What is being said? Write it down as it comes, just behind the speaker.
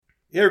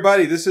Hey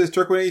everybody, this is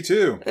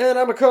Turk182. And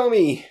I'm a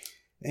Comey.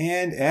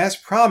 And as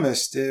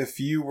promised, if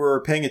you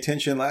were paying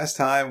attention last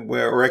time,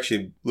 or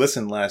actually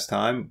listened last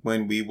time,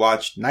 when we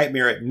watched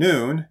Nightmare at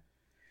Noon,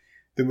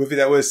 the movie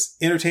that was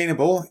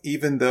entertainable,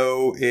 even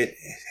though it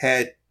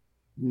had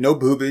no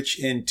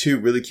boobage and two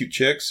really cute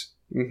chicks,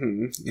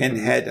 and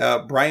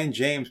had Brian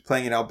James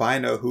playing an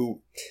albino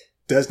who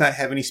does not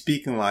have any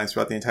speaking lines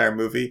throughout the entire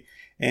movie,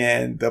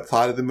 and the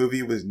plot of the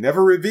movie was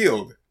never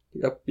revealed.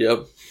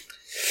 Yep.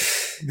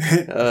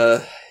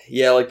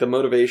 Yeah, like the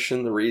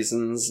motivation, the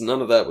reasons,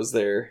 none of that was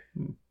there.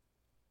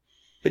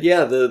 But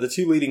yeah, the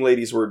two leading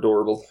ladies were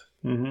adorable.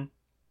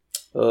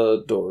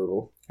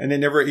 Adorable. And they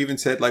never even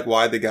said, like,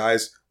 why the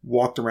guys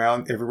walked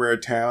around everywhere in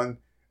town.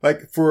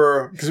 Like,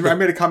 because I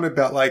made a comment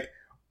about, like,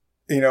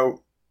 you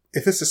know,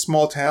 if it's a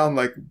small town,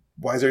 like,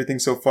 why is everything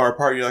so far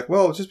apart? You're like,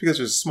 well, just because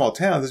there's a small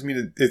town doesn't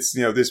mean it's,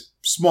 you know, this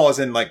small as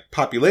in, like,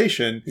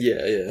 population.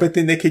 Yeah. But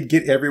then they could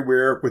get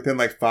everywhere within,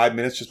 like, 5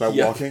 minutes just by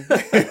walking.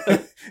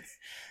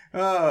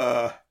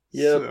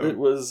 It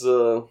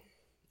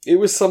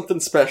was something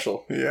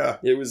special. Yeah.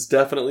 It was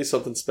definitely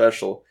something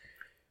special.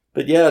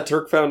 But yeah,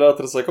 Turk found out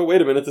that it's like, oh,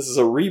 wait a minute, this is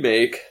a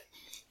remake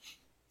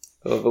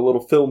of a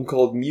little film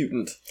called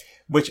Mutant.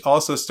 Which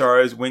also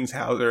stars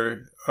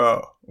Wingshauser.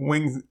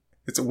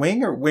 It's a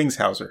Wing or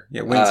Wingshauser?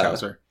 Yeah,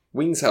 Wingshauser.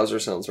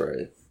 Wingshauser sounds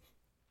right.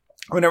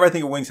 Whenever I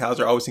think of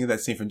Wingshauser, I always think of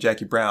that scene from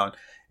Jackie Brown.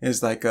 And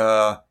it's like,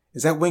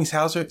 is that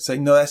Wingshauser? It's like,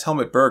 no, that's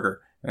Helmut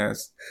Berger. And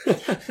it's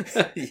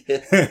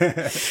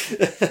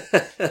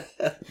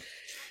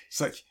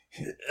like,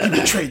 he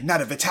betrayed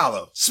Nata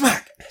Vitalo.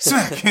 Smack!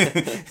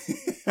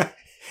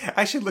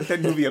 I should look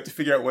that movie up to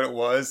figure out what it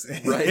was.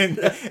 Right.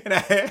 And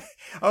I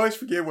always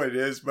forget what it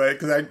is, but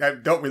because I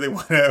don't really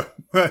want to.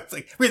 It's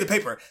like, read the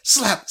paper.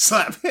 Slap.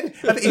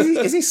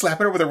 Is he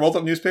slapping her with a rolled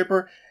up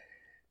newspaper?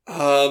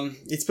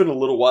 It's been a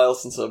little while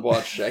since I've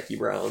watched Jackie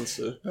Brown,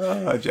 so.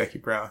 Jackie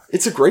Brown.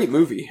 It's a great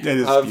movie. It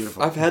is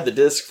beautiful. I've had the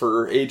disc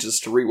for ages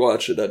to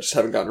rewatch it. I just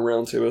haven't gotten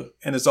around to it.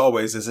 And as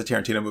always, it's a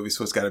Tarantino movie,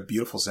 so it's got a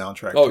beautiful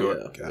soundtrack to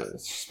it. Yeah,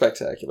 it's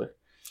spectacular.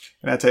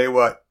 And I tell you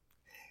what,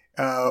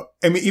 I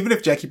mean, even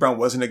if Jackie Brown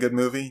wasn't a good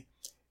movie,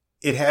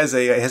 it has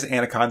an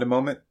Anaconda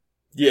moment.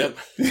 Yeah.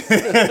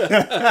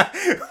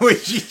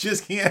 Which you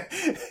just can't.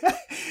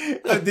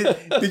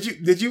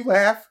 Did you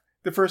laugh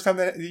the first time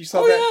that you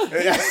saw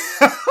that? Yeah.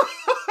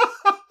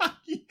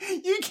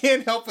 You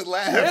can't help but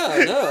laugh.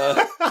 Yeah,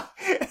 no.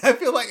 I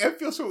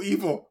feel so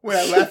evil when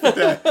I laugh at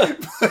that.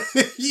 But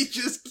you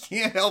just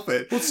can't help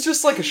it. Well, it's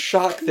just like a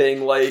shock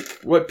thing.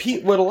 Like what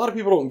a lot of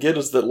people don't get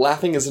is that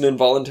laughing is an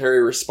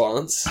involuntary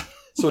response.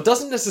 So it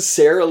doesn't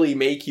necessarily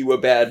make you a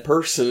bad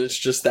person. It's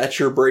just that's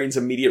your brain's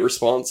immediate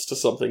response to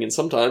something, and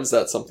sometimes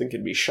that something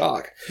can be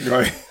shock.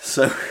 Right.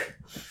 So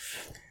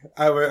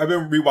I've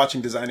been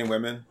rewatching Designing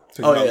Women.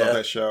 I love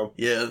that show.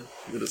 Yeah,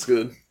 it is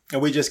good.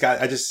 And I'm in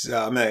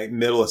the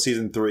middle of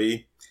season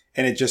 3,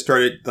 and it just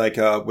started like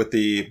with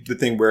the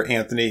thing where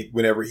Anthony,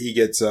 whenever he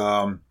gets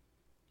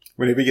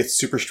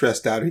super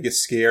stressed out or he gets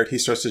scared, he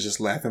starts to just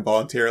laugh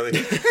involuntarily.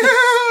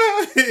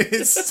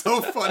 It's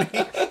so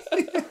funny.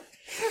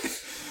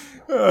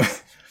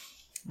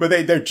 But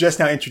they're just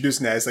now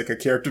introducing that as like a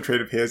character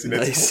trait of his, and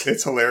nice.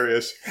 It's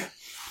hilarious.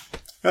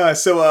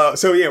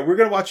 So yeah, we're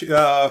gonna watch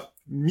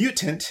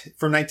Mutant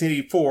from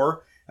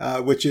 1984,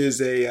 which is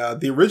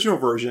the original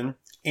version.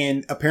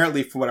 And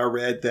apparently, from what I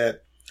read,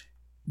 that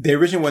they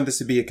originally wanted this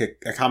to be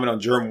a comment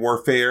on germ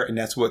warfare, and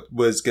that's what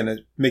was going to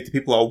make the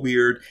people all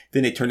weird.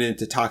 Then they turned it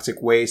into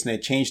Toxic Waste, and they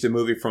changed the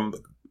movie from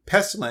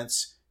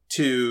Pestilence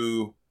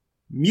to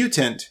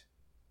Mutant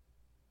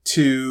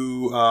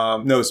to,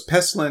 no, it was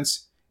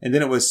Pestilence, and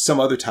then it was some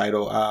other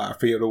title. I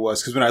forget what it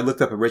was, because when I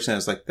looked up originally, I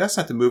was like, that's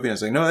not the movie. And I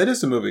was like, no, that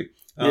is the movie.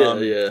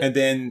 Yeah. And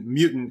then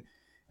Mutant.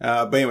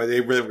 But anyway, they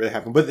really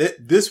happened. But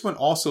this one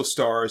also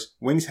stars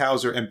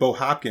Wingshauser and Bo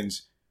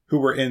Hopkins, who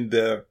were in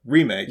the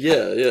remake.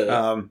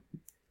 Yeah.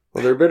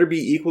 Well, there better be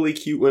equally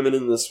cute women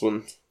in this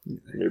one.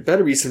 There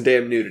better be some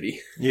damn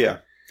nudity. Yeah.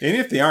 And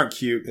if they aren't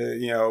cute,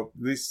 at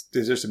least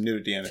there's some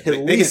nudity in it.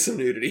 At least some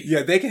nudity.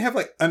 Yeah, they can have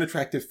like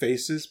unattractive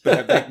faces,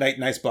 but have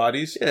nice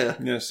bodies.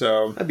 Yeah.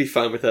 So I'd be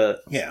fine with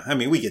that. Yeah, I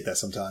mean, we get that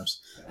sometimes.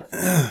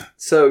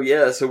 So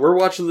we're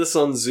watching this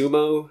on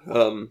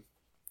Zumo.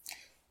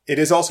 It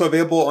is also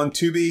available on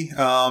Tubi,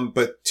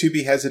 but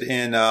Tubi has it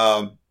in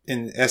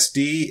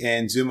SD,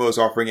 and Zumo is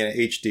offering it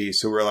in HD.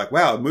 So we're like,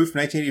 wow, it moved from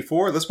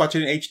 1984. Let's watch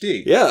it in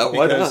HD. Yeah,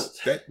 why not?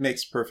 That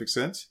makes perfect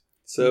sense.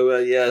 So,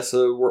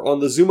 so we're on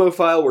the Zumo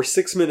file. We're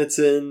 6 minutes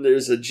in.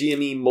 There's a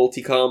GME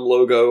Multicom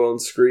logo on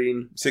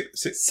screen.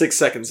 6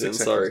 seconds in,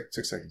 sorry.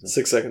 6 seconds in.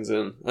 6 seconds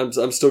in.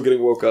 I'm still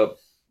getting woke up.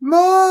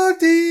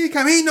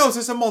 Multicom. He knows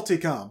it's a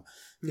Multicom.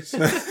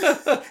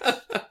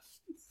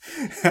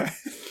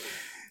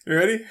 You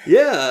ready?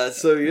 Yeah,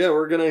 so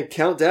we're going to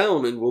count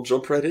down and we'll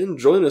jump right in.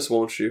 Join us,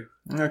 won't you?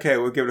 Okay,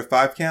 we'll give it a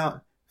 5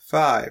 count.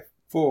 5,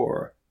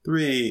 4,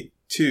 3,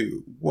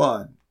 2,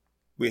 1.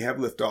 We have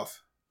liftoff.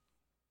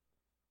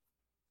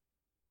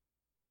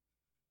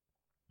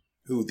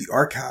 Ooh, The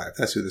Archive.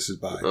 That's who this is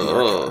by. The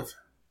Archive.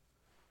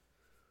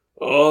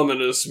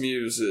 Ominous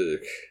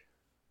music.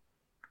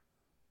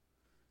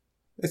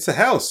 It's a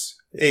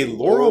house. A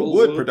Laurel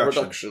Wood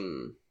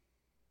production.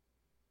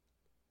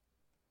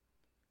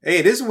 Hey,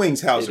 it is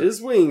Wings Hauser. It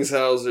is Wings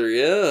Hauser,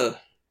 yeah.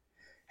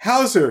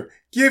 Hauser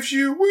gives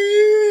you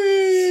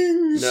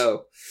wings!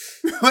 No.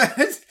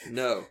 What?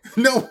 No.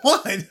 No,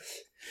 what?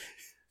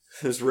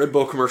 Those Red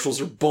Bull commercials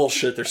are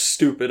bullshit. They're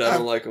stupid. I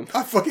don't like them.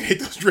 I fucking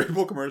hate those Red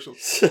Bull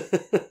commercials.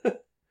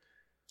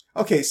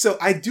 Okay, so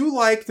I do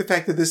like the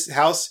fact that this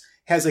house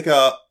has like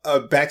a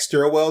back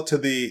stairwell to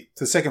the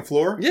second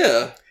floor.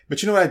 Yeah.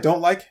 But you know what I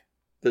don't like?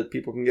 That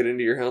people can get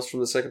into your house from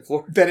the second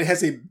floor? That it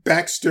has a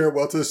back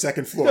stairwell to the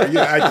second floor.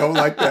 Yeah, I don't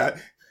like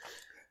that.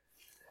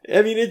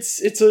 I mean, it's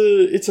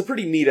a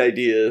pretty neat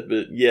idea,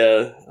 but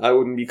yeah, I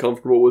wouldn't be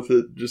comfortable with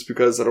it just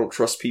because I don't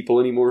trust people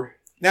anymore.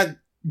 Now,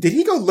 did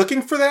he go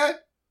looking for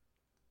that?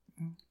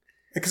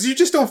 Because you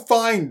just don't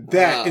find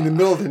that in the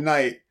middle of the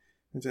night.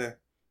 It's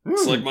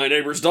like my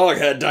neighbor's dog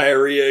had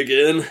diarrhea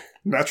again.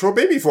 Natural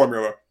baby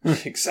formula.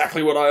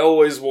 Exactly what I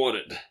always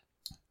wanted.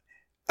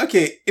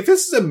 Okay, if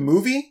this is a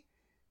movie,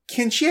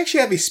 can she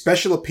actually have a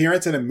special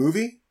appearance in a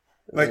movie?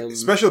 Like,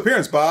 special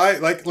appearance by,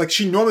 like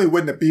she normally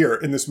wouldn't appear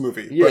in this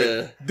movie.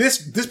 Yeah. But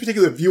this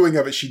particular viewing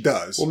of it, she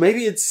does. Well,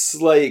 maybe it's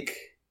like...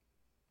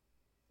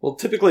 Well,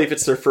 typically if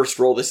it's their first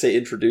role, they say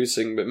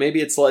introducing, but maybe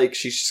it's like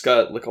she's just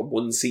got like a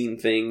one scene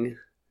thing.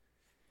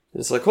 And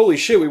it's like, holy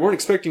shit, we weren't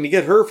expecting to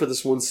get her for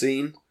this one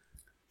scene.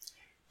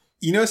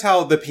 You notice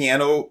how the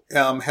piano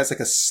has like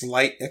a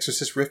slight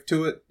Exorcist riff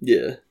to it?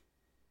 Yeah.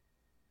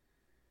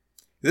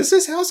 This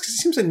is his house because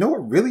he seems to know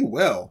it really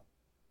well.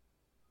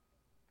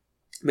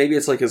 Maybe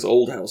it's like his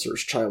old house or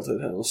his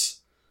childhood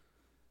house.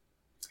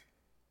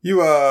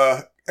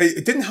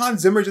 Didn't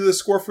Hans Zimmer do the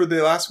score for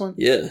the last one?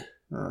 Yeah.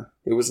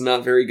 It was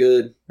not very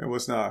good. It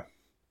was not.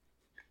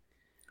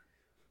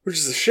 Which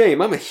is a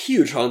shame. I'm a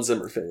huge Hans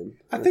Zimmer fan.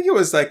 I think it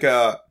was like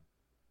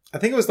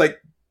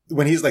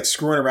when he's like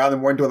screwing around in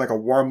the morning doing like a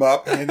warm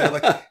up, and they're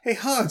like, "Hey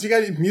Hans, you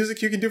got any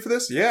music you can do for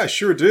this?" "Yeah,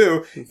 sure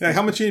do." "Yeah,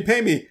 how much can you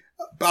pay me?"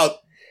 "About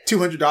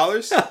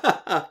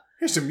 $200.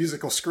 Here's some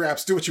musical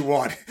scraps. Do what you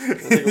want." I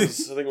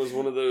think it was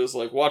one of those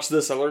like, "Watch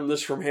this. I learned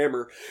this from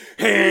Hammer."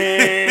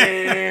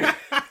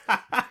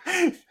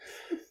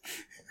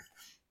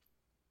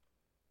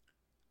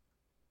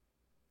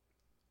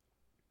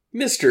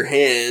 Mr.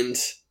 Hand.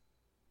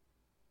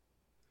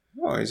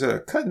 Oh, he's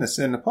cutting us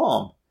in the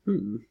palm.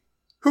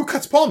 Who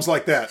cuts palms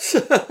like that?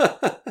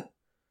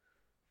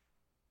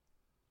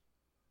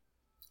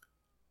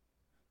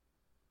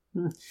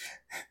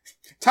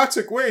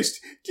 Toxic waste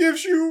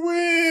gives you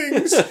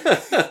wings.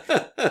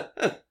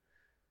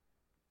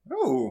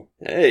 Oh.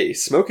 Hey,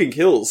 smoking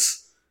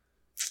kills.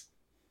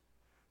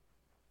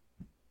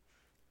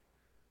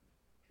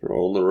 We're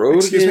on the road.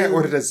 Excuse again. me, I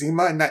ordered a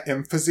Zima and not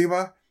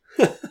emphysema.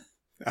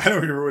 I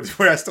don't remember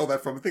where I stole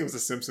that from. I think it was The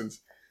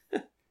Simpsons.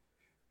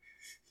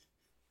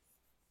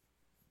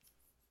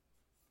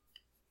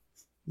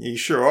 Yeah, you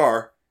sure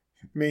are.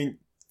 I mean,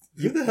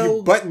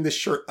 you button this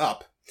shirt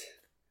up.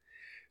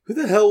 Who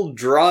the hell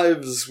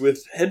drives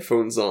with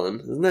headphones on?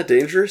 Isn't that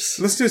dangerous?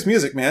 Listen to his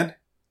music, man.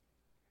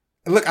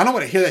 And look, I don't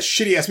want to hear that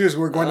shitty-ass music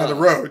when we're going down the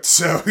road,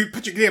 so you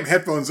put your damn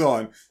headphones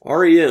on.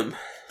 REM.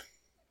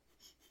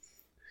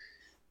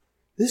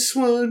 This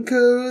one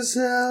goes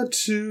out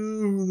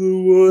to the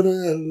one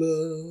I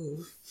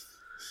love.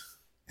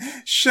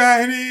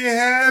 Shiny,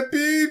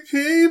 happy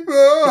people.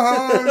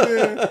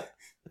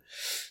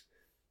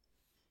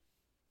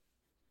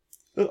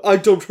 I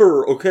dumped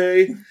her,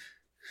 okay?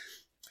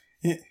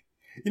 You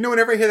know,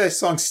 whenever I hear that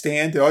song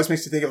 "Stand," it always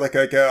makes me think of like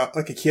a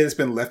kid that's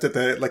been left at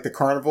the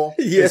carnival.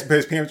 Yeah.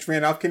 His parents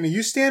ran off. "Can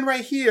you stand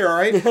right here? All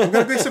right, I'm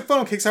gonna get some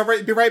phone cakes. I'll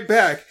be right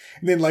back."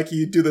 And then like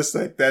you do this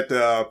like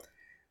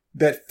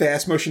that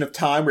fast motion of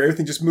time where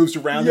everything just moves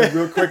around there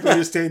real quickly.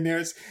 You're standing there.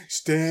 It's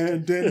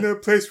 "Stand in the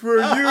place where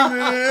you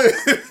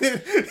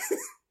live."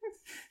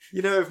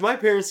 You know, if my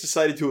parents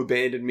decided to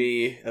abandon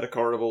me at a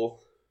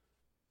carnival.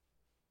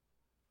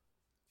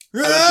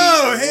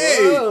 Oh, hey!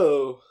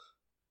 Whoa.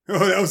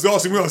 Oh, that was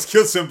awesome. We almost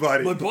killed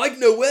somebody. My bike,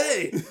 no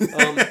way!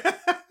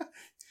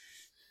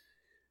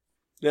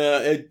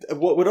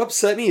 What would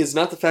upset me is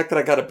not the fact that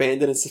I got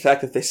abandoned, it's the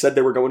fact that they said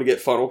they were going to get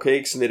funnel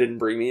cakes and they didn't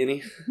bring me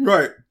any.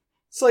 Right.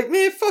 It's like,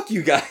 man, fuck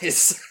you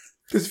guys.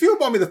 Because if you had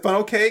bought me the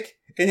funnel cake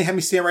and you had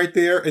me stand right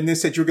there and then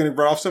said you were going to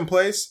run off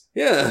someplace,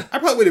 yeah, I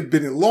probably would have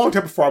been a long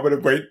time before I would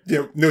have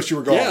known you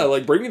were gone. Yeah,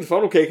 like bring me the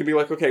funnel cake and be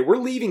like, okay, we're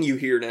leaving you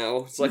here now.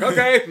 It's like,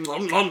 okay,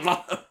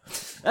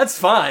 that's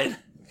fine.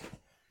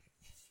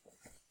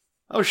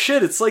 Oh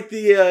shit, it's like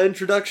the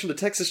introduction to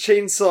Texas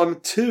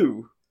Chainsaw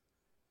 2.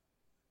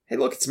 Hey,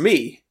 look, it's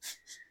me.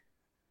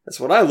 That's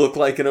what I look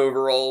like in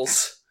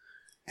overalls.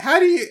 How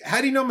do you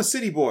know I'm a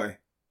city boy?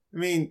 I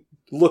mean,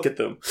 look at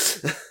them.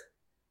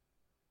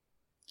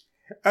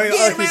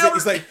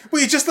 He's like,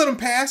 well, you just let them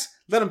pass?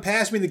 Let them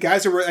pass? I mean, the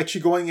guys that were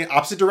actually going in the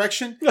opposite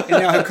direction and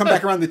now have come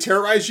back around to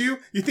terrorize you?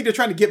 You think they're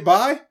trying to get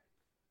by?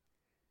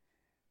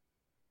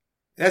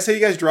 That's how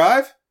you guys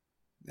drive?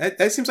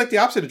 That seems like the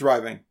opposite of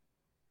driving.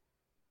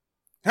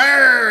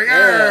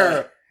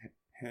 Yeah.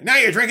 Now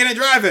you're drinking and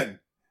driving.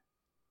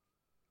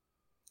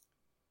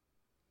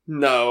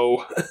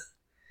 No.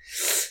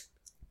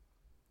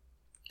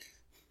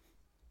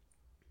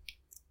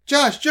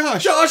 Josh!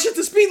 Josh, it's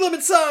the speed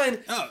limit sign!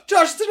 Oh.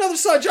 Josh, it's another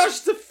sign! Josh,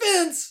 it's a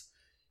fence!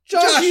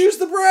 Josh, Josh! use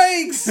the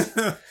brakes!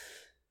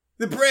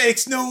 The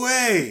brakes, no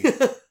way!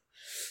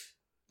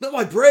 Not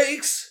my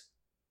brakes!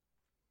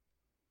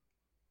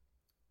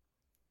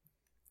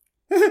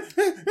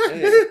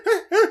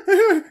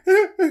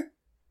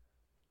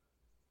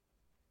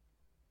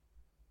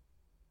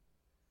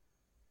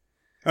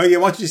 Oh yeah,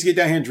 why don't you just get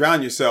down here and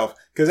drown yourself?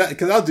 Because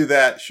I'll do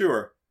that,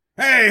 sure.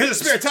 Hey, here's a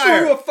spare tire!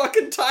 Threw a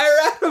fucking tire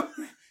at him!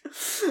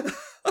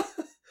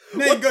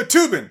 Now you go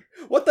tubing!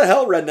 What the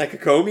hell, Redneck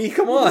Akomi?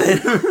 Come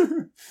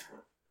on!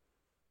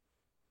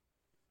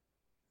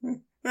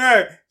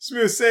 Alright,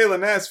 smooth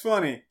sailing, that's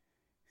funny.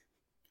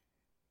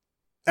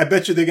 I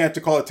bet you they're gonna have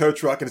to call a tow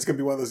truck and it's gonna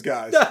be one of those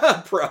guys.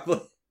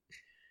 Probably.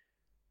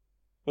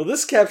 Well,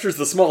 this captures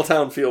the small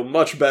town feel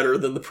much better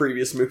than the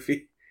previous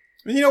movie.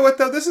 And you know what,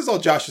 though? This is all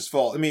Josh's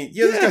fault. I mean,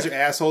 yeah, these guys are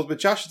assholes, but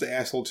Josh is an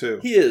asshole, too.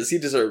 He is. He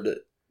deserved it.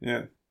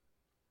 Yeah.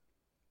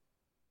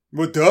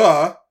 Well,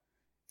 duh.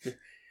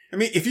 I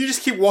mean, if you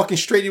just keep walking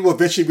straight, you will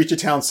eventually reach a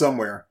town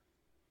somewhere.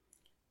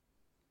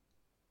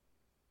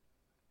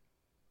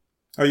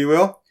 Oh, you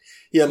will?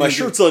 Yeah, my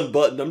shirt's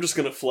unbuttoned. I'm just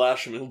gonna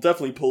flash him. He'll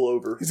definitely pull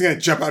over. He's gonna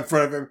jump out in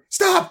front of him.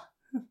 Stop!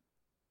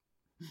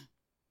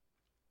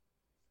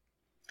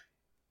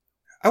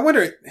 I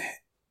wonder,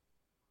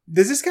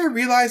 does this guy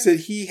realize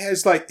that he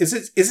has, like, is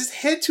his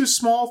head too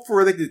small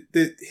for like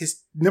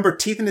his number of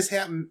teeth in his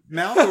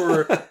mouth,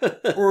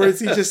 or does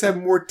he just have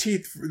more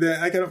teeth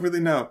that I don't really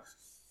know?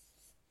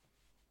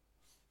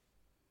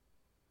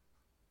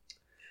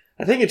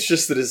 I think it's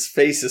just that his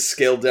face is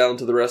scaled down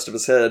to the rest of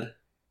his head.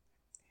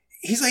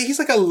 He's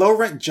like a low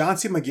rent John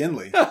C.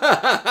 McGinley.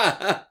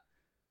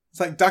 It's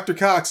like Dr.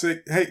 Cox.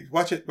 Like, hey,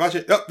 watch it.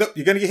 Oh, no,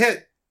 you're gonna get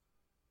hit.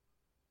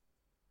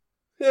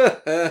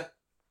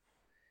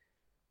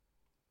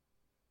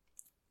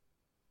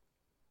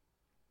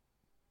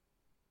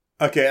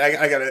 Okay,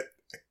 I got it.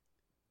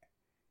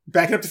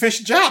 Backing up to finish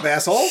the job,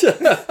 asshole.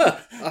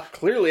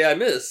 Clearly I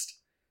missed.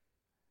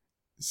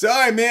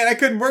 Sorry, man. I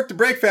couldn't work the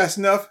brake fast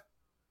enough.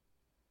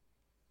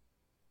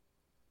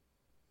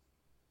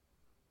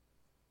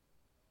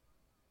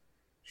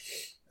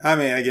 I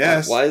mean, I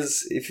guess.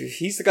 If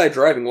he's the guy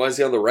driving, why is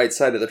he on the right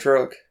side of the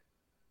truck?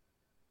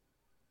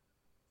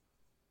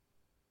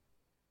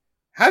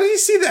 How did he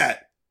see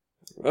that?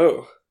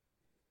 Oh.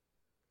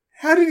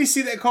 How did he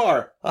see that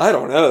car? I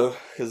don't know,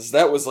 because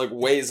that was like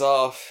ways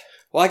off.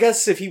 Well, I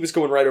guess if he was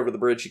going right over the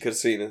bridge, he could have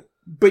seen it.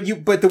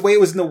 But the way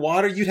it was in the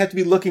water, you'd have to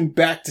be looking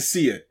back to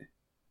see it.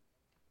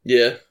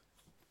 Yeah.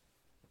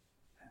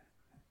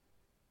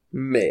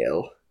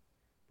 Male.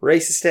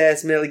 Racist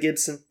ass Mel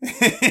Gibson.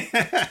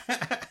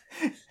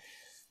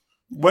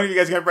 One of you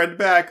guys got right in the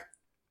back.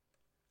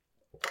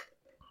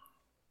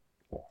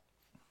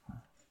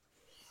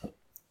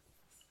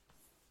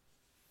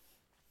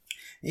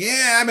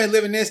 Yeah, I've been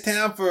living in this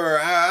town for,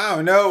 I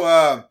don't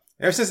know,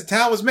 ever since the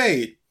town was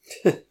made.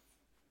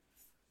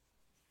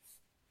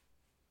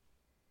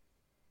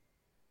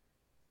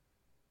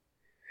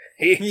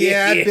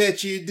 Yeah, I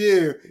bet you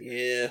do.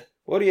 Yeah.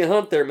 What do you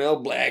hunt there, Mel?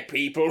 Black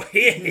people.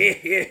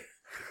 He's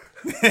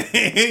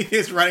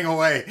running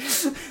away.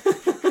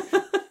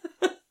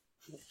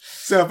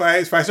 So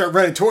if I start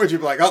running towards you,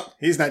 be like, oh,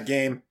 he's not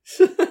game.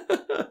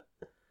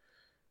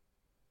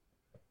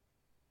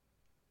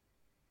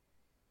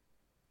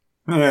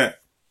 Yeah.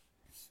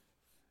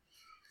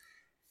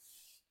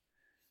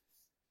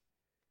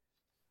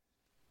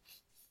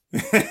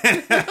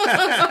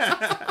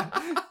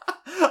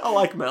 I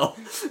like Mel.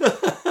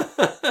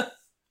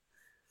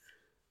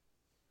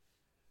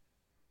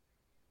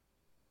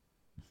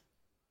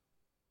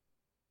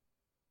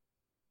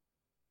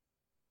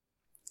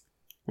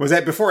 Was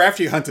that before or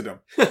after you hunted him?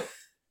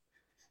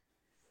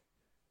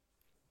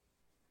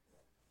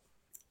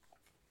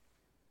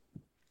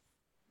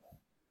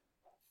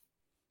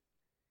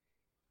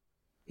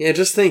 Yeah,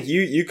 just think,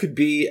 you could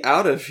be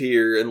out of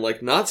here and,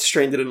 like, not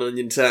stranded in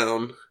Onion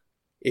Town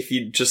if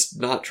you just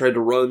not tried to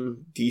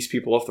run these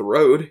people off the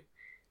road.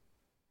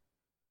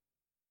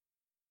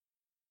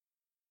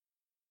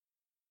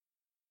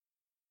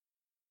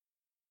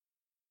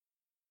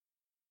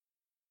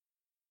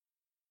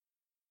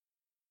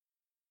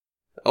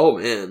 Oh,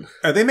 man.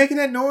 Are they making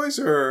that noise,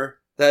 or?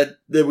 That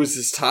was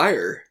his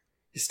tire.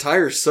 His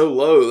tire's so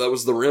low, that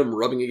was the rim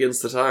rubbing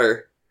against the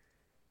tire.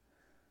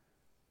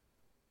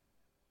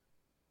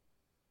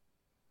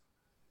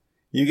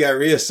 You got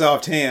real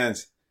soft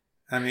hands.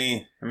 I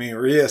mean,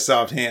 real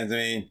soft hands. I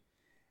mean,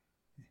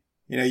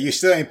 you know, you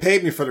still ain't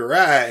paid me for the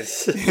ride.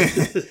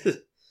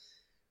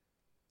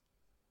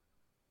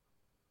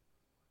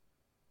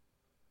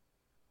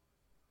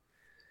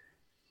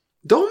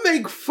 Don't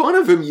make fun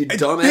of him, you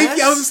dumbass. I was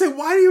gonna say,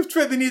 why do you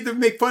feel the need to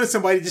make fun of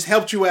somebody who just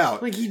helped you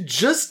out? Like, he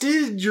just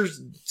did your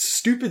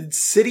stupid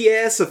city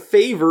ass a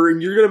favor,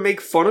 and you're gonna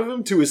make fun of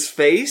him to his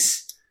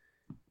face?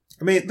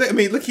 I mean,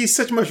 look, he's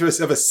such much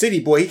of a city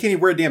boy. He can't even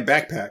wear a damn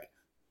backpack.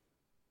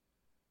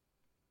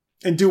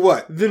 And do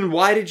what? Then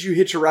why did you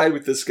hitch a ride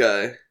with this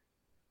guy?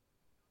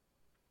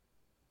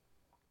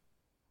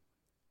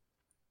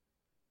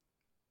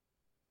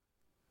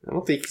 I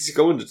don't think he's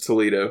going to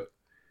Toledo.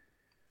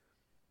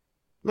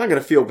 I'm not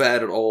going to feel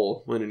bad at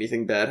all when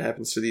anything bad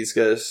happens to these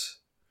guys.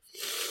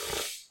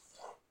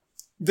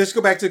 Just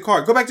go back to the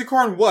car. Go back to the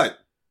car and what?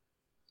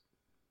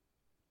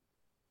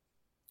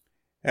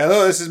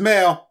 Hello, this is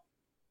Mail.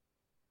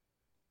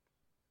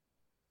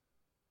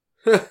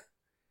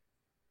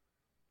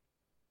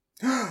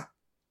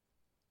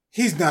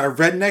 He's not a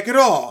redneck at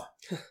all.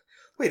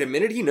 Wait a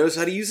minute, he knows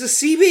how to use a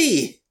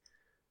CB.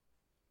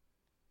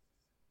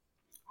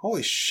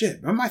 Holy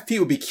shit. My feet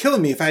would be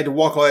killing me if I had to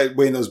walk all the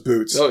way in those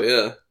boots. Oh,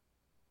 yeah.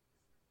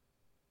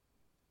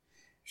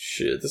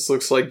 Shit, this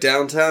looks like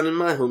downtown in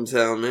my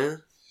hometown,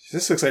 man.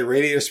 This looks like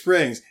Radiator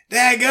Springs.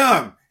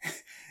 Daggum!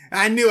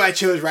 I knew I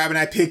chose right when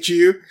I picked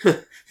you.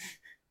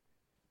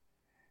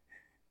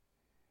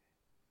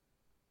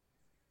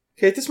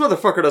 Okay, this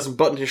motherfucker doesn't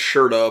button his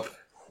shirt up.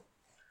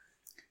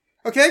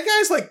 Okay, that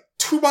guy's like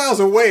 2 miles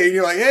away and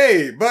you're like,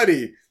 hey,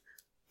 buddy.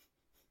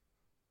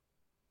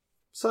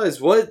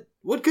 Besides, what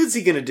good's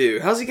he gonna do?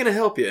 How's he gonna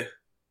help you?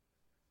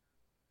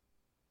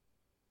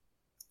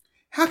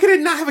 How can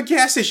it not have a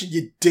gas station,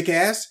 you dick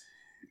ass?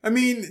 I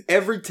mean...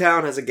 Every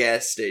town has a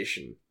gas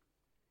station.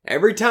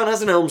 Every town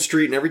has an Elm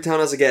Street and every town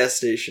has a gas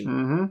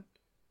station.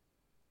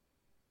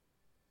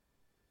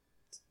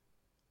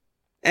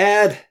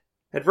 Mm-hmm.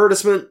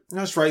 Advertisement.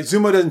 That's right.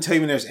 Zumo doesn't tell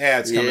you when there's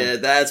ads coming. Yeah,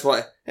 that's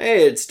why.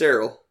 Hey, it's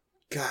Daryl.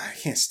 God, I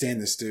can't stand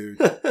this dude.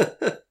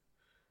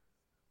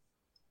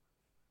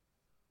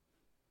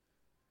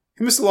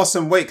 He must have lost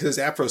some weight because his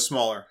afro's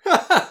smaller.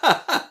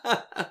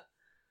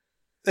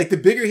 Like, the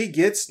bigger he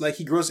gets, like,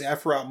 he grows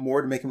afro out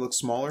more to make him look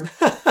smaller.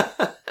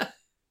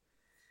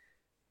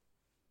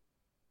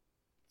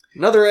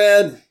 Another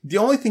ad. The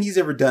only thing he's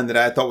ever done that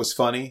I thought was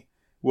funny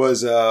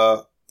was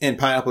in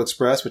Pineapple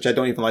Express, which I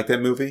don't even like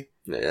that movie.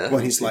 Yeah.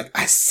 When he's like,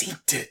 I seen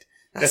it.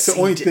 That's the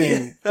only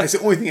thing. That's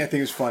the only thing I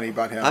think is funny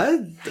about him.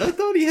 I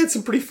thought he had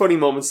some pretty funny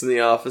moments in The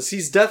Office.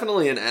 He's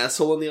definitely an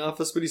asshole in The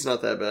Office, but he's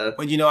not that bad.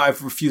 Well, you know,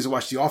 I've refused to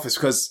watch The Office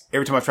because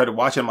every time I try to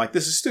watch it, I'm like,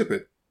 this is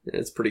stupid. Yeah,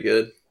 it's pretty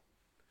good.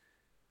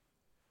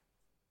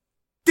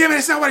 Damn it,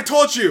 that's not what I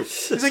told you.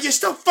 He's like, you're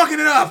still fucking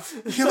it up.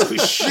 You little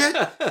shit.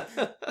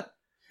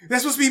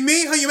 That's supposed to be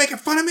me? Huh? You making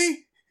fun of me?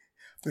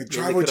 I'm going to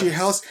drive over to your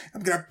house.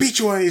 I'm going to beat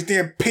you on these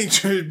damn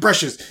paint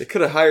brushes. They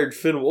could have hired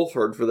Finn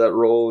Wolfhard for that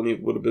role and he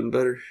would have been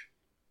better.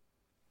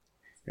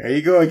 There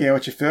you go again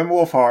with your Finn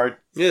Wolfhard.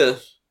 Yeah.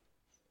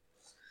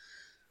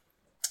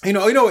 You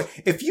know,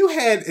 if you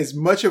had as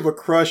much of a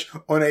crush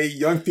on a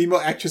young female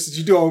actress as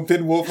you do on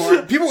Finn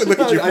Wolfhard, people would look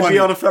at you funny. I'd be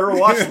on a federal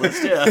watch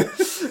list, yeah.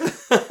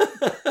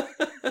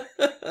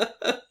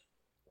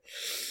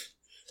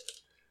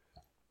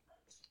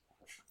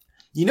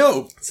 You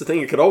know, it's the thing.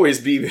 It could always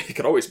be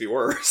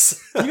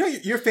worse. You know,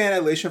 your fan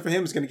adulation for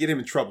him is going to get him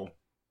in trouble.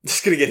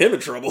 It's going to get him in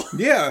trouble.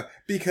 Yeah,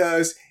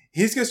 because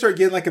he's going to start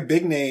getting like a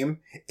big name,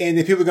 and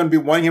then people are going to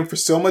be wanting him for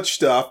so much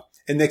stuff.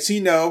 And next thing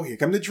you know, here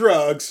come the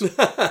drugs.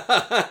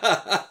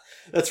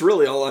 That's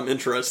really all I'm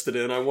interested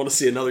in. I want to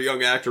see another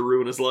young actor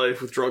ruin his life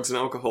with drugs and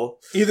alcohol.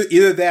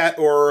 Either that,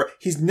 or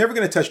he's never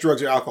going to touch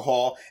drugs or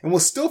alcohol, and will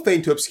still fade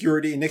into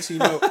obscurity. And next thing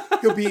you know,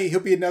 he'll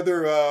be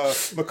another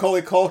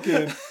Macaulay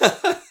Culkin.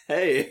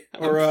 Hey,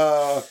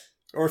 or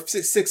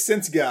Sixth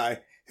Sense guy.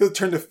 He'll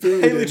turn to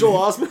food. Haley Joel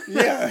Osment.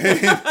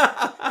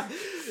 Yeah.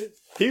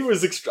 He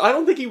was. I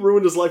don't think he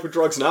ruined his life with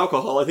drugs and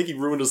alcohol. I think he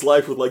ruined his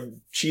life with like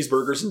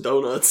cheeseburgers and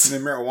donuts and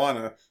then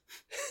marijuana.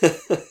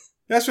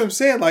 That's what I'm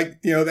saying. Like,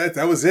 you know,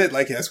 that was it.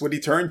 Like, that's what he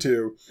turned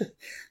to.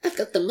 I've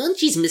got the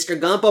munchies, Mr.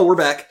 Gumpo. We're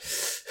back.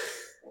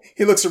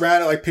 He looks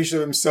around at like pictures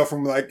of himself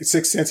from like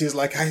Sixth Sense. He's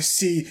like, I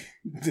see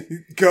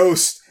the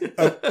ghost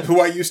of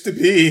who I used to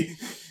be.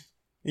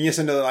 And yes,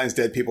 I know the line's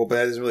dead people, but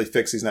that doesn't really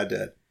fix he's not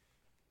dead.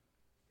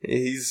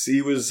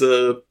 He was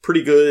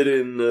pretty good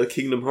in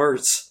Kingdom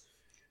Hearts.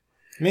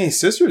 I mean, his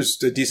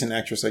sister's a decent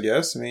actress, I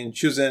guess. I mean,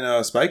 she was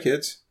in Spy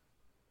Kids.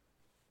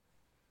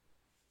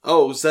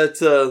 Oh, was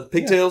that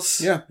Pigtails?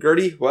 Yeah.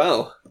 Gertie?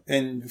 Wow.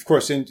 And, of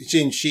course,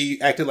 she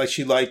acted like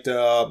she liked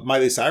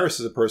Miley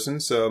Cyrus as a person.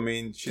 So, I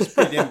mean, she's a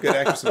pretty damn good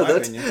actress in my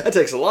opinion. That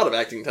takes a lot of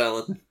acting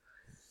talent.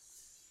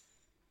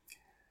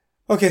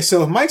 Okay,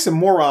 so Mike's a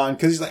moron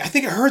because he's like, I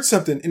think I heard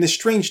something in this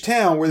strange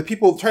town where the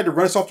people tried to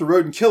run us off the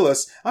road and kill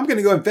us. I'm going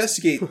to go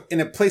investigate in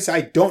a place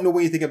I don't know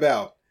anything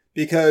about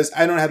because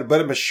I don't know how to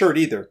button my shirt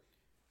either.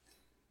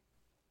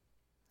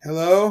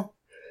 Hello?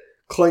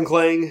 Clang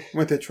clang.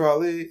 Went the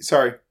trolley.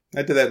 Sorry,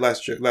 I did that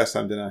last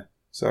time, didn't I?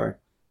 Sorry.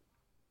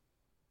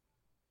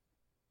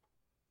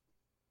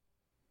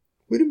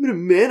 Wait a minute,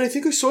 man. I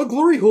think I saw a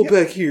glory hole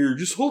back here.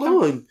 Just hold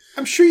on.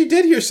 I'm sure you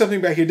did hear something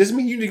back here. Doesn't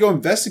mean you need to go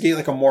investigate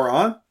like a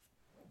moron.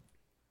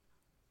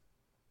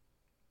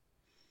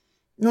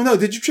 No.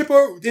 Did you trip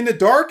over in the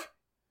dark?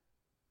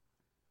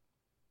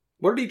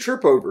 What did he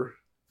trip over?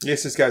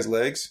 Yes, this guy's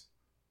legs.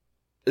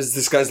 Is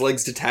this guy's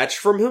legs detached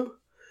from him?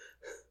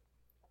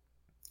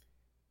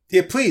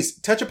 Yeah, please,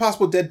 touch a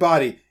possible dead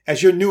body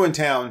as you're new in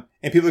town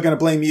and people are going to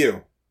blame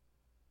you.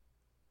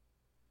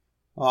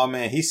 Oh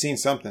man, he's seen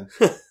something.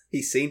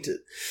 He's seen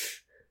it.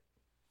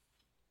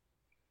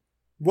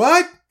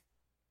 What?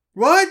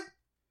 What?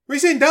 What are you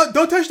saying? Don't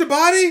touch the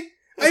body?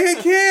 I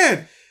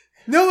can't.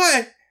 No,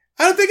 I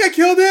don't think I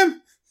killed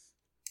him.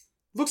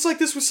 Looks like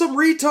this was some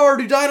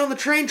retard who died on the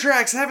train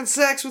tracks having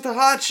sex with a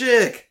hot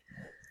chick.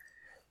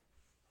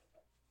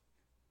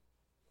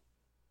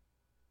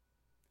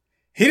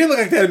 He didn't look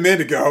like that a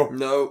minute ago.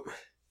 No.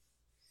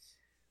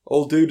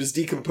 Old dude is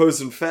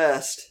decomposing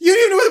fast. You don't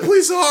even know where the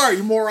police are,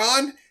 you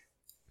moron.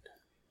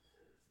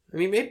 I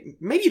mean,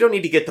 maybe you don't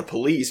need to get the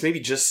police. Maybe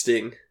just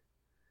Sting.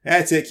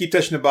 That's it. Keep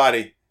touching the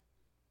body.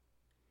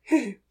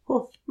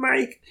 Oh,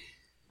 Mike.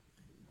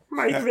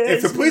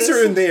 If the police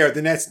are in there,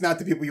 then that's not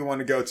the people you want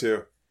to go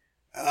to.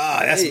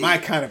 That's my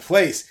kind of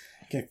place.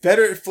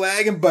 Confederate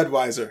flag and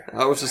Budweiser.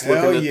 I was just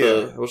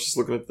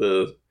looking at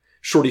the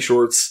shorty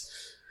shorts.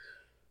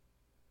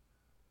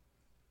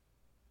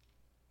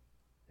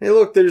 Hey,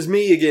 look, there's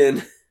me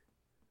again.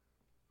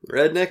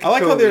 Redneck. I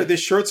like how their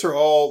shirts are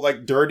all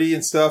like dirty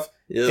and stuff.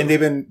 Yeah. And they've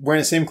been wearing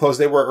the same clothes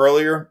they were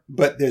earlier,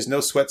 but there's no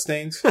sweat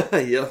stains.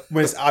 Yeah.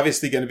 When it's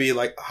obviously going to be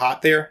like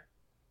hot there.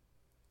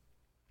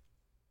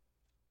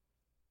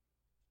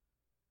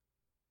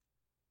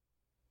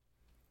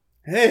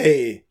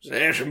 Hey.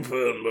 Have some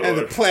fun, boy. And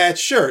the plaid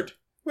shirt.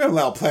 We don't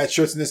allow plaid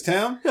shirts in this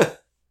town.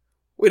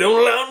 We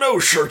don't allow no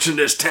shirts in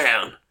this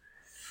town.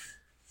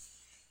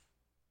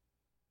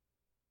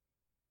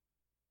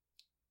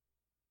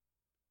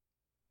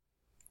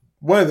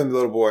 One of them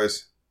little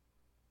boys.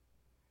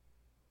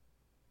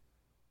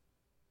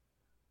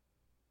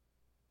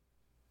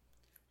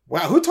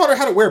 Wow, who taught her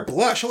how to wear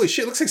blush? Holy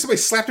shit, looks like somebody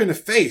slapped her in the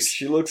face.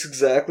 She looks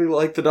exactly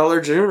like the Dollar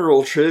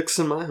General chicks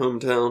in my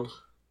hometown.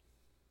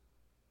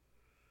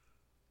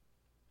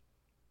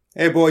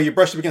 Hey boy, you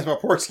brushed up against my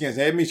pork skins.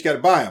 That means you gotta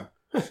buy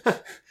them.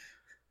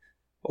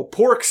 Oh,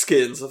 pork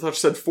skins. I thought you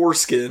said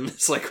foreskin.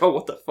 It's like, oh,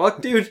 what the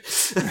fuck, dude?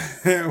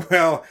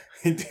 Well,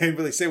 he didn't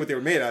really say what they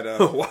were made out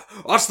of.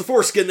 Watch the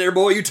foreskin there,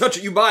 boy. You touch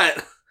it, you buy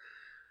it.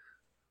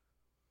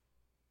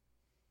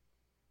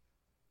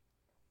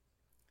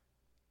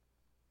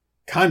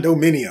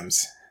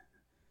 Condominiums.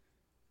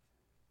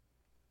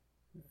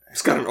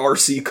 He's got an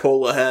RC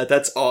Cola hat.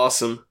 That's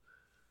awesome.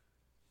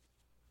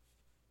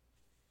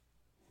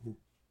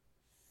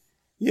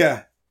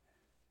 Yeah.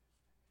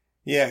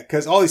 Yeah,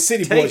 because all these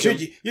city boys,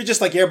 you're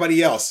just like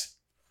everybody else.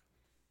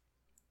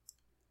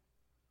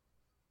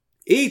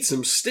 Eat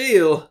some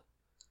steel.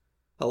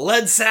 A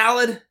lead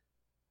salad.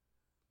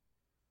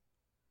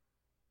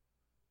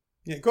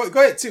 Yeah, go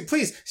ahead.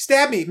 Please,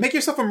 stab me. Make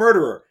yourself a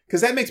murderer,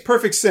 because that makes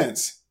perfect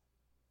sense.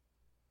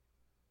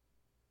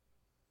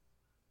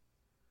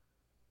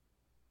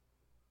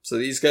 So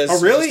these guys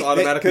are really just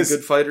automatically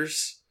good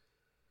fighters?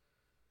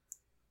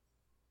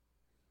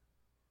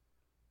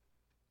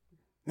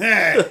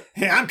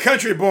 Hey, I'm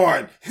country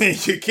born.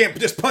 You can't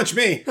just punch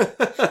me.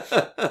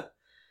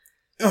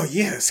 Oh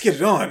yeah, let's get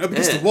it on. Up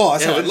against the wall.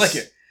 That's how I like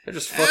it. They're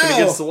just fucking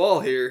against the wall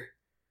here.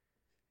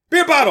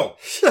 Beer bottle!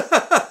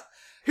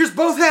 Here's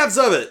both halves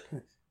of it.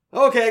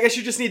 Okay, I guess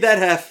you just need that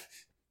half.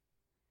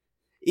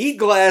 Eat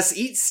glass,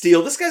 eat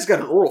steel. This guy's got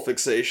an oral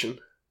fixation.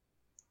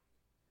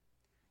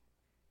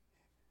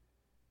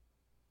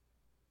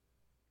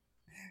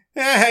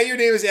 Hey, your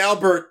name is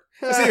Albert.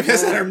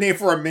 That's not a name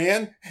for a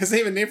man. It's not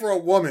even a name for a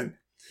woman.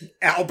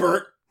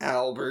 Albert.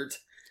 Albert.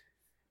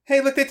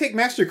 Hey, look, they take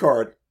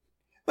MasterCard.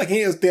 Like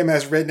any of those damn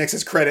ass rednecks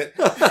is credit.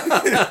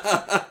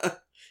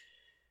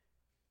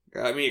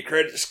 Got me a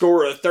credit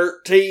score of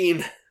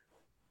 13.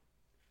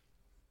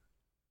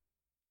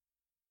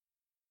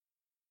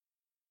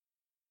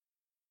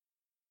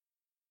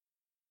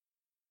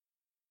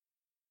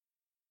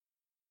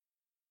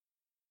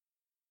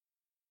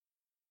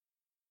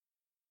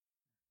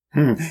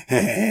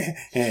 Yeah.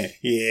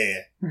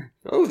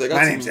 Oh,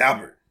 My name's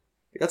Albert.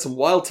 They got some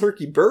Wild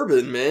Turkey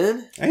bourbon,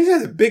 man. And he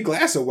has a big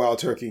glass of Wild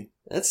Turkey.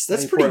 That's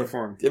pretty.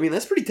 I mean,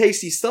 that's pretty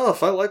tasty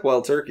stuff. I like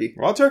Wild Turkey.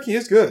 Wild Turkey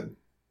is good.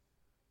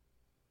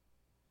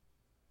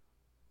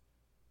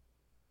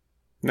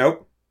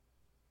 Nope.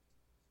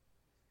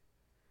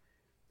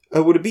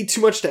 Would it be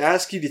too much to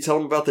ask you to tell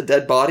him about the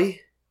dead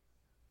body?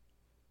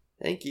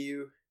 Thank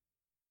you.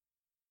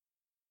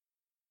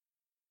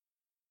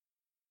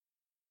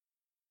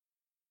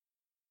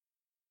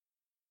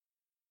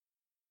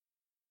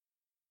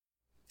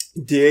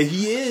 There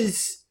he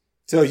is.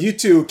 So you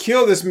two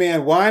kill this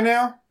man. Why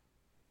now?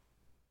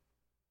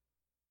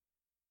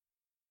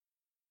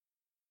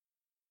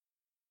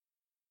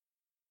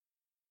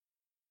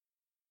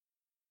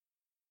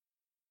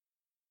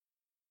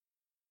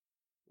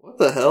 What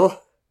the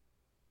hell?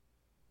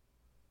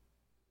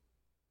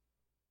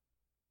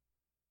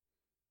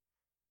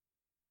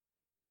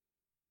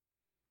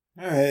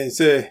 Alright,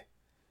 so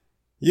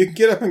you can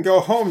get up and go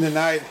home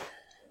tonight.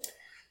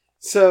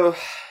 So,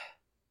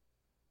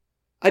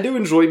 I do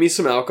enjoy me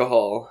some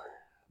alcohol,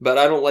 but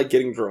I don't like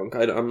getting drunk.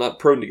 I'm not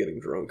prone to getting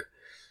drunk.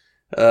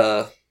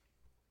 I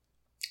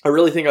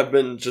really think I've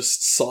been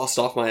just sauced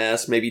off my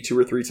ass maybe 2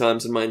 or 3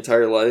 times in my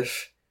entire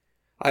life.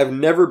 I've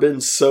never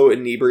been so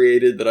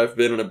inebriated that I've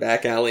been in a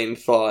back alley and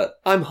thought,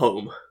 I'm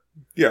home.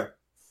 Yeah.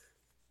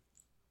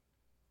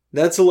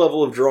 That's a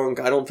level of drunk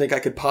I don't think I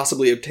could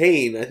possibly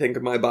obtain. I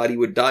think my body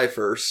would die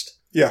first.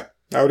 Yeah,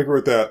 I would agree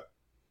with that.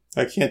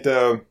 I can't,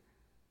 What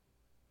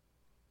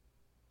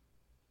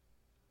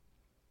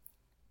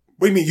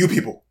do you mean, you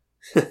people?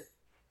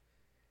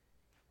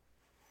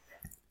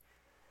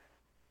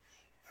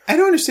 I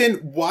don't understand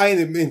why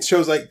in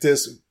shows like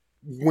this,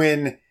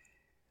 when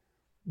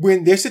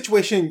their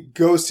situation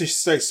goes to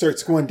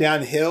starts going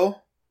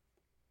downhill,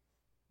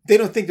 they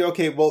don't think that,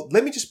 okay, well,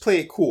 let me just play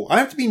it cool. I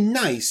don't have to be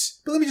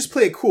nice, but let me just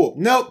play it cool.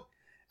 Nope.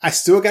 I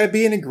still gotta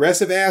be an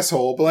aggressive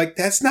asshole, but like,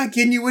 that's not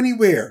getting you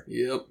anywhere.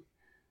 Yep.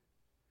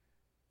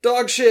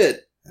 Dog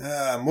shit.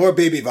 More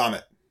baby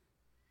vomit.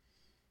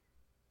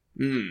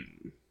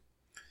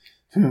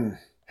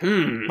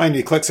 Might need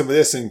to collect some of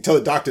this and tell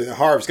the doctor that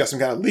Harv's got some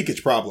kind of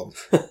leakage problem.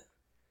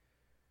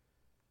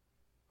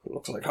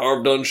 Looks like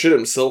Harv done shit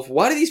himself.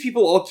 Why do these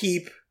people all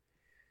keep,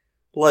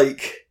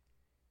 like,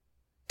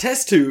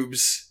 test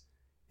tubes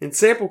and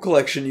sample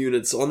collection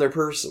units on their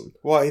person?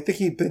 Well, I think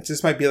he thinks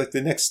this might be like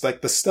the next,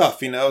 like the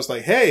stuff, you know? It's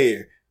like,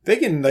 hey, they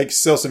can like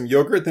sell some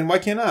yogurt, then why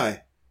can't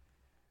I?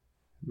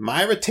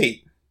 Myra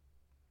Tate.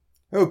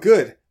 Oh,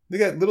 good. They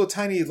got little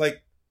tiny,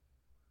 like,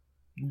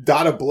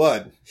 dot of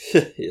blood.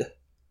 Yeah.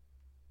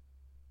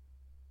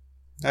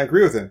 I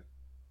agree with him.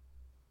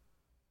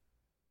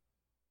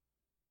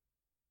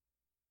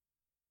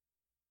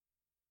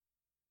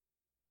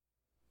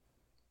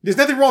 There's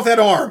nothing wrong with that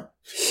arm.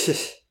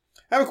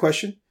 I have a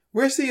question.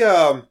 Where's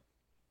the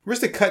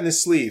cut in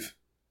his sleeve?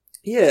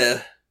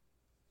 Yeah.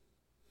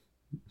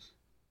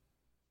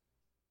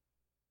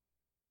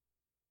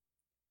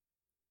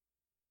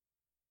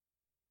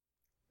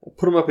 I'll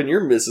put him up in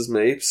your Mrs.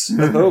 Mapes.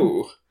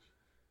 Oh.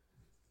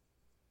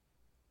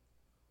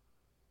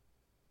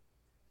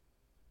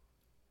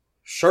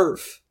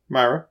 Sherf.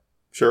 Myra.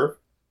 Sure.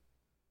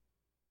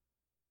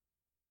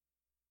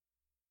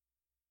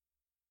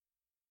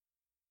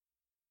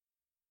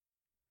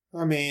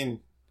 I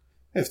mean,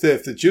 if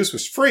the juice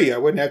was free, I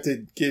wouldn't have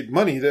to give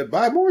money to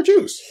buy more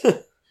juice.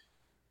 I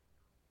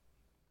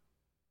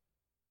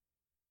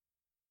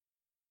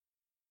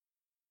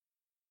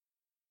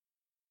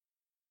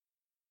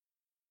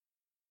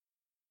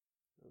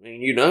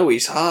mean, you know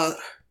he's hot.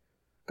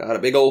 Got a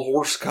big old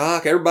horse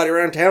cock. Everybody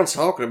around town's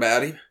talking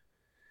about him.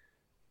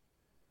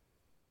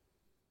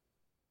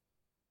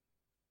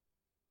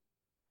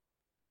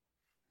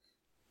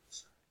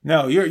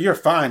 No, you're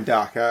fine,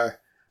 Doc. I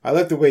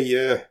love the way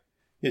you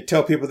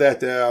tell people that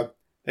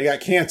they got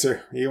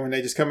cancer, even when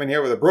they just come in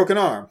here with a broken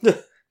arm.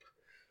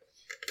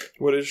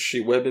 What is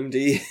she,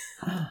 WebMD?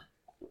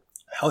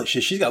 Holy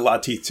shit, she's got a lot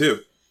of teeth too.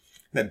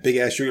 That big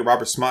ass Julia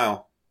Roberts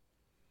smile.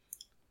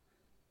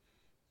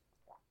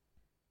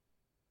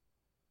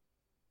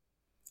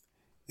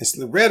 It's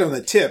the red on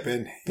the tip,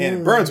 and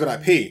it burns when I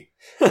pee.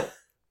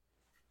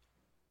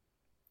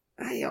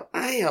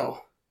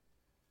 Ow.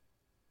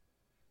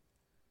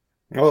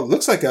 Well, it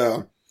looks like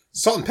a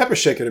salt and pepper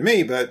shaker to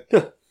me, but...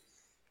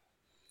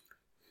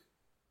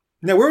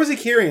 Now, where was he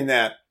carrying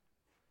that?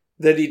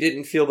 That he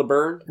didn't feel the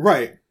burn?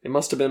 Right. It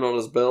must have been on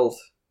his belt.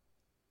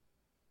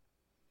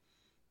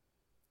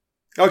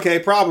 Okay,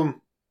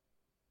 problem.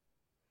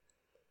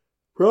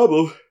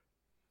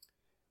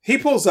 He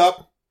pulls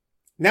up.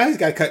 Now he's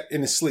got a cut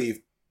in his sleeve.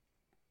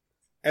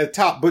 At the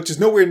top, which is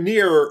nowhere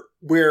near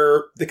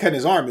where the cut in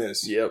his arm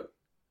is. Yep.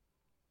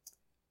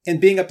 And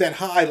being up that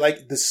high,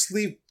 like, the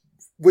sleeve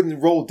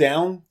wouldn't roll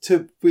down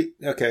to...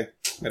 Okay,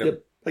 whatever.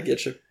 Yep, I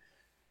get you.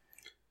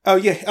 Oh,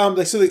 yeah,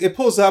 so it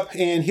pulls up,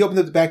 and he opened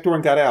up the back door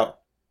and got out.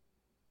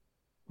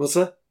 What's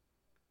that?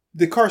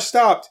 The car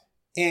stopped,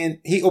 and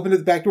he opened up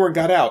the back door and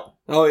got out.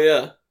 Oh,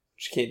 yeah.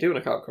 Which you can't do in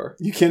a cop car.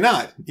 You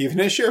cannot, even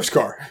in a sheriff's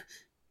car.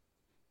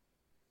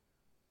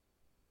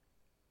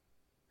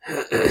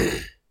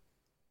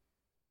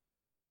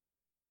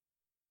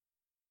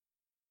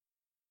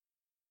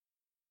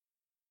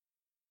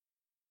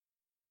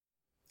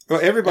 Well,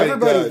 everybody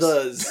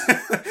does.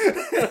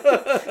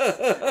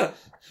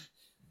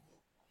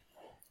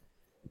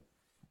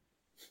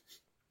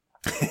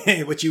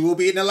 But you will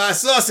be eating a lot of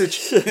sausage.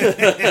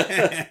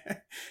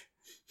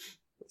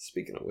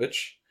 Speaking of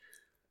which.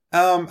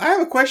 I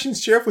have a question,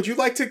 Sheriff. Would you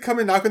like to come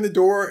and knock on the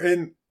door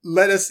and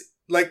let this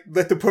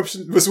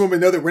woman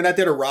know that we're not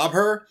there to rob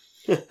her?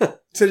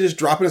 Instead of just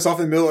dropping us off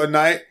in the middle of the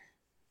night?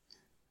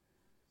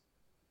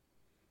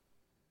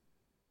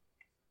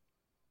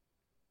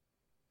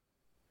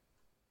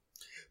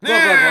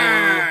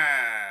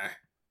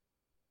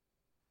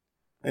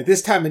 At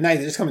this time of night,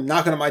 they just come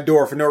knocking on my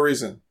door for no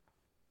reason.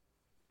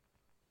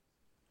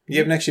 You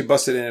haven't actually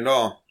busted in at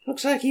all.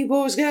 Looks like you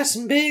boys got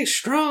some big,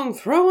 strong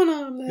throwing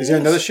arms. Is there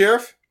another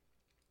sheriff?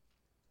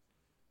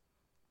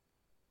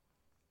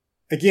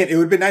 Again, it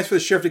would be nice for the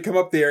sheriff to come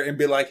up there and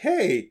be like,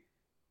 hey,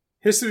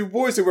 here's some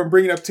boys that we're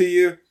bringing up to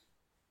you.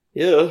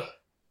 Yeah.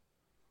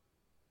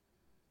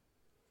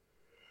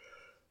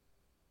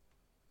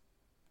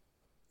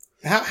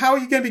 How are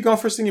you going to be going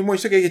first thing in the morning?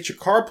 You're still going to get your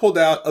car pulled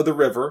out of the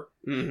river.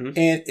 Mm-hmm.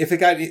 And if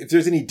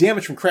there's any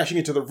damage from crashing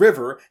into the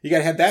river, you got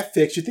to have that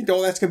fixed. You think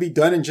all that's going to be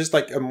done in just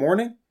like a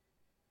morning?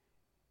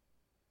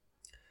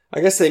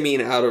 I guess they mean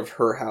out of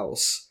her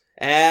house.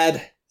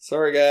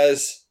 Sorry,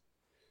 guys.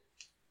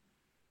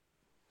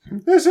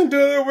 Listen to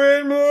the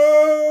wind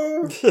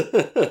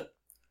move.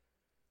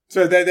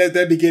 So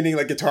that beginning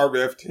like guitar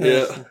riff.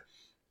 Yeah.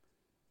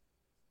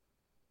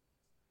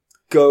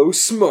 Go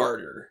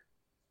smarter.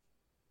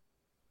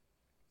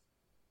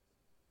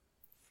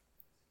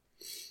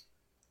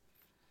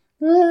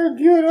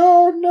 You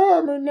don't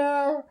know me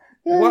now,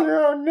 and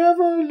you'll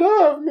never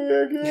love me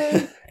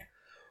again.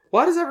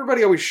 Why does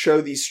everybody always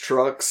show these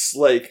trucks,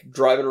 like,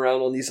 driving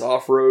around on these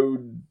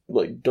off-road,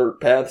 like,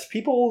 dirt paths?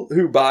 People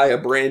who buy a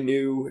brand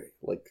new,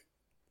 like,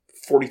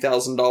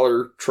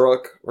 $40,000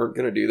 truck aren't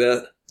gonna do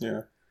that.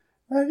 Yeah.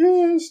 I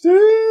can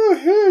still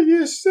hear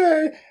you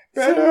say,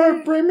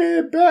 better bring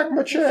me back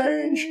my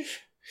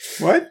change.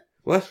 What?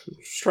 What? I'm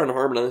just trying to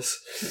harmonize.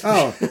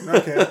 Oh,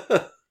 okay.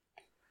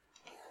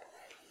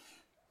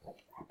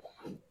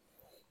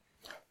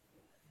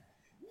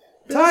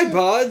 Tide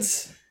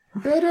Pods!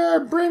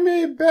 Better bring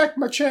me back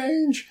my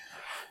change.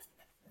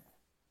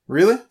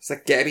 Really? Is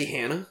that Gabby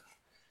Hanna?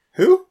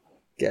 Who?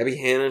 Gabby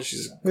Hanna, Who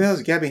the hell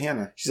is Gabby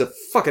Hanna? she's a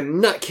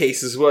fucking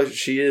nutcase is what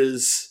she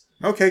is.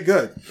 Okay,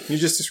 good. You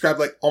just described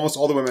like almost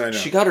all the women I know.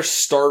 She got her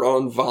start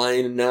on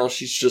Vine, and now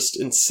she's just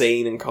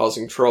insane and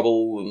causing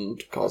trouble and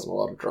causing a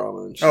lot of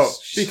drama. And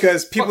she's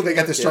because people that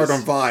got to start nutcase.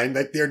 on Vine,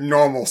 like they're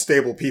normal,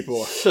 stable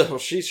people. Well,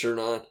 she's sure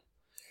not.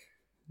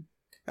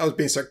 I was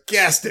being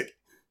sarcastic.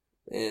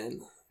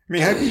 Man. I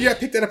mean, how did you not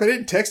pick that up? I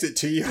didn't text it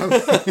to you.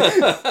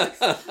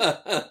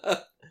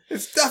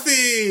 It's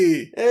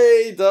Duffy!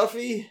 Hey,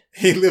 Duffy.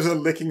 He lives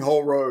on Licking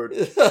Hole Road.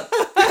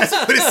 That's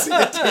what it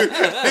said, dude.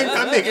 I'm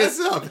not making this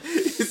up.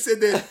 It said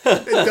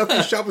that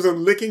Duffy's shop was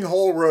on Licking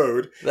Hole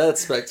Road.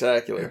 That's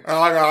spectacular.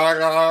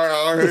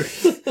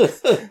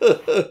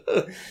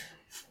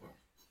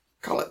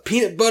 Call it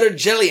peanut butter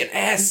jelly and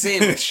ass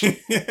sandwich.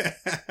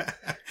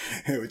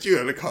 What you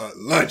gonna call it?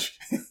 Lunch.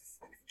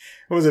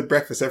 What was it?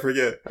 Breakfast? I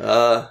forget.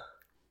 It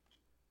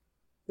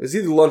was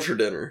either lunch or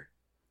dinner.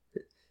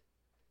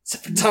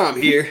 Except for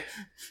Tom here.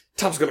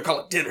 Tom's gonna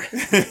call it dinner.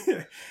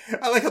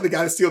 I like how the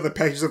guy stealing the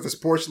packages off his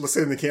porch and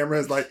listening to the camera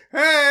is like,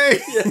 hey!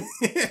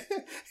 Yeah.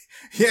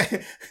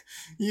 Yeah,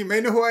 you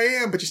may know who I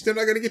am, but you're still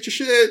not gonna get your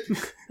shit.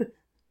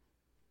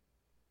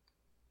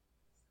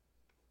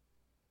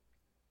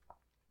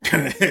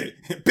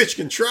 Bitch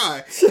can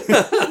try.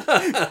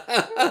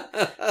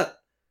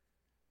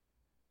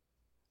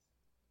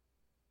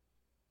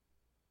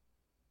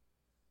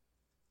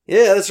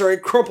 Yeah, that's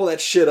right. Crumple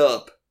that shit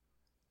up.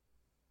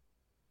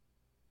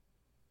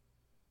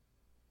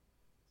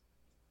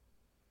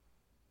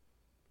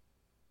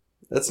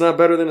 That's not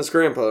better than his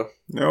grandpa.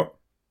 Nope.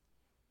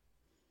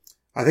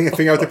 I think I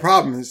figured out the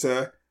problem is,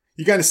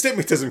 you got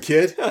astigmatism,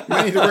 kid. You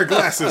might need to wear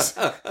glasses.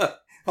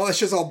 All that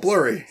shit's all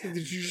blurry.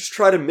 Did you just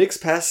try to mix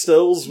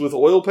pastels with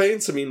oil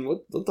paints? I mean,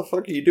 what the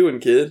fuck are you doing,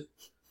 kid?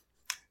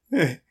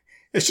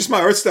 It's just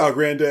my art style,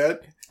 Granddad.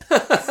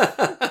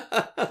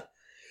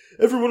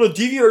 Everyone on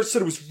DeviantArt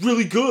said it was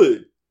really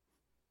good.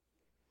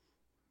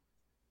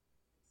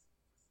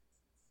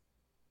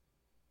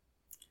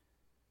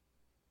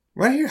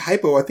 When I hear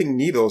hypo, I think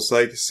needles.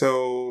 Like,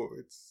 so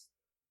it's.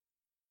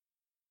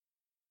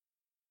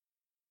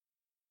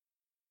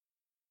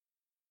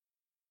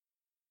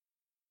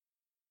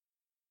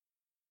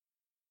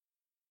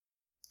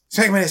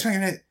 Smack a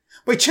minute.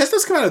 Wait,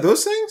 chestnuts come out of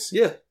those things?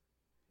 Yeah.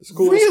 It's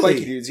cool Really? little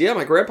spiky dudes. Yeah,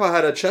 my grandpa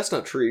had a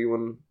chestnut tree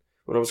when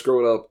I was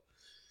growing up.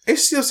 I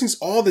used to see those things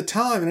all the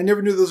time, and I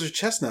never knew those were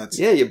chestnuts.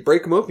 Yeah, you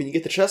break them open, you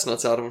get the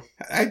chestnuts out of them.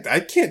 I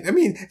can't. I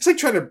mean, it's like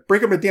trying to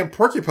break up a damn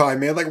porcupine,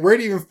 man. Like, where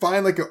do you even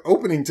find like an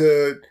opening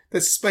to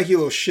that spiky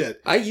little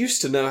shit? I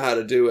used to know how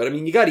to do it. I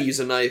mean, you got to use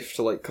a knife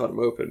to like cut them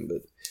open,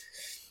 but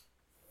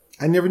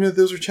I never knew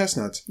those were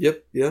chestnuts.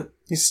 yep, yeah.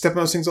 You used to step on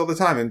those things all the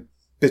time and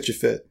bitch a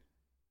fit.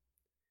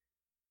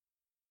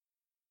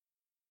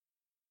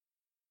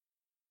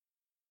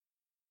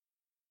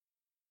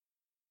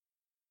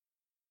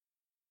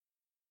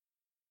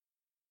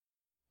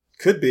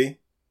 Could be.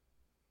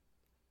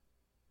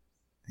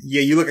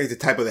 Yeah, you look like the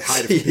type of the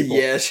hide from people.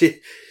 Yeah, she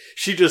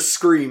just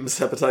screams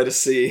hepatitis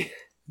C.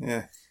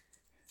 Yeah.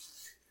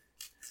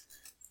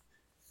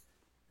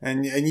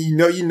 And you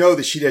know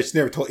that she just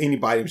never told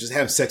anybody, was just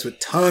having sex with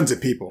tons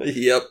of people.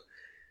 Yep.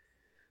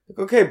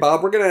 Okay,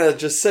 Bob, we're gonna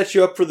just set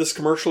you up for this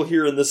commercial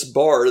here in this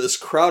bar, this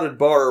crowded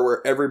bar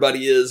where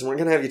everybody is, and we're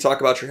gonna have you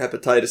talk about your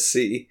hepatitis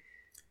C.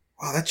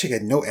 Wow, that chick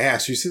had no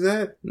ass. You see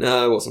that?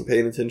 No, I wasn't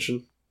paying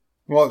attention.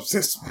 Well, it's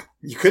just,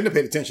 you couldn't have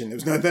paid attention. There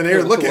was nothing there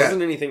to look There at.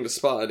 wasn't anything to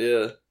spot,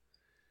 yeah.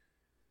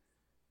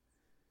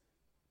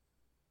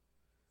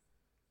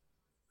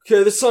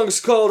 Okay, this song is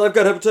called I've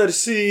Got Hepatitis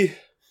C.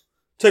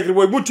 Take it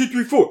away. 1, 2,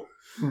 3, 4.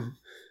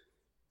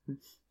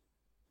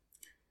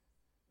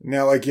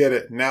 Now I get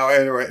it. Now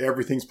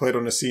everything's played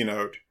on a C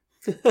note.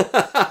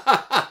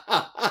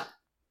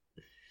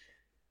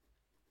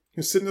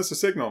 Who's sending us a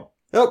signal?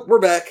 Oh, we're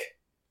back.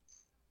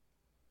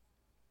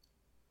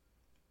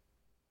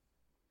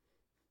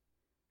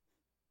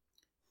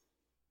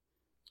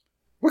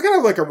 What kind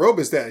of like a robe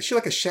is that? Is she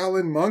like a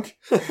Shaolin monk?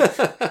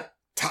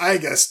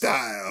 Tiger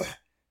style.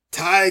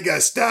 Tiger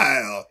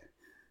style.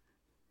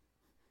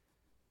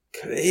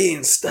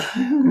 Crane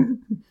style.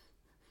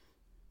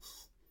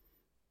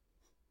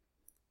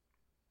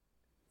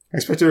 I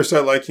expected her to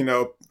start like,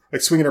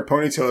 like swinging her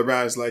ponytail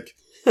around. It's like,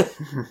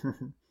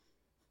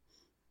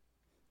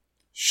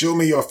 show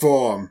me your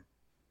form.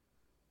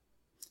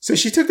 So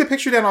she took the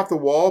picture down off the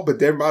wall, but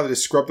didn't bother to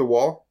scrub the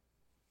wall?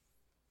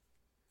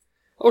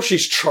 Oh,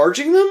 she's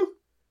charging them?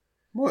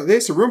 Well,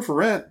 there's a room for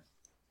rent.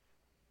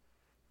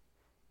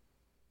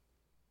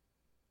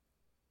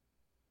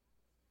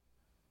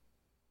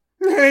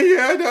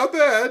 Yeah, I doubt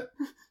that.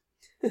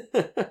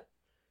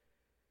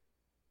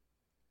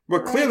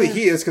 Well, clearly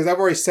he is, because I've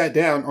already sat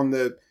down on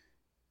the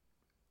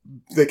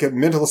like a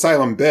mental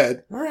asylum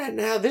bed. All right,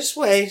 now this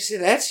way. See,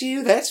 that's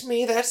you, that's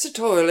me, that's the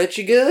toilet.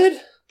 You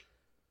good?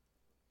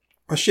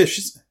 Oh shit,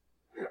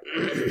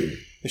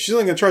 if she's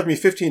only gonna charge me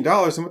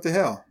 $15, then what the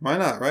hell? Why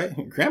not,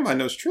 right? Grandma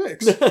knows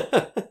tricks.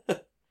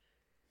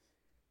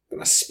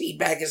 Gonna speed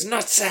bag his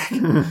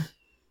nutsack.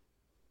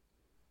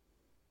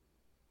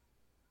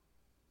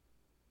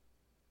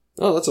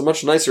 Oh, that's a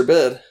much nicer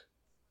bed.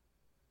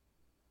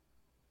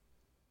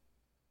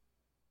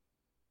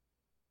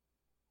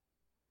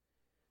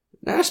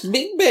 Nice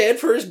big bed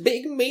for his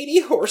big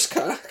meaty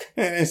horsecock.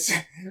 And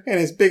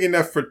it's big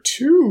enough for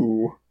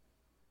two.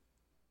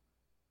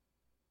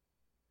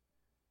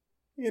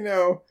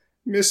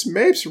 Miss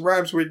Mapes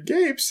rhymes with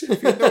gapes,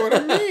 if you know what I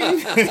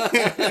mean.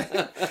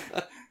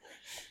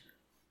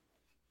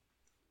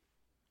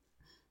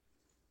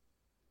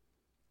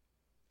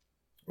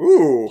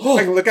 Ooh,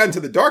 I can look out into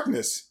the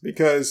darkness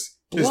because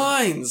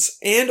blinds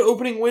and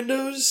opening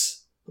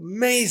windows.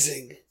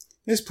 Amazing.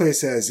 This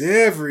place has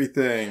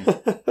everything.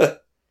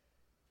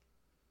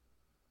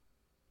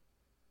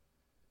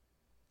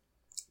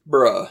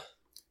 Bruh.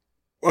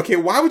 Okay,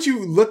 why would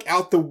you look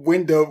out the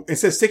window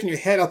instead of sticking your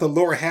head out the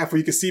lower half where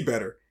you can see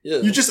better? Yeah.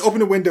 You just open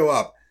the window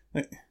up.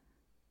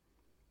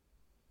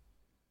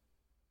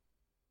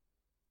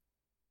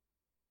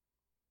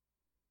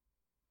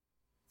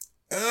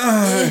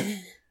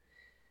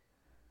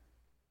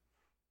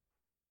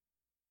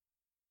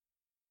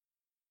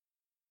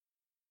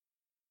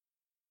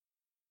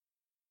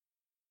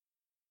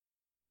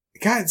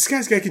 God, this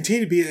guy's got to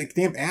continue to be a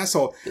damn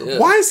asshole. Yeah.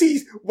 Why is he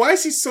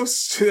so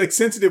like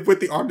sensitive with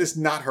the arm that's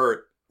not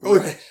hurt? Oh,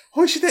 right.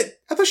 Holy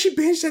shit! I thought she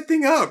bandaged that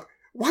thing up.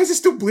 Why is it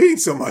still bleeding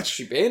so much?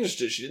 She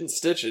bandaged it. She didn't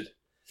stitch it.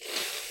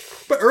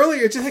 But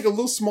earlier, it's just like a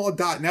little small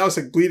dot. Now it's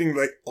like bleeding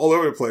like all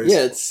over the place.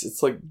 Yeah,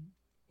 it's like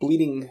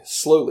bleeding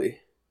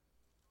slowly.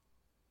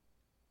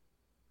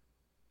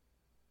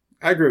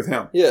 I agree with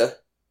him. Yeah.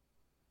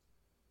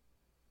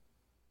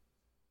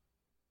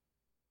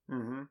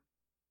 Mm-hmm.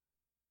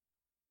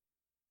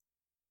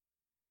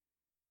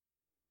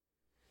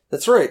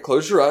 That's right.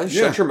 Close your eyes,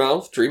 shut your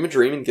mouth, dream a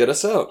dream, and get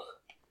us out.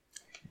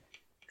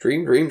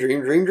 Dream, dream,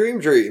 dream, dream, dream,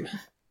 dream.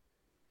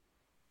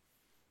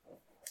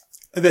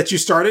 That you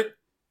started?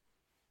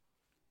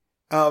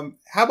 How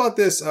about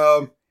this?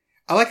 I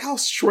like how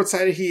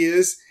short-sighted he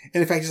is.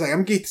 And in fact, he's like, I'm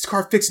going to get this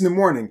car fixed in the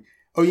morning.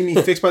 Oh, you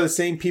mean fixed by the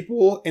same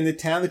people in the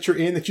town that you're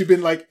in that you've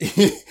been like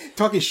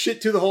talking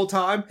shit to the whole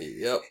time?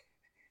 Yep.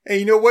 And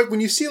you know what? When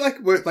you see like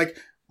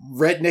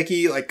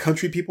rednecky, like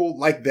country people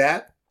like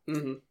that,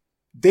 mm-hmm.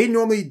 They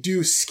normally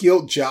do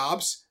skilled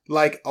jobs.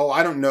 Like, oh,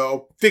 I don't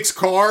know, fix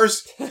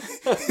cars. You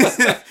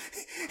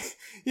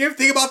ever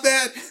think about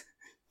that?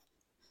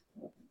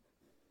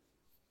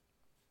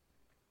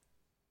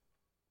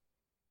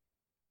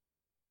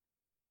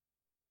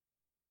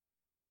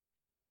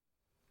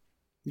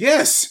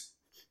 Yes.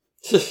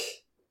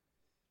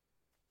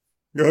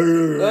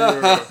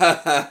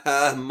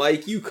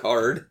 Mike, you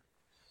card.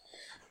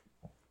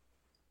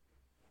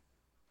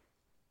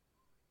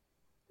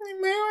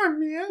 My arm,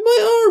 man.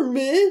 My arm,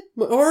 man.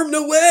 My arm,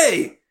 no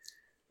way.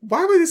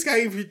 Why would this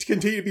guy even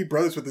continue to be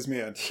brothers with this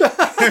man?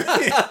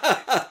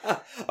 I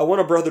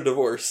want a brother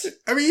divorce.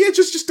 I mean, yeah,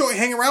 just don't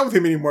hang around with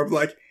him anymore.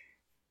 But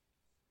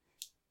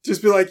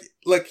just be like,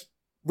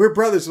 we're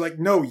brothers. Like,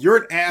 no, you're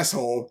an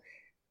asshole.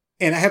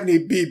 And I happen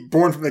to be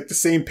born from like the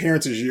same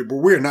parents as you, but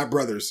we're not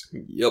brothers.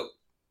 Yep.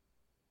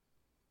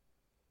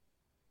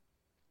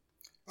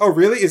 Oh,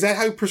 really? Is that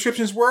how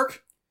prescriptions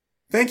work?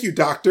 Thank you,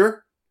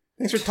 doctor.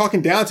 Thanks for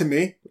talking down to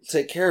me.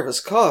 Take care of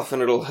his cough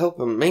and it'll help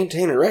him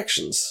maintain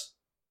erections.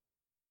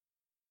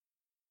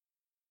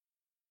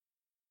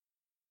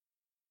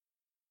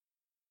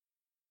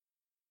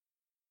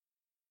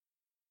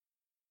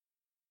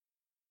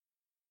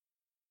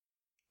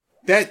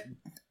 That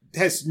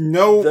has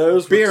no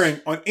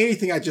bearing on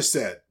anything I just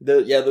said.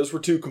 Those were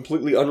two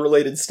completely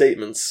unrelated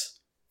statements.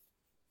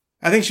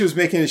 I think she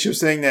was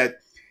saying that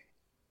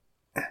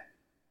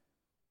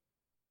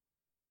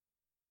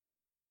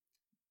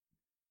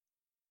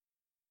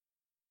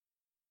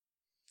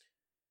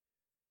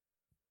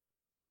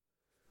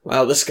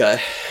wow, this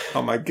guy.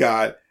 Oh my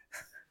god.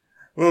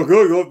 Well,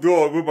 good,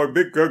 with my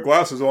big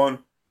glasses on.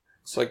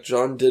 It's like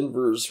John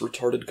Denver's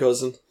retarded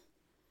cousin.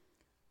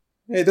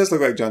 Yeah, it does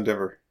look like John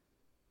Denver.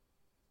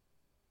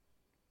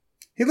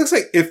 He looks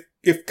like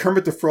if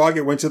Kermit the Frog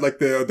it went to like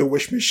the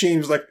wish machine,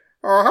 was like,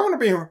 oh, I want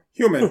to be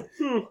human.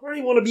 I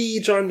want to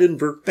be John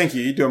Denver. Thank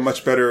you. You're doing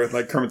much better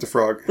like Kermit the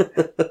Frog.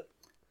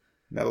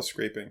 Metal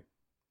scraping.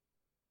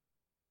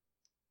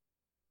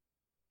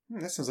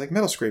 That sounds like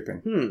metal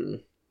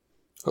scraping.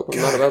 Hope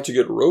I'm not about to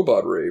get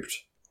robot raped.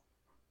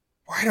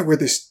 Why do I wear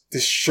this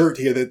shirt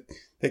here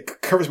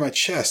that covers my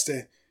chest?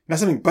 Not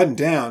something buttoned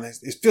down.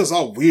 It feels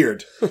all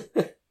weird.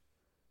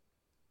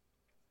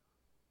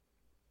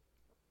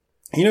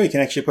 You know you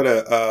can actually put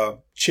a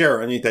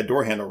chair underneath that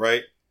door handle,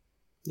 right?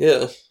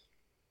 Yeah.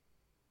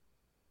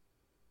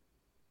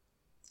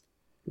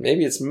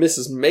 Maybe it's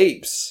Mrs.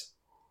 Mapes.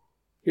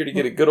 Here to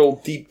get a good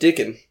old deep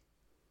dickin'.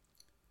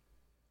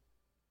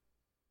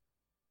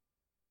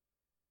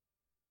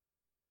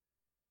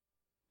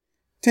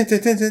 Tin,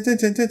 tin, tin, tin, tin,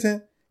 tin, tin,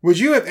 tin. Would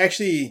you have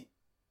actually,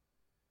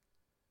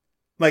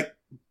 like,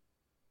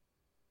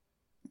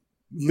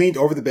 leaned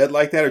over the bed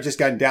like that, or just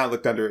gotten down and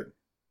looked under it?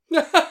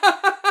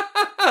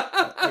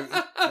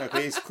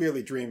 Okay, he's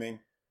clearly dreaming.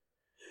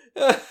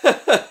 I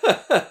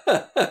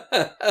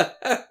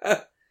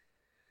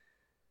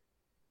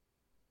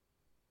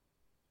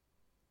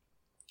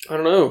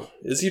don't know.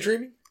 Is he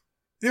dreaming?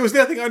 There was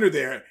nothing under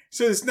there,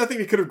 so there's nothing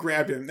that could have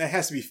grabbed him. That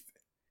has to be...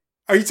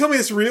 Are you telling me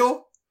it's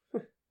real?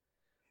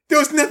 There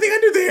was nothing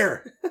under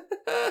there!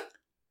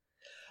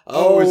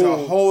 Oh, there's a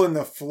hole in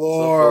the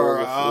floor.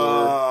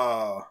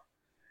 Oh.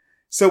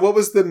 So what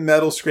was the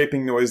metal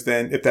scraping noise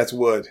then, if that's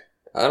wood?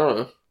 I don't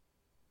know.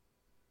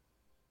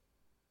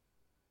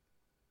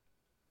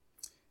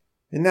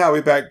 And now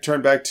we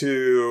turn back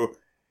to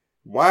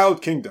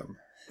Wild Kingdom.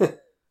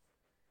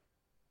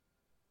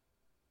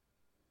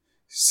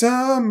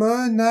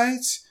 Summer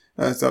nights.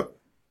 It's up.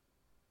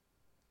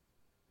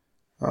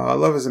 Oh, I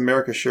love his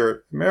America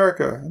shirt.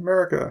 America,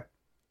 America.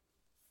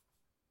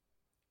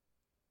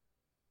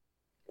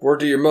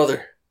 Word to your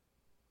mother.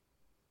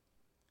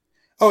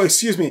 Oh,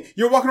 excuse me.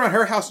 You're walking around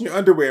her house in your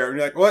underwear, and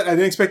you're like, what? I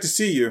didn't expect to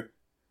see you.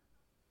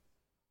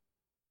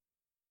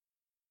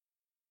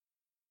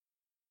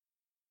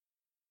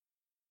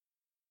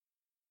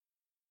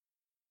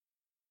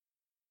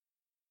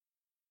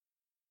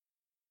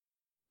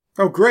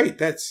 Oh, great.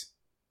 That's...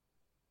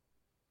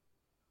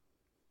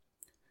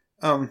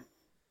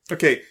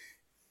 Okay.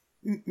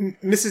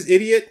 Mrs.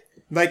 Idiot,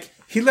 like,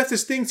 he left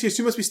his things here,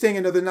 so you must be staying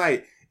another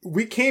night.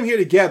 We came here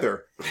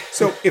together.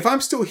 So if I'm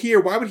still here,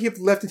 why would he have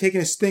left and taken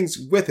his things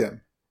with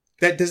him?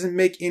 That doesn't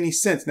make any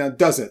sense. Now,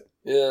 does it?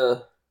 Yeah.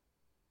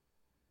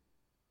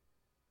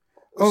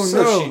 Oh,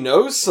 so no. She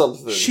knows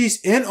something. She's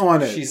in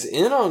on it. She's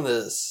in on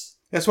this.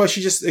 That's why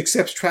she just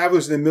accepts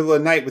travelers in the middle of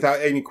the night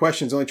without any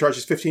questions, only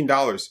charges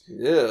 $15.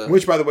 Yeah.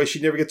 Which, by the way,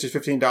 she never gets her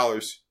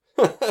 $15.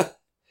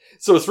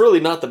 So it's really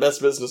not the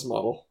best business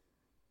model.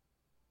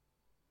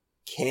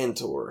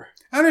 Cantor.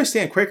 I don't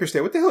understand Quaker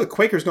State. What the hell do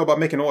Quakers know about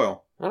making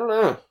oil? I don't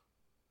know.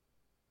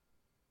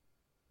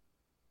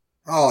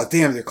 Oh,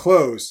 damn, they're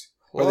closed.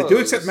 Well, they do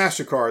accept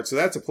MasterCard, so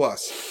that's a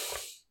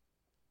plus.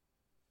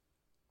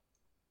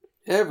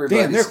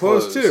 Everybody's damn, they're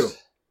closed too.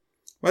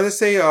 Why did they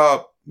say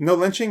no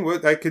lynching?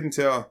 What? I couldn't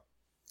tell.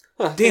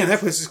 Damn, that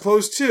place is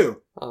closed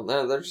too. Oh,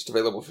 no, they're just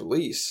available for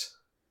lease.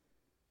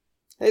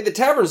 Hey, the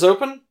tavern's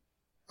open.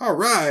 All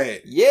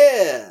right.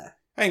 Yeah.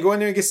 I can go in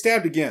there and get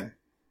stabbed again.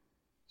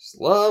 Just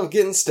love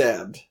getting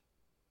stabbed.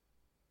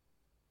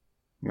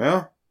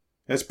 Well,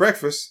 it's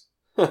breakfast.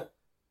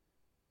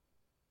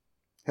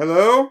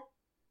 Hello?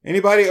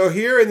 Anybody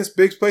here in this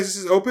big place that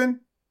is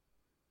open?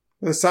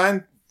 With a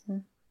sign?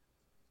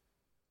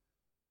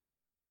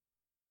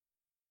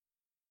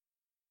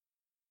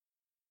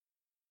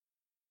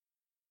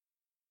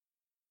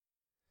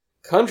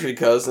 Country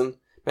cousin?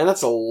 Man,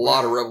 that's a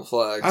lot of rebel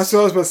flags. That's what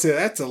I was about to say.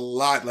 That's a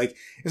lot. Like,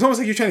 it's almost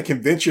like you're trying to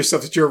convince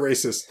yourself that you're a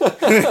racist.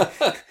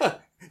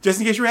 Just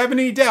in case you're having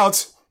any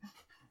doubts.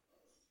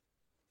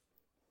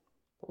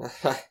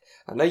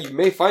 I know you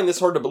may find this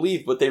hard to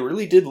believe, but they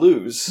really did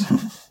lose.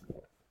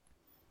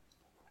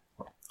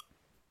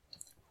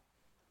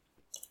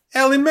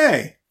 Ellie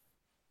Mae.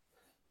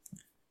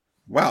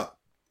 Wow.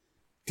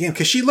 Damn,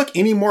 could she look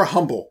any more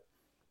humble?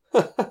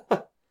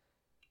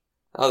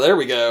 Oh, there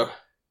we go.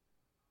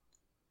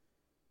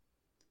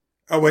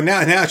 Oh, well,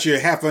 now that you're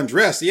half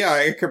undressed, yeah,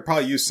 I could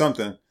probably use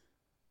something.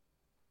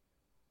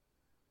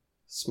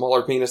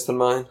 Smaller penis than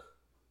mine.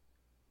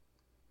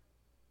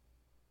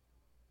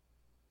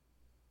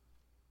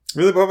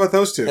 Really? What about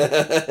those two?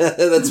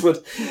 That's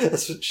what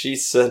she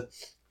said.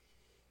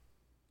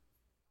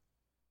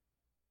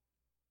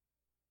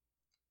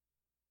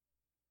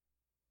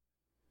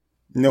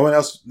 No one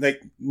else,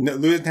 like, no,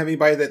 Lou doesn't have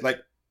anybody that, like...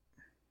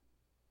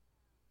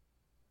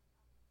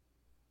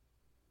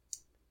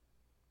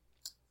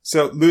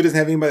 So, Lou doesn't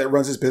have anybody that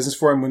runs his business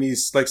for him when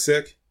he's, like,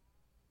 sick?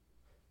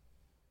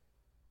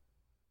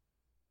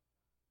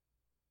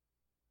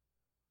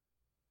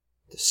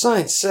 The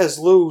sign says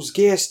Lou's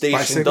gas station,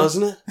 Bicycle?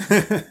 doesn't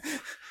it?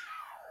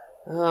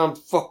 I'm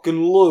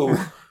fucking Lou.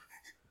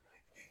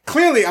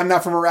 Clearly, I'm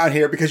not from around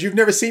here because you've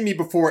never seen me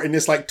before in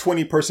this, like,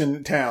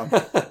 20-person town.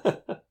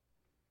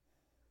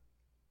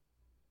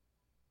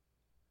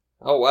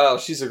 Oh, wow.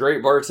 She's a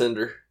great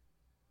bartender.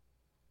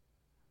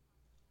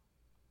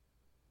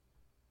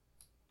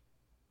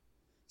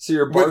 So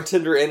you're a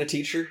bartender and a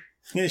teacher?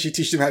 Yeah, she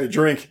teaches him how to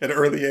drink at an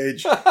early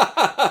age.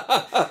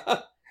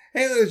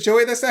 Hey, little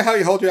Joey, that's not how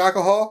you hold your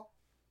alcohol.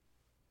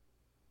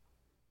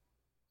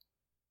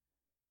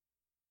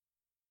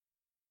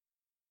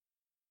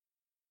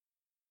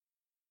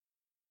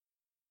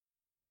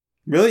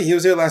 Really? He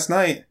was there last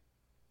night.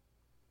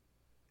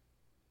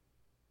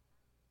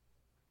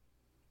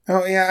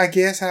 Oh, yeah, I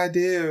guess I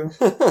do.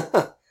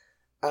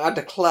 I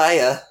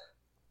declare.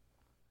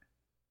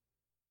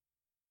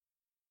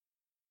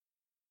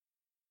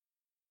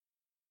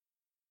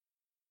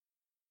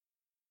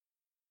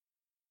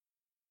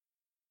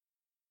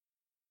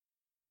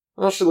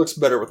 Well, she looks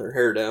better with her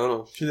hair down.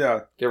 I'll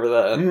Yeah. give her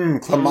that.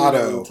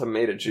 Clamato.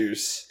 Tomato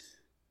juice.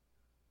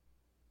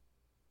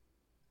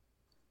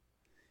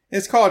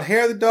 It's called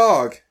Hair of the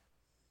Dog.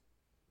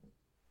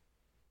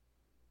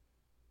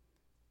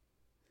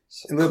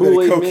 A little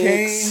Kool-Aid bit of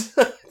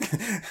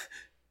cocaine.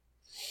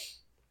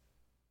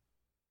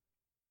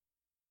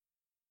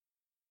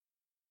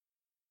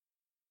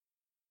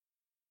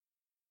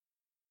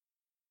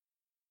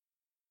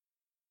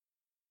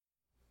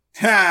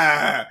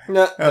 Ha!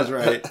 That was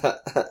right.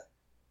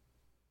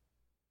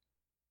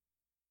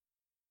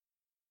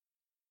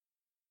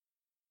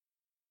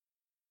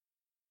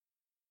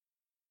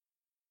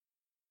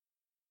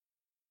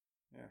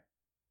 Yeah.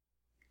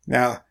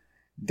 Now,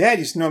 Dad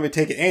used to normally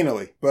take it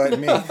anally, but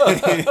me.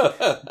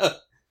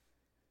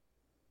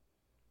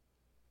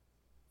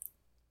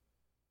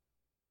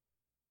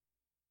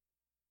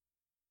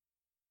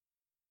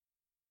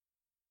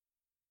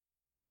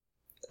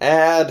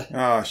 Ad.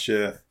 Oh,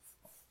 shit.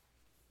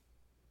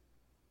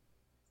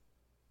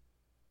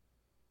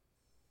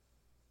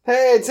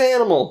 Hey, it's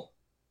Animal.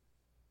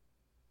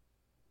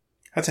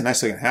 That's a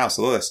nice looking house.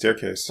 I love that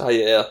staircase. Oh,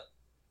 yeah.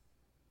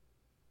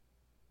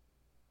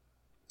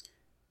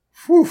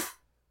 Whew.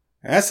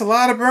 That's a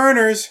lot of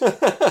burners.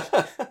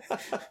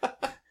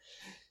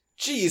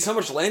 Jeez, how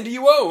much land do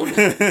you own?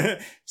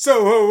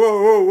 So,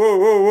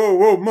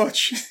 whoa,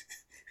 much.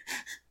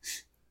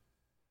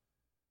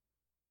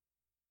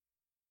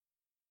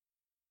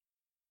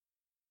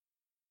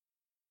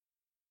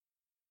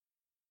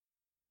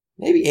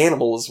 Maybe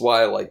Animal is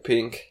why I like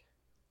pink.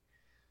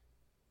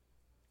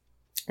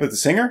 With the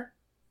singer?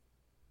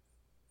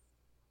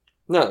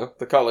 No,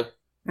 the color.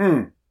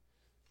 Hmm.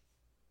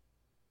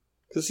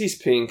 Because he's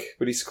pink,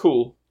 but he's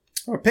cool.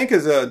 Well, pink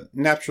is a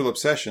natural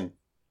obsession.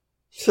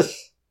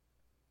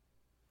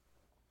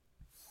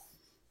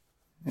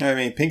 I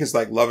mean, pink is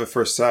like love at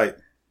first sight.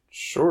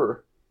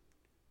 Sure.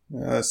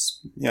 It's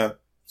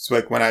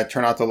like when I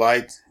turn out the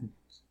light.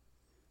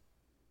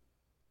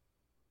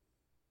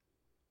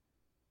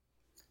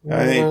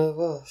 One of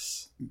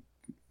us.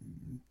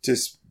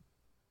 Just.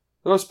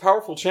 The most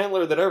powerful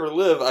Chandler that ever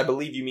lived. I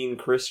believe you mean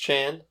Chris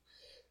Chan.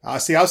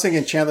 See, I was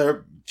thinking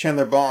Chandler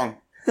Bong.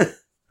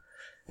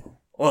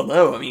 Well,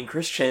 no, I mean,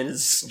 Chris Chan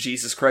is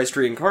Jesus Christ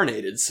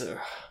reincarnated, so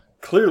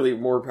clearly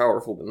more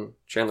powerful than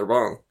Chandler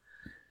Bong.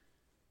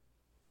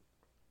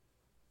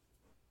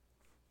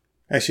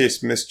 Actually,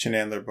 it's Miss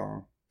Chandler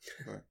Bong.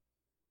 But.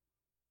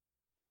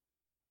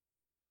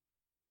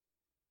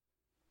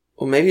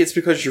 Well, maybe it's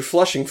because you're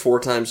flushing 4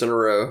 times in a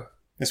row.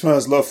 It's one of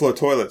those low-flow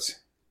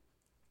toilets.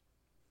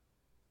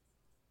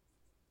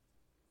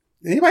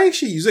 Anybody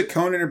actually use a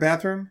cone in their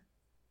bathroom?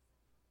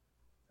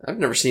 I've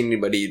never seen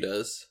anybody who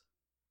does.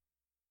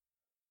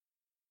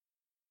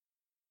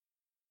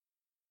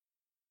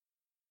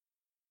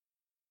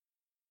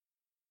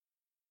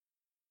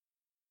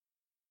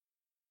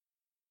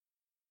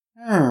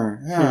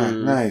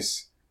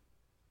 Nice.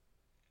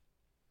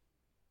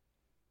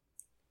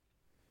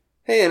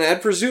 Hey, an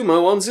ad for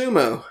Zumo on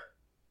Zumo.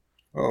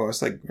 Oh,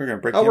 it's like we're going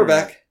to break Oh, the we're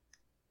internet. back.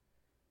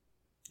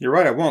 You're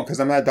right, I won't, because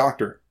I'm not a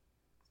doctor.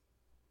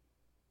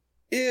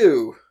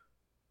 Ew.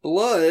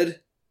 Blood.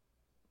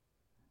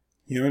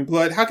 Human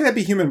blood? How can that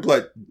be human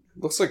blood?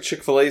 Looks like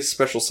Chick-fil-A's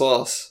special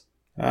sauce.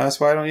 That's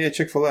why I don't eat at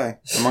Chick-fil-A,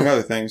 among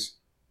other things.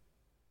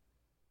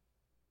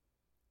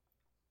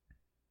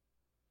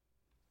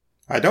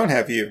 I don't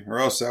have you, or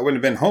else I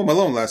wouldn't have been home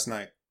alone last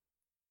night.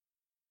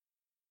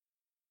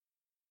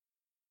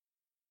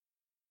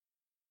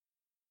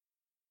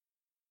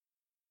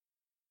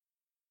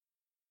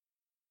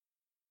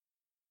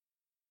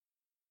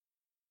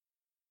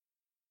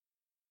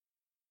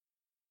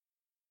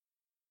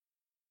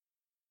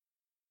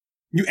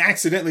 You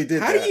accidentally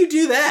did How that. do you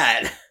do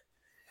that?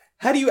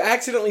 How do you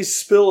accidentally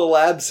spill a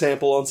lab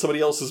sample on somebody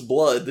else's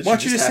blood that Why you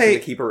don't you just just happen say-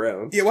 to keep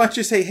around? Yeah, why don't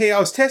you say, hey, I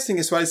was testing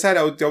it, so I decided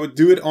I would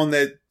do it on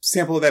the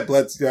sample of that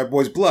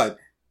boy's blood.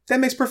 That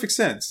makes perfect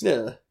sense.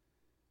 Yeah.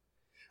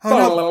 Oh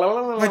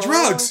no, my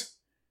drugs!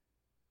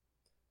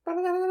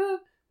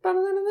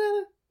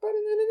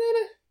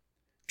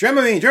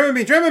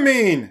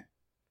 Dramamine!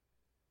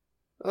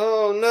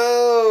 Oh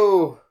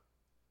no!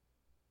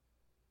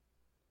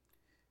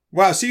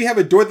 Wow, so you have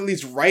a door that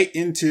leads right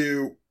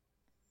into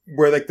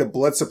where like the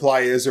blood supply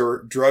is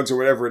or drugs or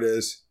whatever it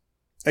is.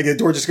 Like the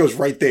door just goes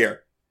right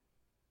there.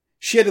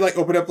 She had to like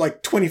open up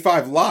like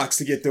 25 locks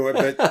to get to it,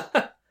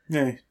 but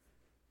yeah.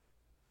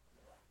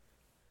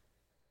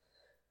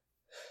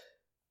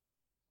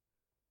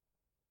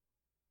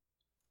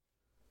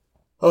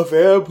 A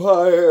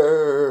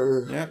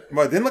vampire. Yeah.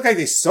 Well, it didn't look like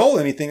they sold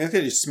anything.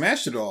 They just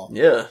smashed it all.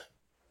 Yeah.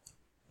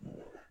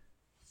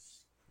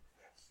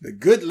 The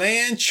Good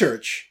Land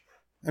Church.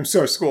 I'm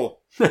sorry,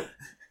 school.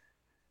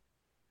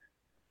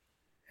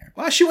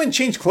 Wow, she went and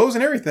changed clothes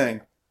and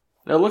everything.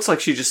 It looks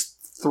like she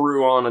just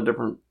threw on a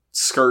different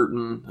skirt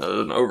and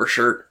an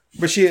overshirt.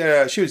 But she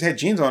had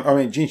jeans on. I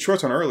mean, jean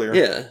shorts on earlier.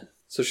 Yeah.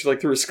 So she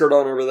like threw a skirt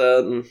on over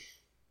that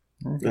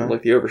and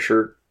like the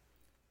overshirt.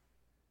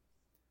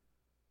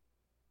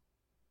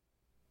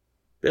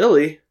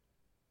 Billy?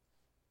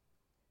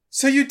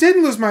 So you did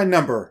lose my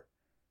number.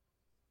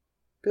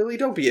 Billy,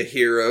 don't be a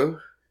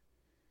hero.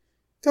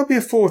 Don't be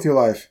a fool with your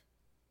life.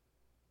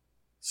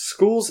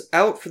 School's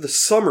out for the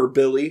summer,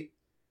 Billy.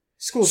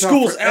 School's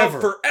out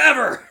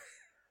forever.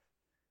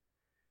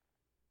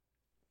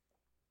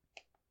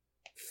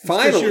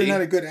 Finally. You're not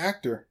a good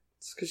actor.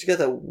 It's because you got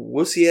that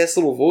wussy-ass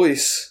little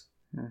voice.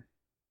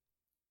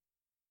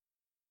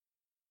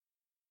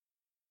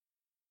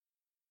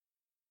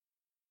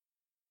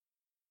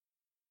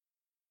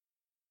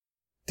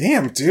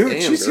 Damn, dude.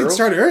 Damn, She's girl.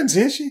 started earning,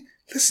 didn't she?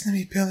 Listen to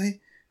me,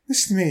 Billy.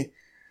 Listen to me.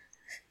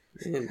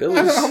 Man, I'm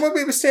going to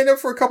be able to stand up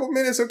for a couple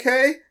minutes,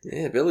 okay?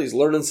 Yeah, Billy's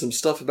learning some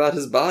stuff about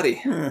his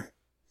body.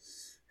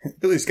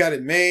 Billy's got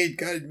it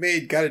made.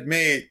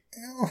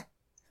 Oh.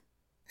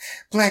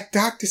 Black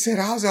Doctor said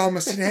I was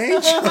almost an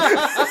angel.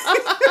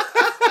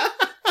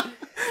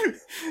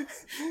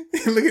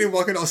 Look at him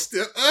walking all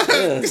stiff.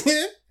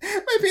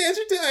 My pants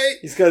are tight.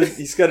 He's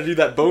got to do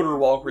that boner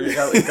walk where you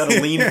got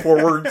to lean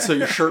forward so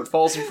your shirt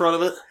falls in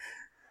front of it.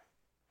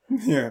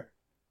 Yeah.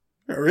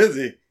 Or is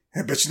he?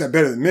 I bet you're not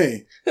better than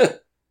me.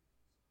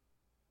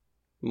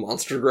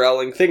 Monster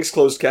growling. Thanks,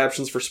 closed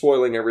captions, for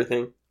spoiling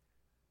everything.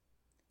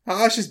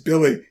 Oh, it's just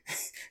Billy.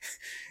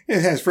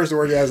 It has first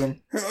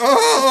orgasm.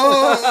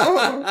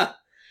 Oh!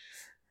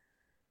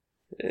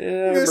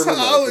 Yeah, I Miss remember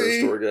my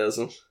Holly. first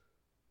orgasm.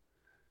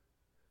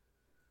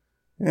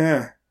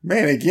 Yeah.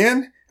 Man,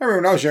 again? I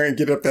remember when I was young and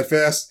get up that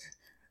fast.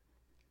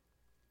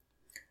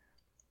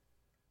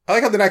 I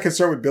like how they're not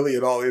concerned with Billy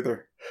at all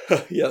either.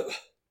 Yep.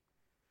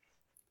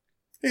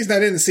 He's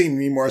not in the scene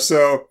anymore,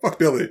 so fuck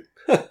Billy.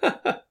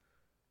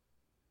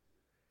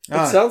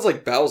 It sounds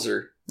like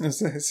Bowser. I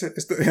was going to say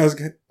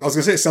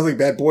it sounds like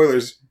Bad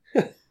Boilers.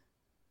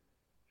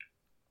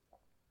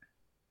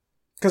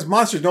 Because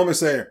monsters normally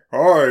say,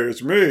 "Hi,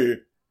 it's me."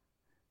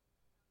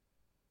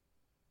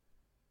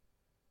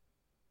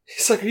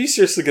 He's like, are you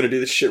seriously going to do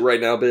this shit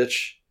right now,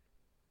 bitch?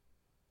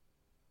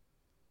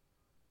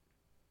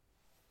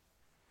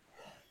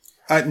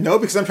 No,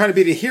 because I'm trying to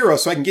be the hero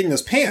so I can get in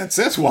those pants.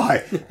 That's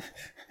why.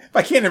 If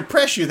I can't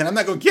impress you, then I'm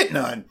not going to get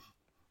none.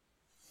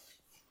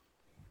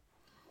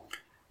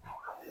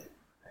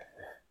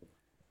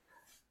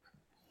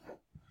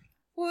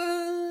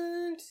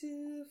 One,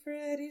 two,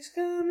 Freddy's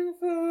coming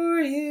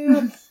for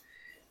you.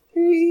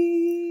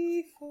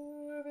 3,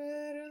 4,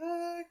 better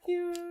lock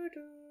your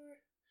door.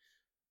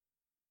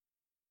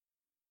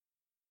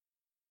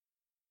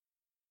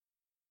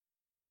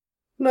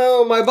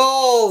 No, my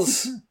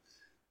balls!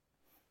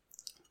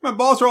 My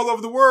balls are all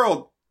over the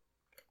world.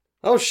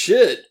 Oh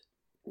shit.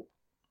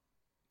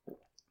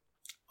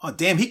 Oh,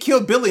 damn, he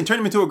killed Billy and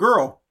turned him into a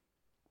girl.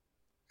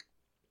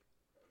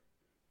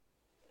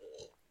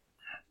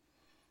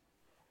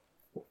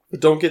 But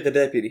don't get the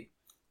deputy.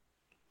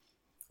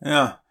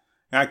 Yeah,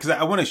 because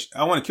I want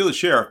to kill the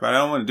sheriff, but I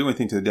don't want to do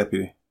anything to the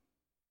deputy.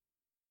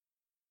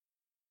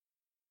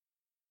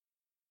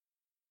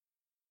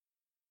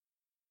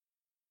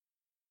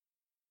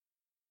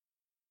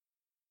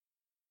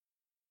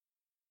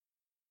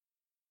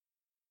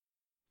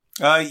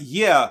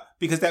 Yeah,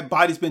 because that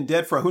body's been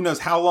dead for who knows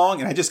how long,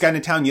 and I just got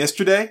into town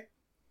yesterday.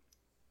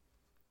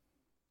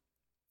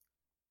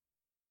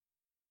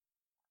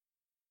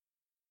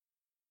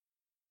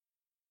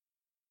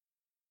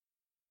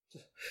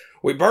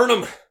 We burn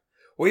him!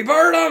 We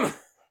burn him!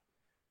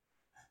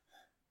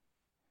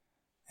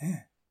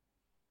 Yeah.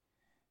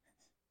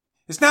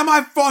 It's not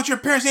my fault your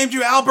parents named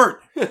you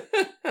Albert!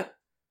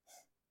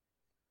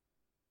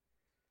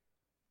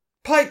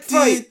 Pipe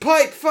fight!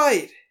 Pipe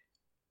fight!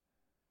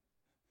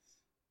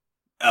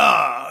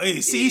 Oh,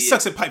 see, he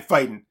sucks at pipe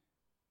fighting.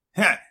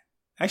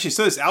 Actually,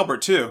 so does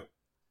Albert, too.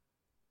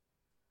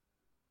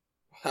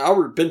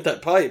 Albert bent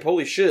that pipe.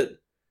 Holy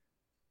shit.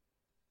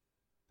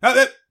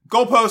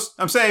 Goalpost.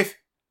 I'm safe.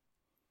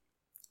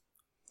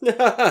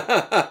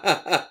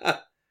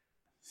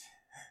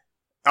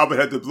 Albert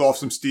had to blow off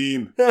some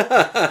steam.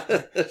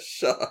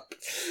 Shut up.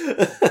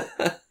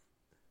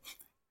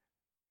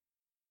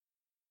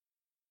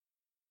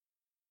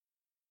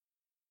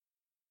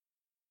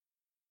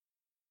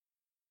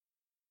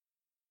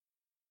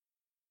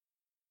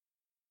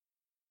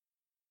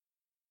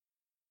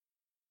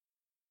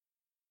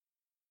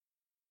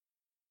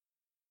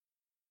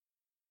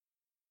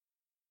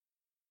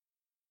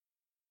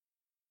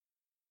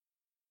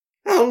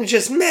 I only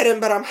just met him,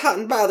 but I'm hot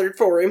and bothered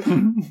for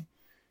him.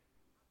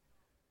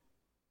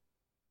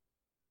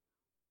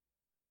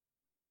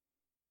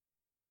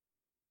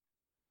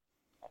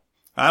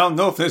 I don't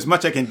know if there's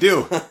much I can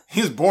do.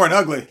 He was born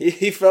ugly.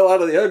 He fell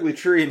out of the ugly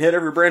tree and hit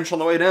every branch on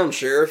the way down,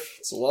 Sheriff.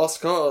 It's a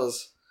lost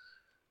cause.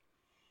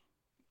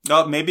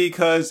 Oh, maybe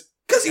because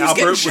he was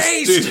getting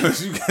chased!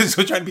 Was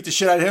trying to beat the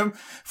shit out of him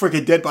for a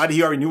dead body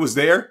he already knew was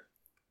there.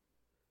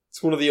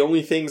 It's one of the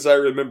only things I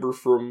remember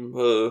from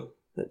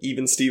that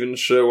Even Stevens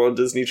show on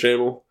Disney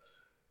Channel.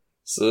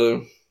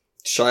 So,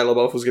 Shia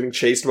LaBeouf was getting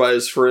chased by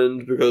his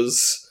friend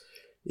because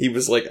he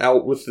was, like,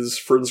 out with his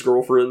friend's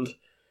girlfriend.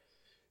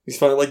 He's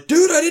finally like,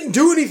 dude, I didn't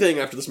do anything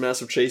after this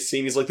massive chase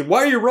scene. He's like, then why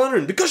are you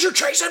running? Because you're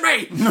chasing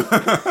me!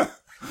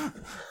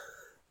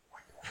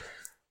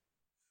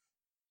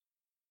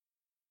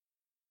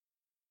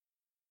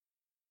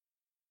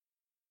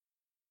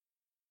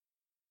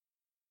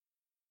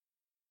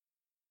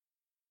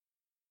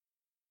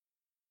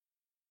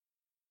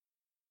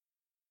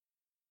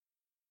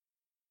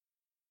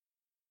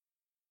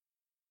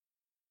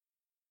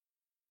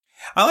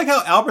 I like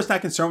how Albert's not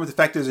concerned with the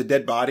fact there's a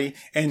dead body,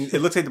 and it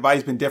looks like the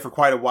body's been dead for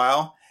quite a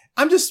while.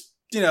 I'm just,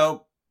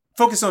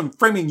 focused on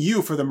framing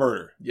you for the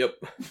murder. Yep.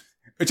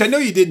 Which I know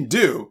you didn't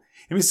do.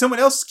 I mean, someone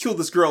else killed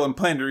this girl and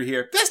planted her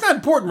here. That's not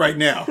important right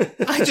now.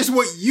 I just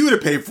want you to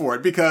pay for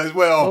it because,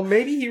 well,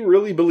 maybe he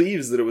really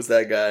believes that it was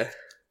that guy.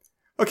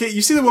 Okay,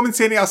 you see the woman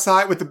standing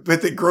outside with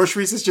the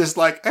groceries? It's just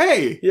like,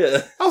 hey,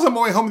 yeah, I was on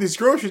my way home with these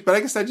groceries, but I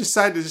guess I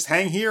decided to just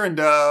hang here and,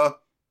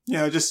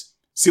 just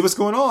see what's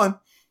going on.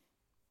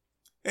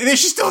 And then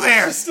she's still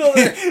there.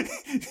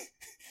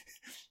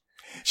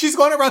 She's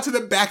gone around to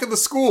the back of the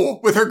school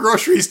with her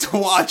groceries to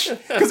watch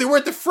because they were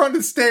at the front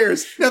of the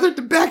stairs. Now they're at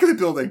the back of the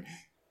building.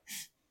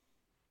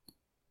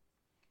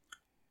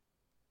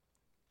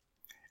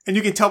 And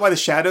you can tell by the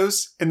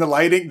shadows and the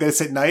lighting that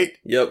it's at night.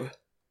 Yep.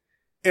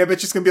 And I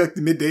bet it's going to be like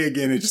the midday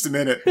again in just a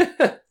minute.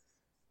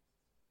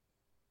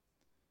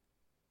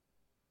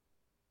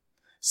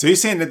 So you're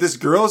saying that this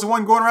girl is the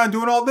one going around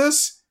doing all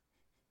this?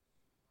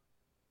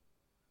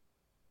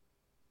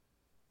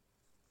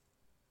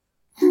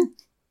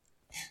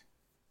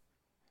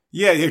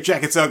 Yeah, your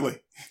jacket's ugly.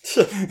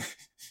 She's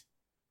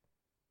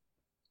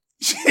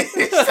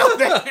still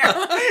there.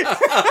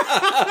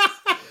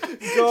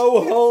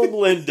 Go home,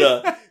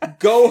 Linda.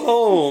 Go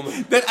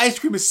home. That ice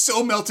cream is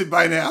so melted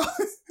by now.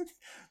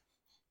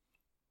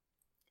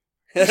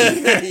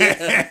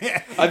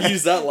 Yeah. I've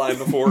used that line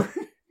before.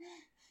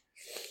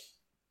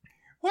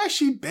 Why is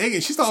she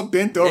begging? She's all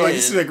bent over. Like,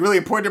 this is really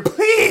important.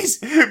 Please,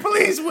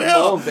 Will.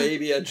 Come on,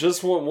 baby. I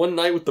just want one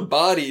night with the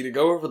body to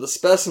go over the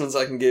specimens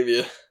I can give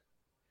you.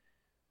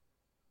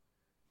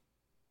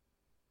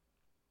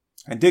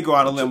 I did go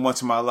out on a limb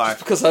once in my life.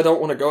 Just because I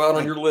don't want to go out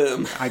on your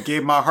limb. I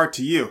gave my heart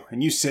to you,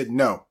 and you said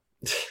no.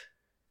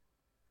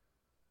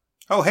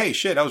 Oh, hey,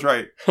 shit, I was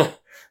right.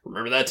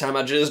 Remember that time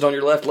I jizzed on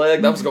your left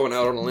leg? That was going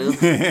out on a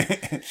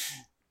limb.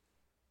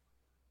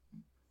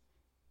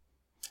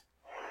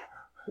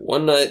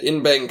 One night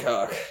in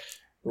Bangkok.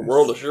 The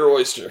world is your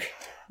oyster.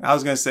 I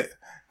was going to say,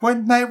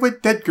 one night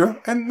with that girl,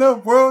 and the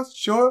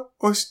world's your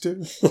oyster.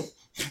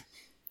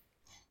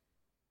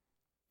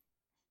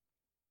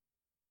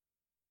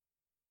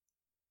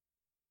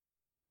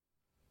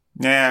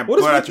 Yeah, what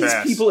is with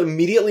these people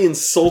immediately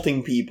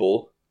insulting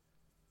people?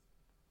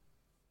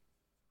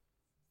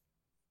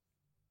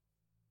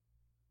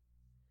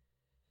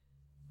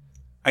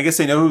 I guess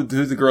they know who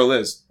the girl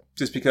is,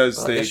 just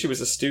because I guess she was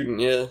a student,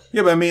 yeah.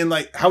 Yeah, but I mean,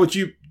 like, how would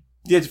you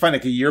had to find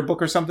like a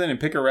yearbook or something and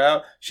pick her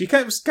out? She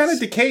was kind of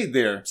decayed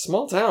there.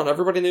 Small town,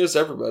 everybody knows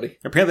everybody.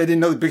 Apparently, they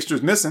didn't know the Bigster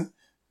was missing.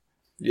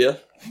 Yeah.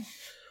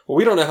 Well,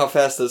 we don't know how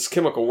fast this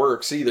chemical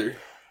works either.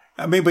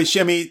 I mean,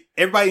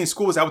 everybody in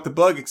school was out with the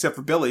bug except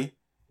for Billy.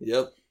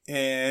 Yep.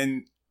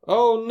 And...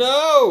 Oh,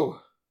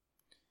 no!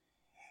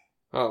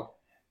 Oh.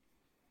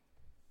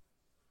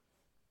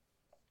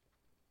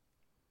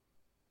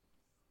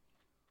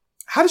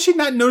 How does she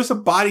not notice a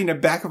body in the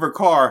back of her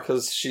car?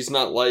 Because she's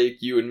not like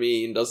you and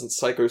me and doesn't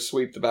psycho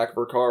sweep the back of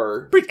her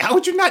car. But how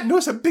would you not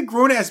notice a big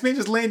grown-ass man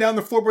just laying down on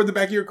the floorboard in the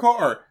back of your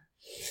car?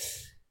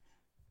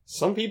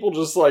 Some people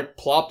just,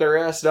 plop their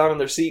ass down in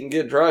their seat and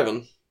get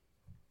driving.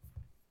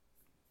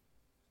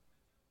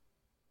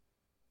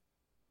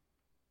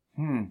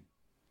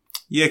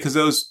 Yeah, because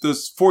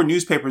those 4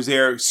 newspapers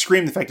there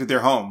scream the fact that they're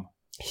home.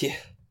 Yeah.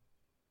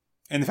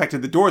 And the fact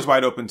that the door's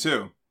wide open,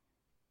 too.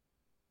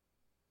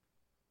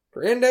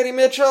 Granddaddy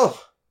Mitchell!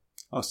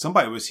 Oh,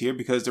 somebody was here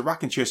because the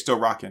rocking chair's still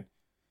rocking.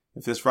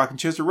 If this rocking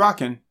chair's are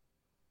rocking...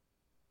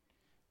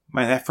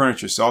 Man, that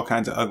furniture's all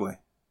kinds of ugly.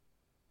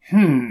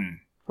 The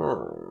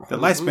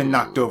light's been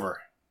knocked over.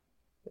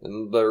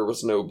 And there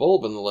was no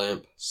bulb in the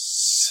lamp.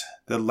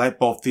 The light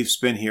bulb thief's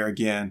been here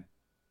again.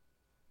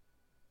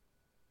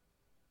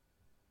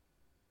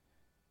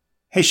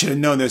 Hey, should have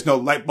known there's no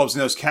light bulbs in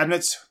those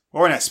cabinets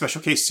or in that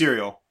special case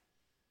cereal.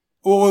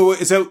 Oh,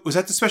 was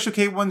that the special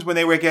case ones when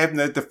they were having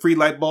the free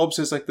light bulbs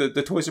as like the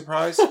toy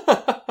surprise?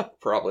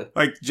 Probably.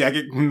 Like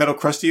jagged metal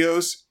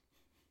Crustios?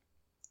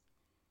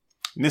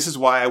 And this is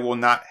why I will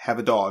not have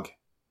a dog.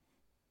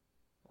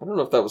 I don't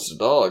know if that was a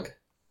dog.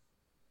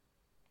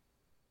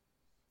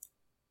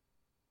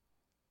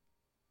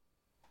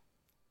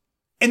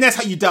 And that's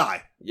how you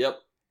die. Yep.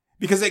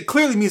 Because it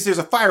clearly means there's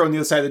a fire on the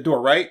other side of the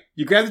door, right?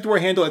 You grab the door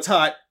handle, it's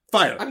hot,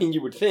 fire. I mean,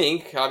 you would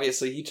think.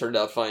 Obviously, he turned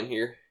out fine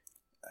here.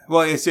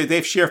 Well, it's a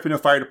Dave Sheriff, but no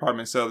fire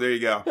department, so there you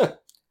go.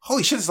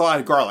 Holy shit, that's a lot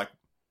of garlic.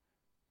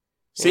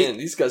 See? Man,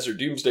 these guys are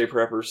doomsday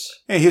preppers.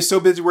 And he was so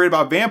busy worried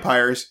about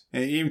vampires,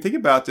 and you didn't even think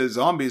about the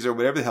zombies or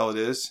whatever the hell it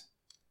is.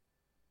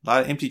 A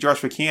lot of empty jars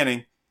for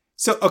canning.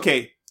 So,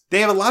 okay,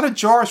 they have a lot of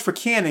jars for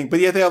canning, but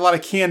yet they have a lot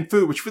of canned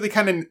food, which really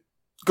kind of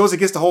goes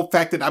against the whole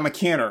fact that I'm a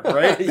canner,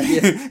 right?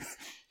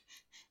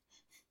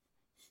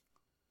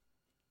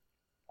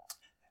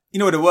 You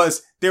know what it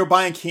was? They were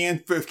buying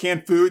canned food,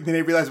 and then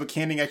they realized what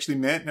canning actually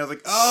meant. And I was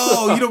like,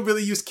 oh, you don't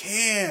really use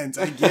cans.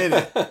 I get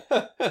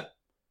it.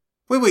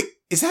 Wait.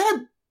 Is that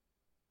a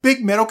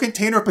big metal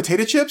container of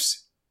potato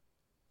chips?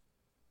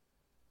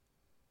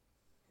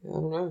 I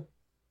don't know.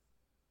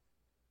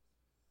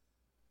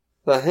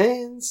 The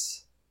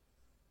hands.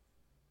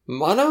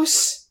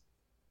 Manos?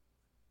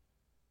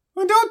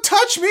 Well, don't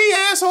touch me,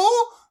 asshole!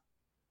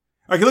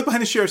 Okay, look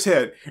behind the sheriff's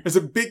head. There's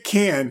a big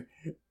can,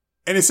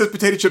 and it says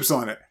potato chips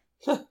on it.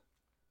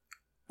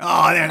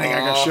 Oh, there, I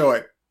gotta show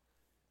it.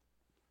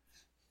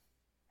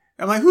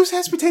 I'm like, who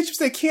has potato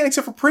chips in that can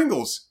except for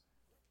Pringles?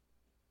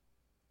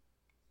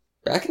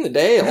 Back in the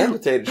day, all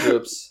potato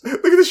chips.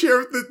 Look at the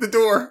sheriff at the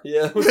door.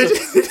 Yeah, with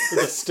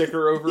a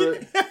sticker over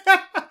it.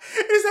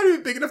 It's not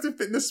even big enough to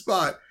fit in the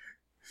spot.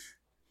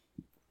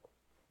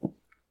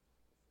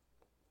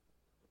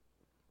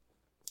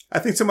 I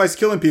think somebody's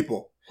killing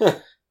people.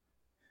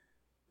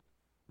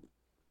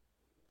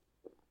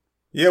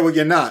 Yeah, well,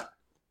 you're not.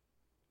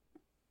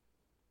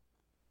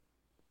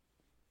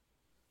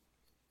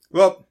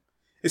 Well,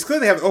 it's clear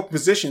they have an open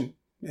position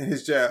in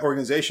his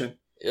organization.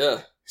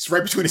 Yeah. It's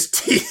right between his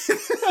teeth.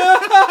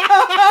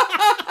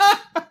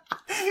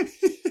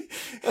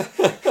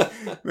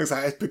 Looks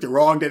like I picked the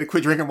wrong day to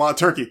quit drinking wild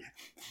turkey.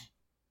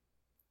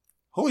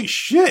 Holy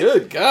shit.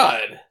 Good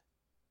God.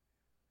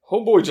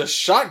 Homeboy just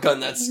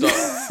shotgunned that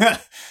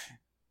stuff.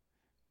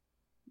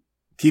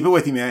 Keep it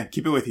with you, man.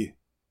 Keep it with you.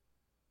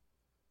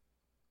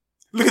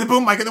 Look at the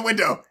boom mic in the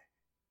window.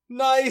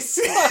 Nice.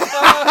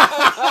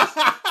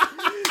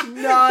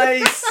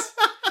 Nice.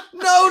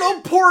 No,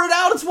 don't pour it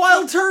out. It's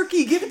wild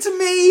turkey. Give it to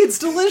me. It's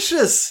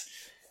delicious.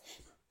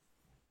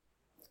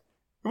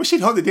 I wish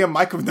he'd hold the damn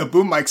mic with the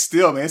boom mic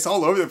still, man. It's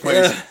all over the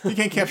place. Yeah. You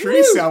can't capture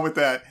any sound with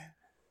that.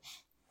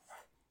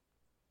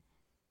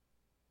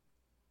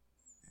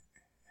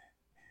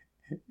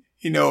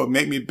 You know what would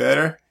make me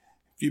better?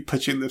 If you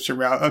put your lips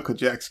around Uncle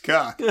Jack's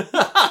cock.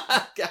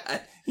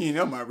 God. You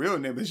know my real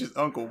name is just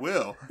Uncle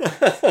Will.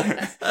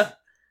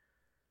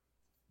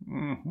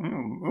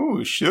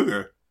 Ooh,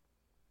 sugar.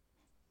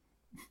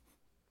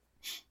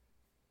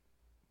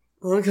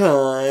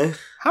 Okay.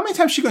 How many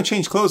times is she going to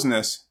change clothes in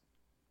this?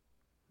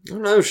 I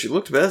don't know. She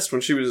looked best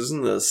when she was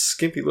in the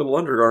skimpy little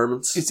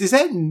undergarments. Is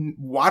that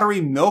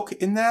watery milk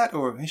in that?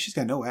 Or she's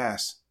got no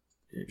ass.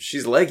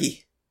 She's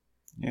leggy.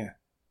 Yeah.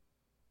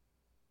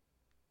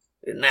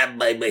 Isn't that,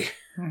 baby?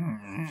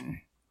 Mm-hmm.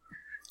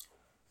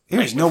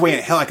 There's no way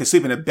in hell I could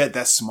sleep in a bed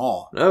that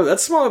small. No,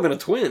 that's smaller than a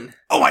twin.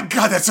 Oh my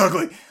god, that's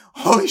ugly.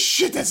 Holy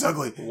shit, that's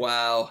ugly.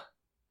 Wow.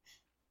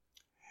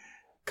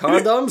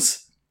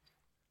 Condoms?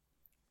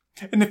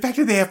 And the fact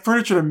that they have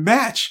furniture to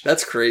match.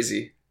 That's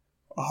crazy.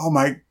 Oh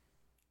my.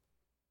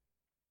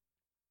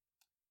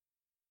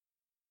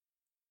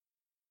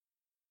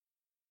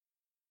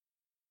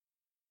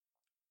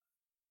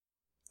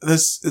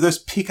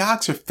 Those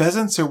peacocks or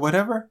pheasants or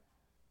whatever?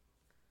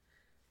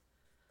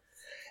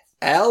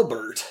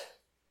 Albert.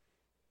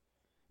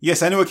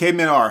 Yes, I know what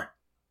cavemen are.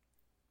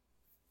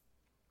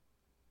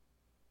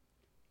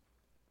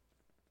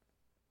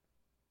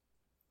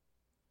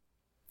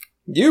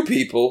 You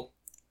people.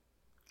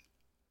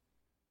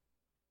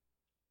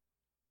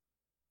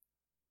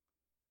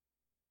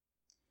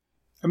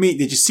 I mean,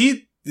 did you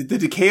see the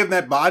decay of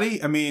that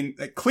body? I mean,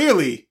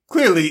 clearly,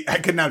 I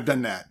could not have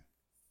done that.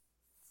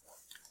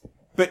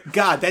 But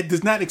God, that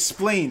does not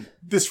explain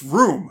this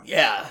room.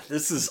 Yeah,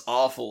 this is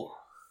awful.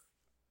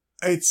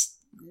 It's,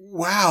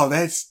 wow,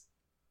 that's...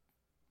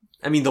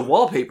 I mean, the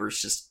wallpaper's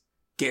just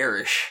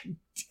garish.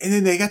 And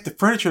then they got the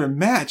furniture to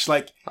match,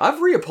 like... I've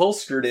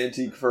reupholstered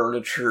antique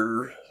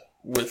furniture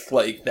with,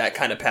 like, that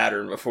kind of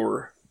pattern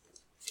before.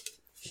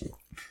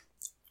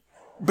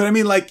 But I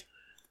mean, like,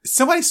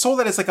 somebody sold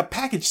that as, like, a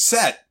package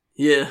set.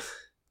 Yeah.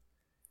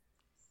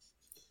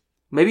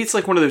 Maybe it's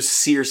like one of those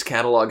Sears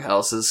catalog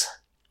houses.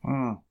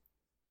 Hmm.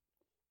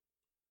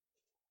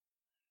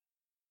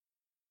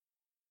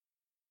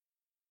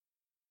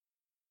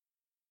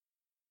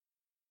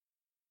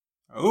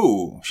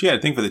 Oh, she had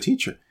a thing for the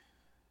teacher.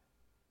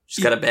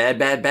 She's got a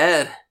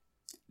bad.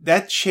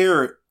 That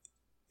chair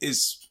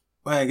is,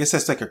 well, I guess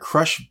that's like a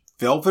crushed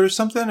velvet or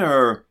something,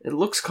 or... It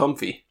looks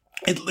comfy.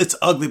 It's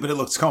ugly, but it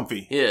looks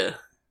comfy. Yeah.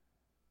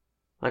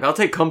 Like, I'll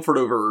take comfort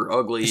over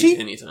ugly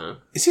anytime.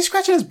 Is he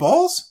scratching his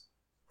balls?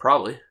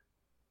 Probably.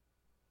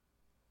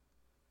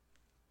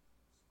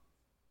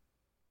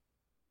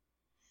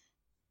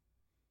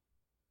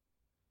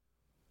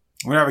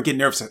 Whenever I get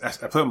nervous,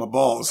 I play with my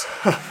balls.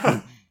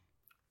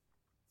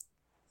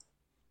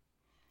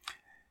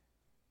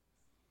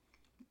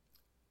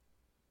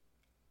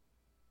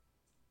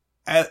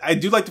 I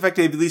do like the fact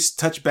they've at least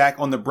touched back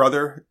on the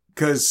brother,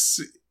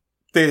 because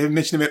they haven't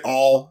mentioned him at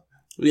all.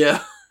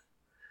 Yeah.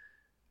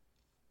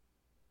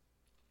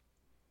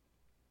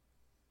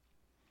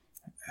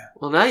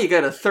 Well, now you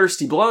got a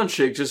thirsty blonde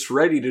chick just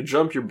ready to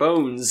jump your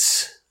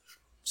bones.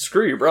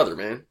 Screw your brother,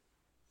 man.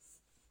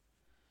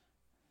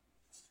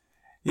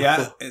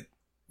 Yeah.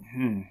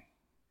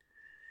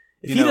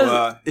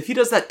 If he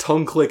does that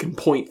tongue click and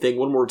point thing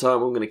one more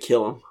time, I'm going to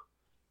kill him.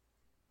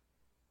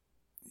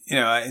 You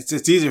know, it's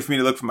easier for me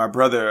to look for my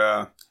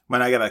brother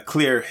when I got a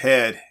clear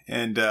head,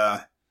 and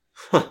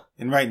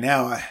right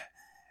now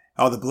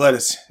all the blood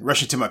is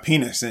rushing to my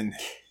penis, and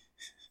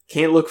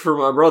can't look for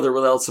my brother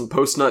without some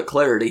post-nut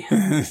clarity.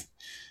 And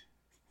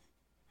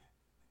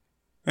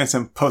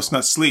some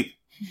post-nut sleep.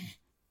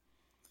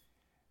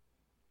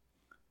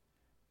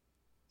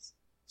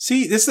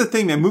 See, this is the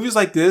thing, man. Movies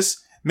like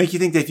this make you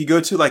think that if you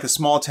go to like a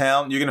small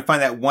town, you're going to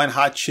find that one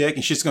hot chick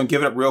and she's just going to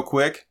give it up real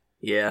quick.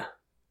 Yeah.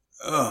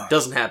 Ugh.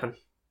 Doesn't happen.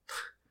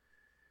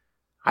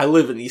 I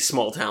live in these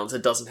small towns.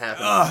 It doesn't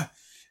happen.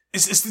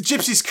 It's the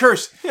gypsy's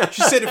curse.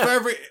 She said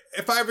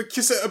if I ever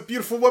kiss a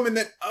beautiful woman,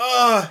 then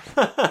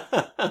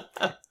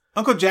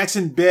Uncle Jack's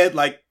in bed,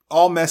 like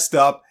all messed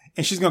up,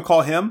 and she's going to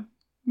call him.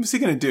 What's he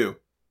going to do?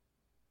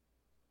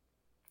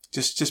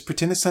 Just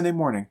pretend it's Sunday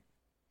morning.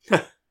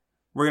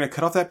 We're going to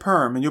cut off that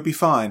perm and you'll be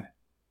fine.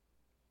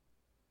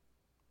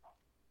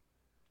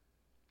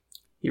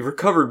 You've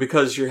recovered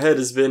because your head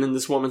has been in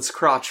this woman's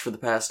crotch for the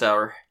past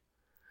hour.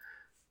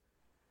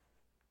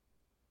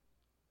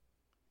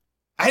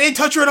 I didn't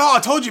touch her at all.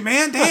 I told you,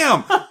 man.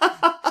 Damn.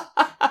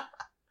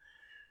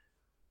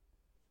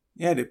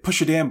 Yeah, they push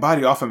your damn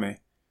body off of me.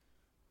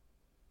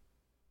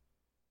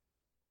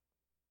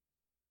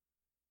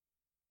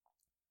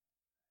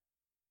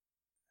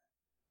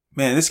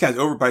 Man, this guy's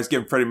overpriced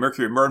giving Freddie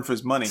Mercury a run for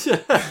his money.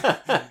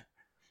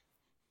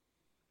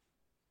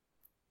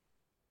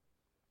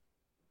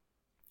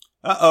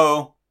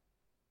 Uh-oh.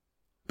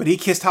 But he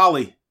kissed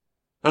Holly.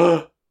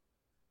 You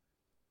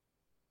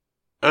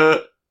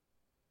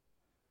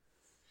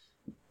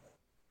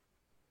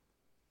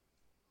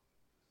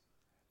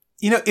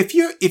know, if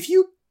you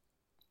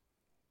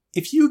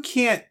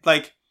can't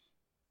like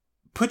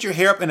put your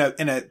hair up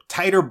in a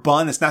tighter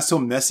bun that's not so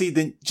messy,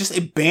 then just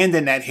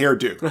abandon that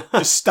hairdo.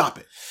 Just stop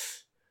it.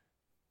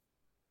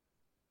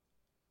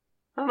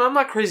 I don't know, I'm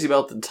not crazy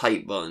about the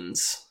tight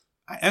buns.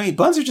 I mean,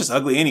 buns are just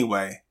ugly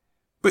anyway.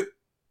 But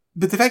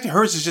the fact that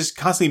hers is just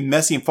constantly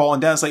messy and falling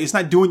down, it's like it's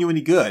not doing you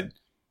any good.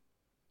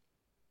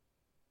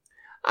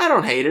 I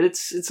don't hate it.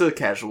 It's a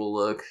casual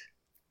look.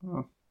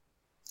 Oh.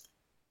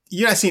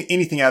 You're not seeing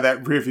anything out of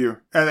that rear view,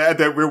 out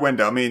that rear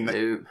window. I mean,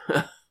 Dude.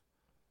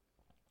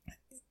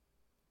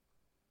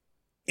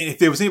 if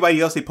there was anybody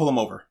else, they'd pull them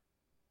over.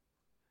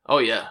 Oh,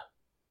 yeah.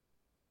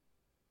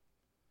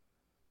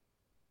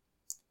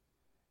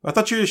 I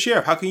thought you were the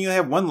sheriff. How can you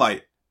have one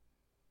light?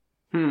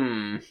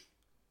 Now,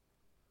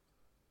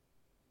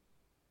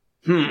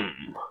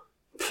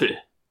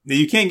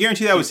 You can't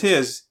guarantee that was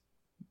his.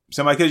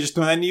 Somebody could have just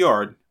thrown that in the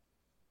yard.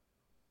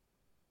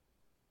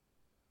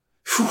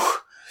 Whew.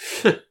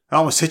 I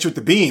almost hit you with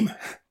the beam.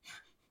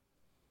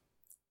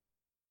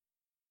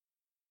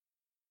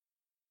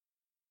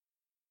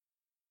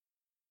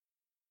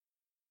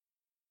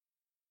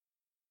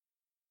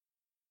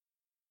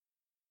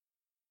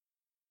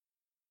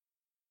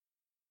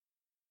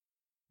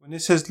 When it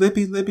says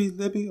Libby, Libby,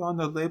 Libby on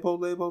the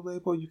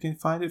label, you can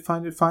find it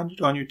on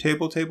your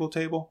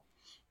table.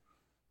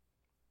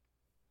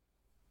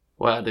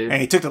 Wow, dude.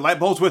 And he took the light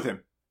bulbs with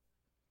him.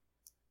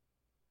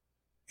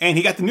 And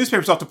he got the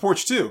newspapers off the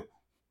porch, too.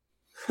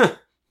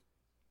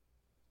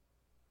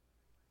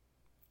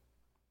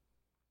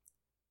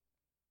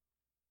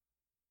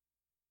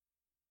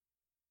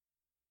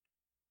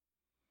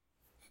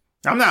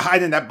 I'm not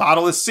hiding that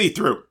bottle. It's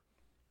see-through.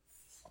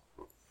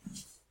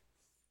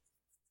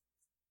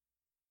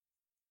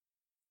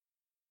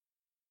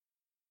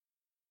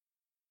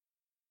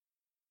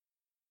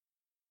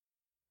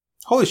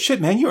 Holy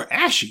shit, man. You're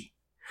ashy.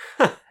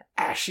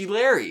 Ashy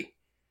Larry.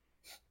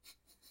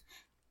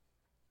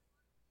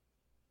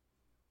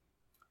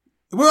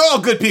 We're all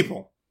good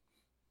people.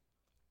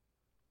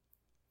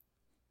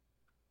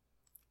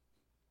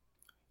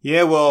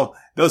 Yeah, well,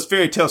 those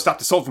fairy tales stopped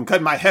the soul from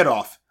cutting my head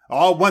off.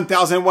 All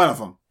 1,001 of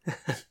them.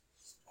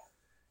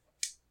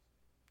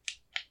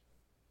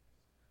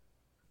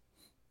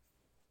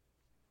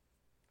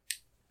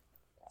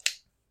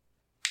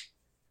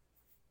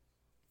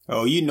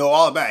 Oh, you know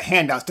all about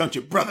handouts, don't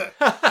you, brother?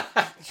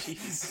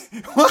 Jeez.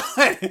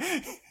 What?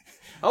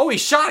 Oh, he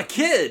shot a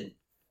kid.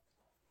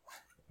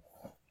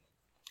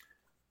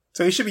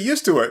 So you should be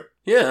used to it.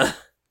 Yeah.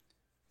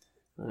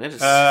 It's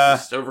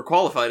just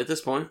overqualified at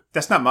this point.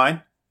 That's not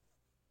mine.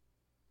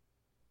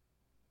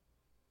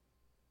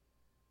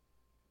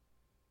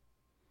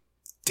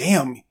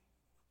 Damn.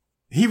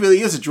 He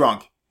really is a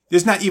drunk.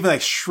 There's not even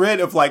like shred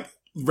of like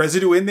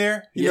residue in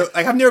there. You Yeah. know,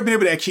 like I've never been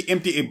able to actually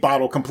empty a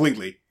bottle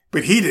completely,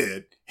 but he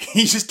did.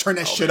 He just turned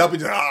that shit up and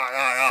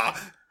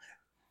just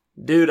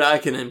Dude, I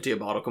can empty a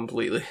bottle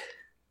completely.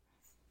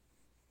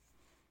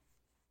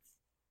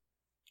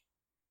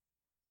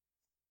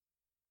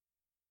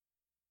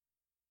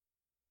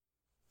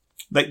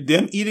 Like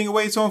them eating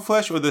away its own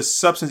flesh or the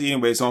substance eating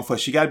away its own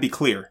flesh. You got to be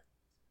clear.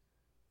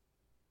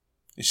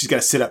 She's got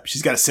to sit up.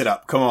 She's got to sit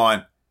up. Come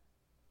on.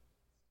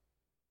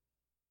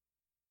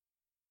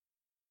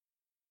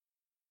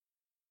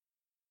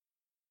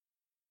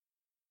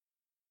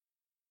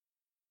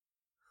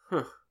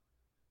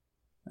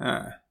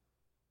 Huh.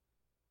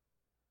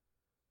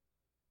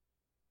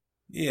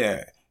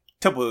 Yeah.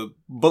 Couple of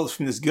bullets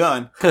from this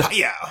gun.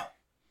 Yeah.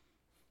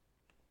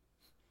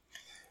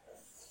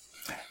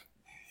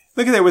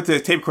 Look at that with the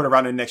tape recorder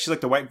around her neck. She's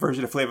like the white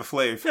version of Flava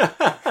Flav.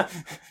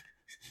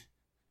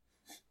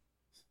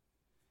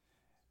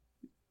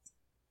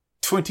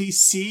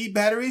 20C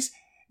batteries?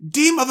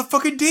 D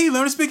motherfucking D.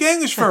 Learn to speak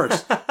English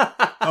first.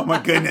 Oh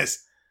my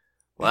goodness.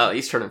 Wow,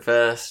 he's turning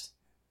fast.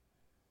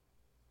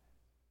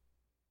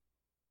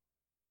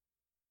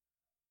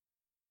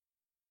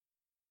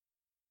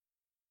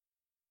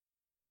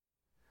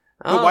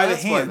 But why the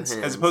that's hands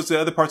as opposed to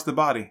other parts of the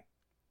body?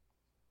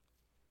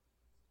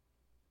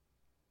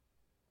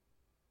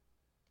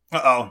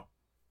 Uh-oh.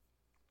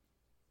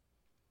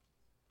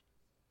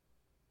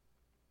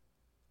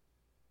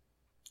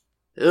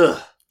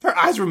 Ugh. Her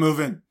eyes were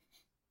moving.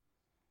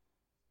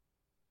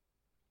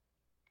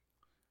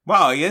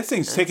 Wow, yeah, this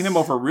thing's taking him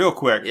over real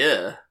quick.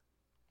 Yeah.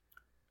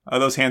 Oh,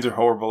 those hands are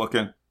horrible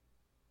looking.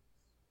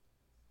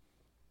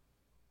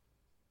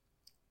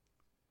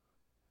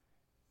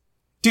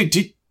 Dude,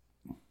 do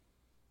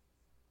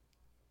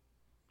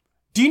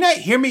you not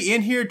hear me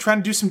in here trying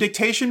to do some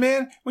dictation,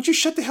 man? Why don't you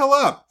shut the hell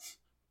up?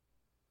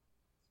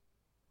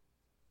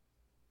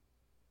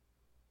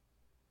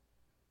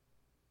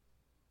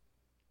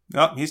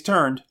 Oh, he's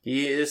turned.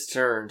 He is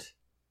turned.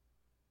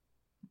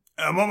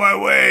 I'm on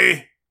my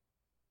way.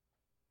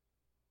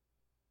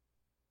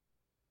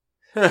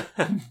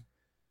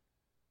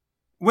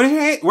 When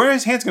are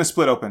his hands going to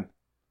split open?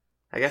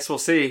 I guess we'll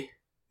see.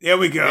 There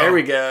we go. There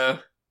we go.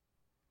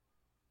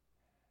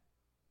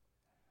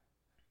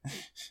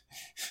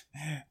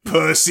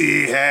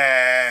 Pussy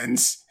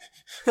hands.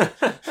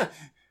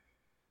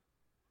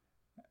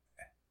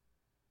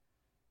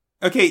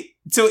 Okay,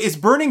 so it's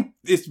burning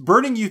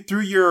you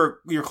through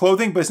your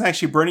clothing, but it's not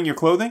actually burning your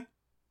clothing?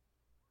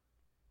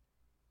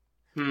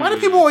 Why do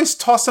people always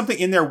toss something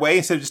in their way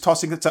instead of just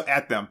tossing stuff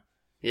at them?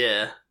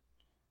 Yeah.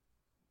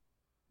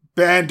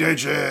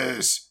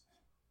 Bandages.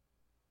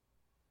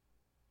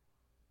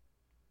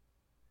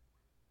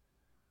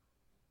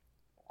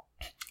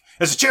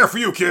 There's a chair for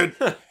you, kid.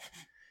 The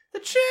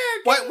chair.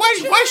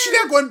 Why is she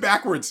now going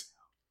backwards?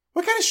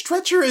 What kind of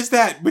stretcher is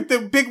that with the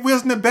big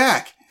wheels in the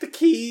back? The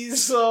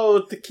keys.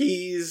 Oh, the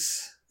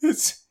keys.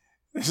 This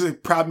is a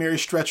Proud Mary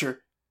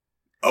stretcher.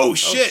 Oh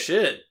shit. Oh,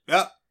 shit.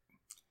 Yep.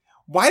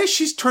 Why did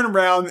she turn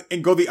around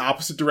and go the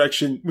opposite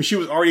direction when she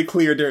was already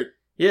cleared?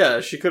 Yeah,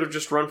 she could have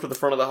just run for the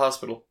front of the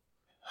hospital.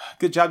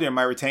 Good job there,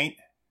 Myra Taint.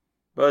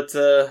 But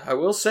I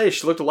will say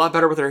she looked a lot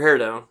better with her hair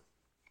down.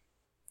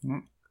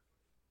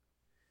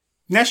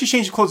 Now she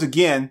changed clothes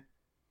again.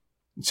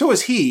 So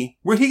is he.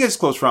 Where'd he get his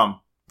clothes from?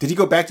 Did he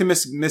go back to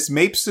Miss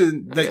Mapes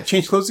and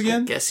change clothes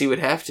again? I guess he would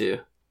have to.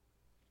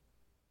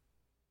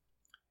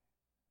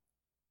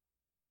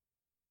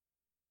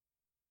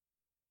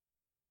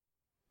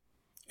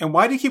 And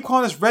why do you keep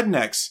calling us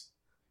rednecks?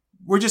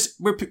 We're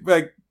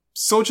like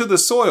soldier of the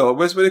soil.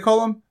 What's what they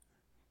call them?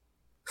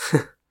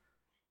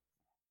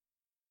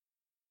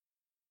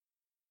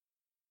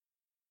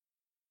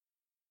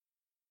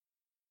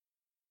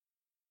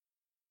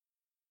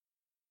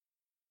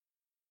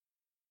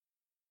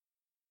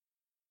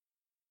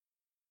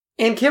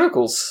 And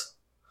chemicals.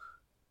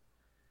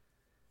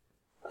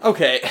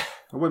 Okay.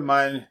 I wouldn't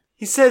mind.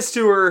 He says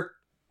to her,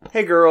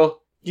 "Hey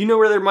girl, do you know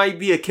where there might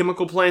be a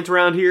chemical plant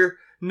around here?"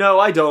 "No,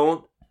 I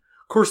don't."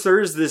 "Of course,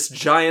 there is this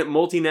giant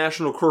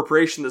multinational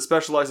corporation that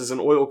specializes in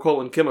oil,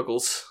 coal, and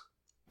chemicals."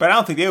 But I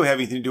don't think they would have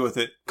anything to do with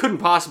it. Couldn't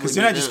possibly Because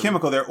they're not just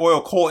chemical, they're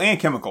oil, coal, and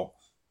chemical.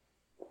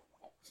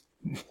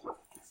 You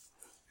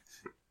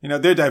know,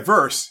 they're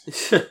diverse.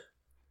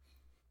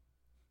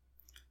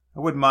 I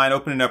wouldn't mind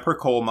opening up her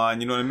coal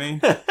mine, you know what I mean?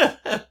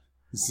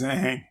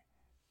 Zang.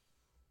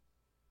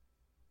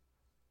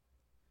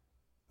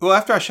 Well,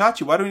 after I shot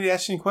you, why do we need to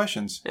ask any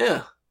questions?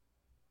 Yeah.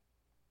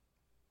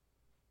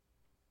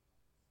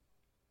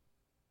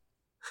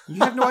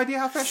 You have no idea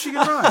how fast she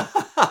can run.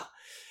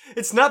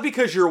 It's not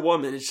because you're a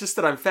woman, it's just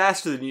that I'm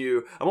faster than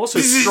you. I'm also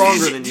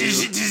stronger than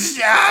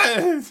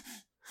you.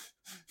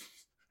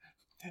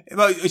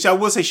 Well, I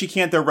will say she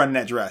can't, though, run in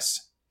that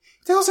dress.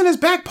 What the hell's in his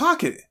back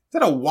pocket? Is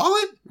that a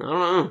wallet? I don't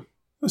know.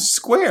 A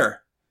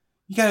square.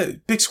 You got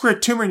a big square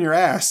tumor in your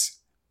ass.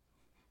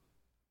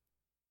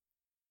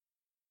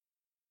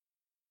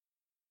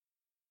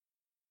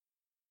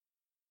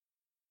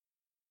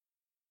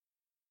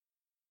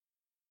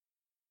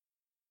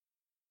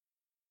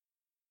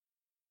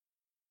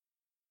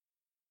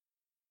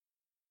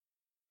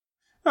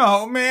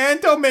 Oh, man,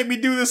 don't make me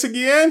do this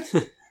again.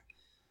 I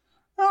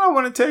don't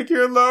want to take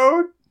your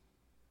load.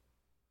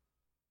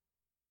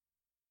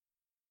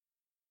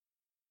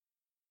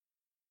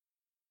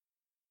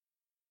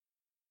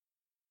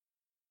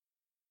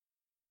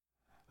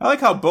 I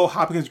like how Bo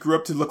Hopkins grew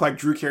up to look like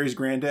Drew Carey's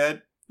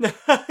granddad.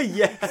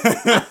 Yeah.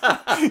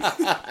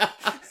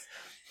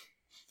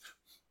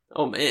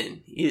 Oh,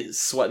 man. He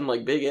is sweating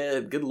like Big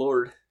Ed. Good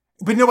lord.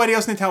 But nobody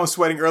else in the town was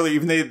sweating earlier,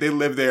 even they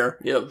live there.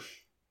 Yep.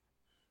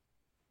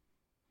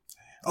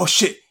 Oh,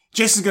 shit.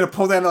 Jason's going to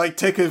pull down and, like,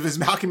 take his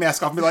hockey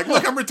mask off and be like,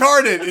 look, I'm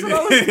retarded. That's what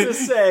I was going to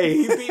say.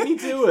 He beat me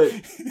to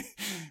it.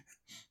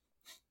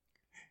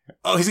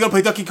 Oh, he's going to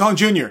play Donkey Kong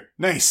Jr.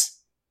 Nice.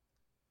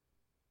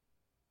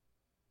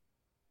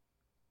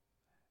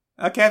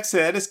 Okay, I've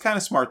said it's kind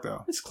of smart,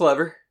 though. It's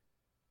clever.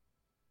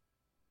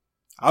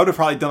 I would have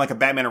probably done, like, a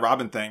Batman and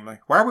Robin thing.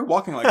 Like, why are we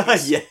walking like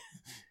this? Yeah.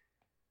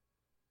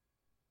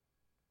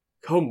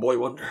 Homeboy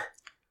wonder.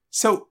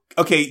 So,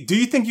 okay, do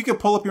you think you could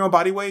pull up your own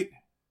body weight?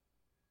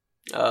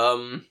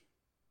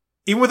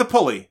 Even with a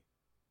pulley?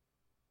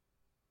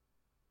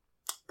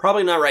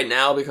 Probably not right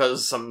now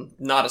because I'm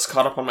not as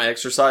caught up on my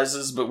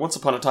exercises, but once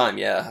upon a time,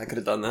 yeah, I could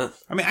have done that.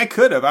 I mean, I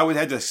could have. I would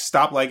have had to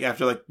stop, like,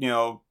 after, like, you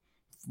know,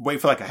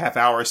 wait for, like, a half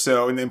hour or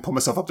so and then pull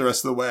myself up the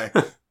rest of the way.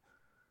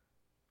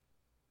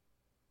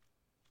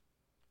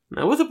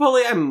 Now, with a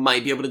pulley, I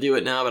might be able to do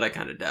it now, but I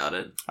kind of doubt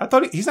it. I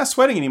thought he's not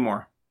sweating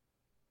anymore.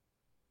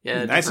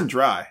 Yeah, nice and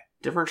dry.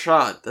 Different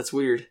shot. That's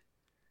weird.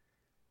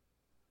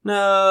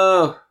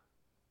 No.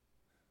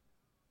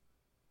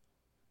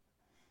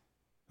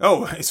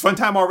 Oh, it's fun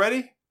time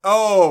already?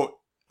 Oh,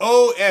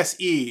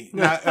 O-S-E,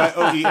 not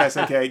O-E-S.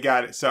 Okay,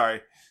 got it.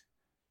 Sorry.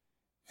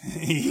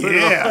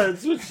 Yeah.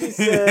 That's what she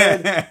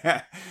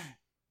said.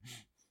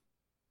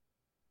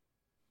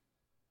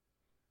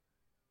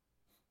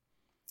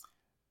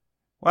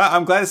 Well,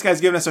 I'm glad this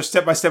guy's giving us our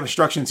step-by-step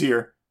instructions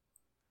here.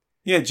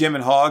 Yeah, Jim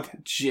and Hog.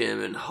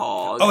 Jim and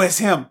Hog. Oh, it's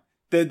him.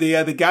 The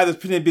guy that was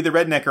pretending to be the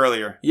redneck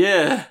earlier.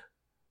 Yeah.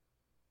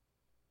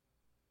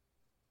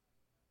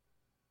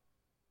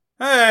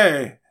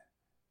 Hey.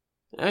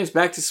 Now he's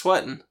back to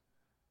sweating.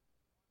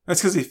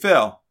 That's because he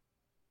fell.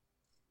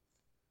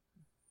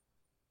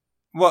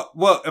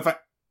 Well,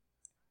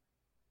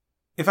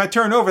 if I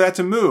turn over, that's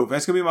a move.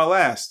 That's going to be my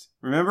last.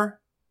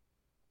 Remember?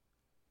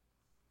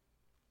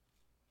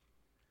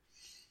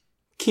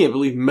 Can't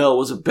believe Mel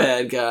was a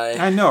bad guy.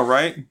 I know,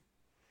 right?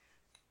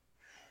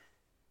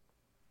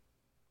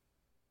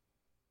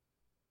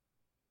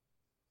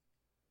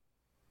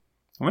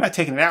 We're not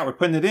taking it out. We're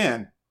putting it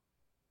in.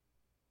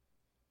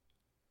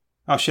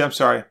 Oh, shit. I'm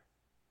sorry.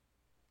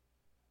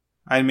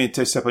 I didn't mean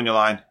to step on your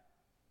line.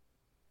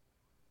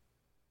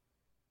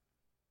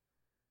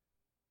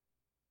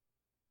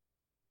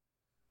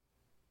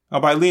 Oh,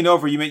 by lean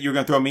over, you meant you were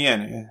going to throw me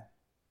in.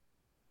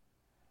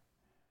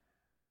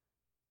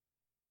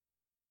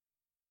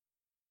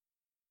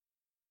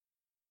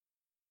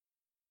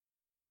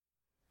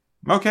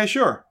 Okay,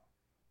 sure.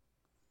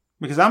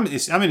 Because I'm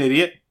an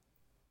idiot.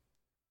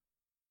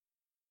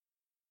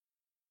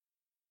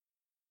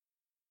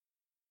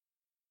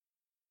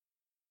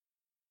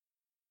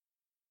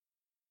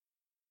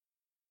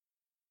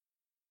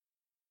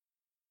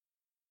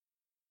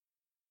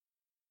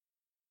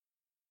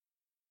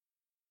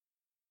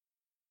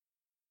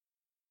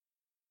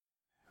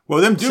 Well,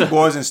 them Duke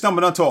boys and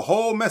stumbled onto a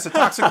whole mess of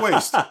toxic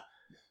waste.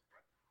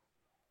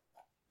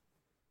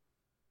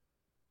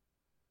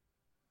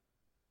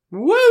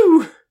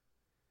 Woo!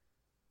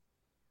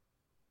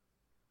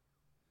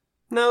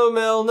 No,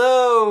 Mel,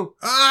 no!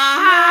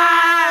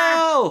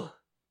 Ah!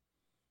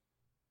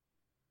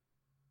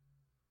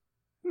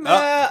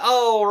 Mel!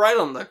 Oh, right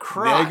on the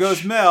crotch. There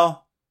goes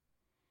Mel.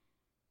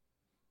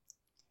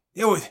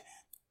 They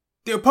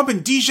were pumping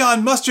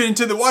Dijon mustard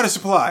into the water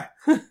supply.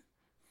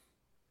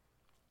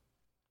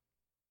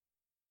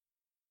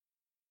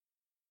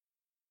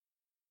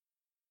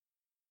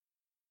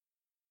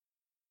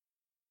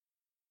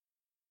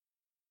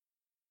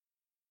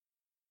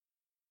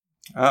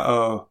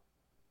 Uh-oh.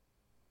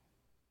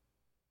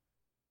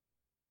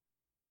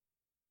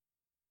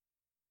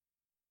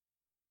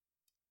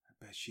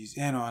 I bet she's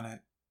in on it.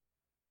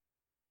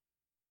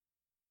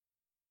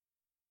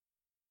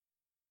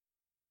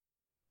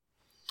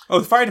 Oh,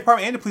 the fire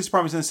department and the police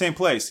department's in the same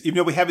place, even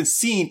though we haven't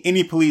seen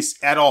any police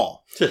at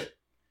all.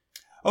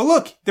 Oh,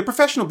 look, the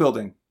professional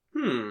building.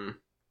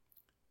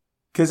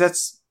 Because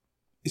it's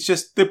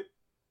just the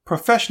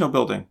professional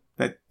building.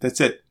 That's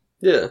it.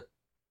 Yeah.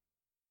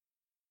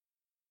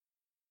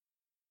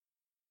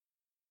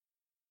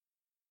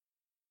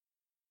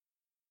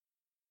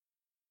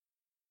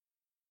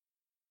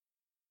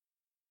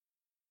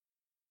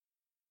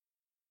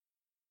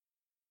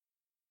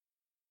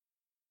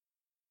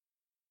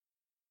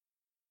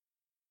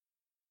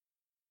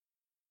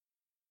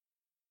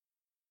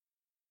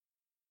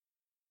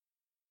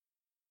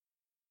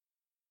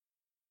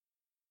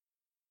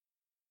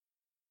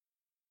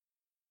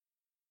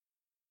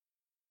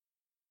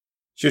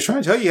 She was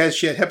trying to tell you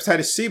she had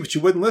hepatitis C, but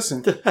you wouldn't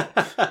listen.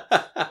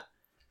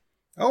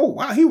 Oh,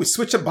 wow, he would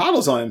switch up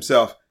bottles on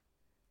himself.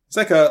 It's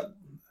like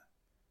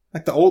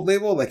the old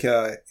label, like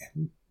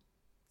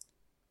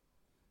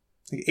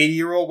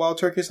 80-year-old Wild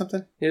Turkey or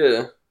something.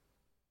 Yeah.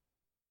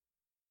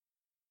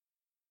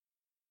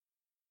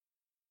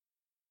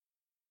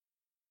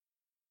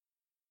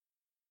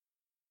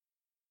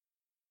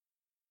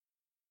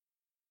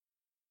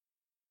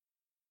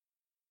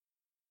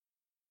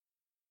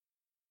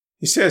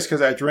 He says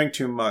because I drink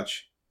too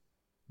much.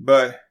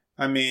 But,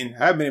 I mean,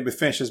 I haven't been able to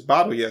finish this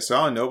bottle yet, so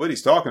I don't know what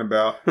he's talking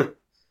about.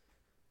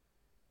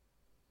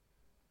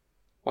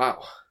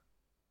 Wow.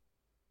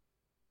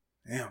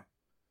 Damn.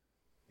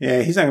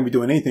 Yeah, he's not going to be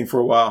doing anything for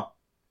a while.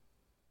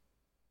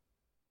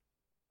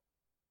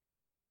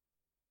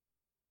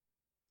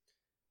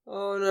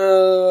 Oh,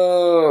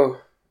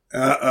 no.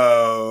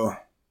 Uh-oh.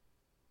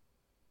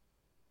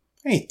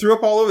 Hey, he threw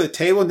up all over the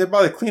table and didn't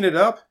bother to clean it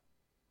up.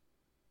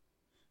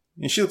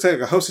 And she looks like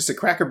a hostess at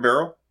Cracker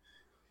Barrel.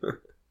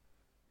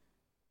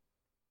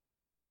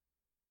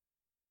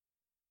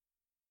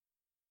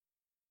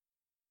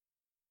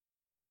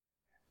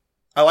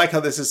 I like how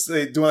this is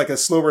doing like a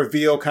slow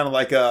reveal, kind of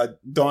like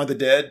Dawn of the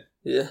Dead.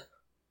 Yeah.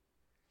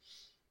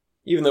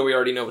 Even though we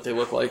already know what they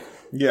look like.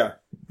 Yeah.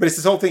 But it's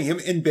this whole thing, him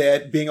in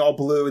bed, being all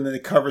blue, and then the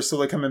cover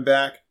slowly coming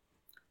back.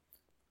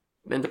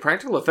 And the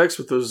practical effects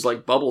with those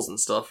like bubbles and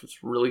stuff, it's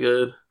really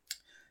good.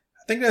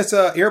 I think that's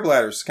air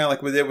bladders, kind of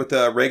like we did with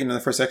Reagan in the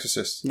first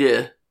Exorcist.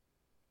 Yeah.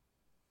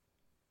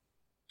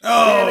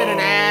 Oh! Damn it, an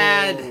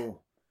ad!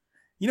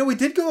 You know, we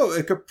did go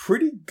like a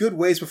pretty good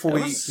ways before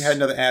we had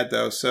another ad,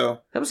 though,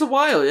 so... That was a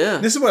while, yeah.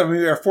 This is what,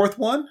 maybe our fourth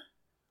one?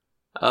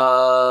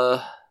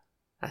 I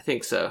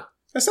think so.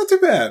 That's not too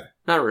bad.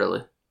 Not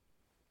really.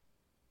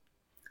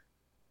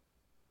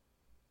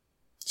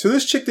 So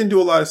this chick didn't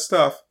do a lot of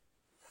stuff.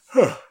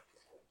 Huh.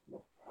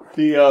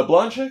 The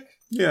blonde chick?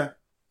 Yeah.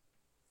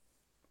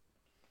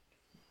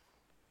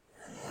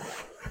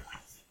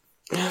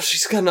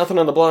 She's got nothing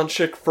on the blonde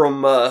chick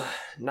from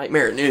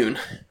Nightmare at Noon.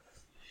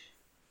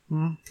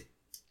 Hmm.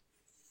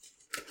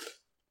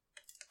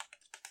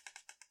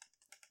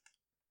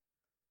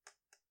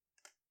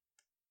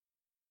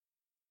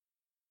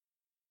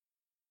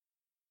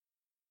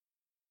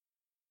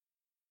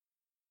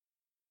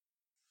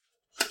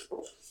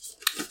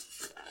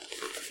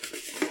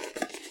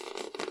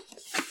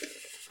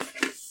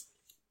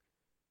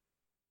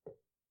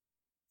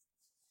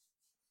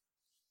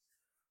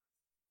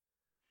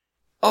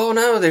 Oh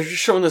no, they're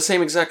just showing the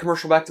same exact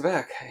commercial back to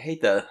back. I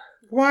hate that.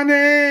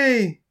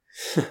 Wani!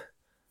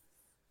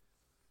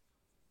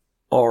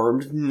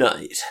 Armed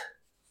Knight.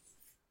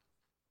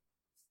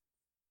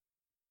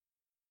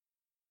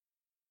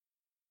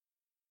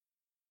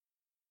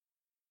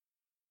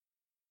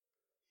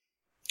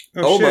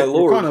 Oh shit, my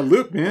lord. we're caught in a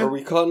loop, man. Are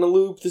we caught in a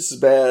loop? This is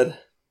bad.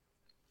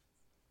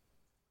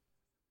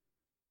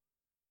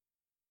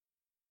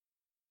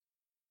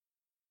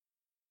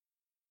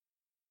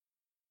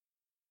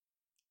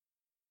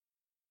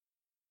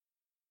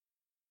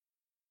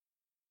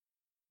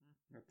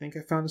 I think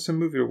I found some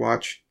movie to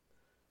watch.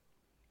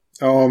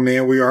 Oh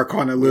man, we are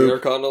caught in a loop. We are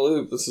caught in a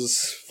loop. This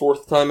is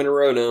fourth time in a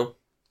row now.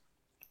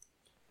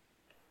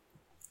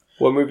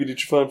 What movie did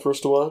you find for us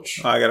to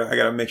watch? I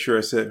gotta make sure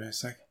I said it.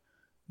 It's like,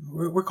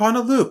 we're caught in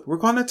a loop. We're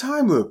caught in a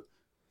time loop.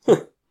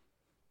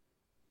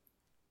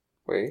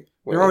 Wait.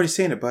 You're already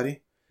saying it,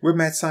 buddy. We're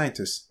mad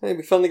scientists. Hey,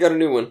 we finally got a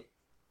new one.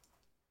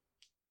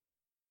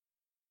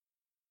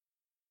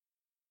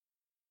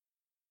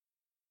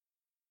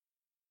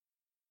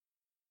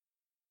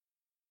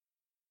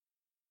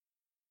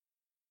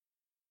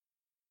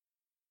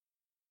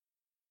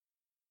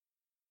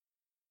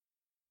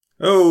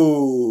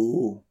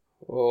 Oh.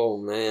 Oh,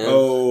 man.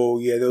 Oh,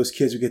 yeah, those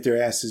kids would get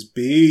their asses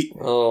beat.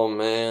 Oh,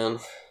 man.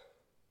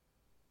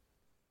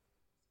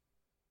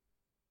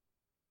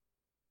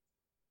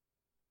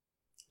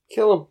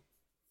 Kill him.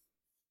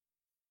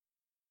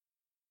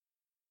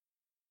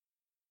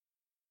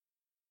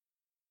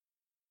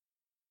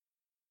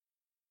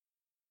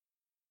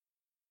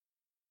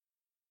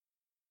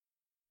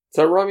 Is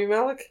that Rami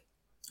Malek?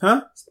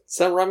 Huh? Is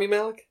that Rami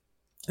Malek?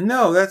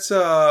 No, that's,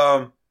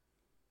 that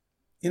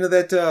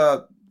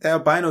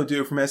albino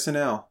dude from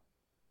SNL.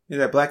 You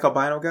know, that black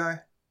albino guy?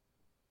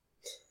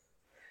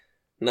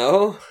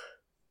 No?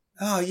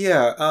 Oh,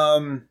 yeah,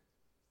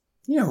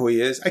 you know who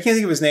he is. I can't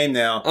think of his name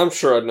now. I'm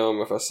sure I'd know him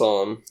if I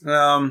saw him.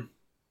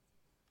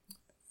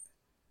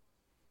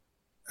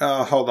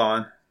 Hold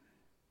on.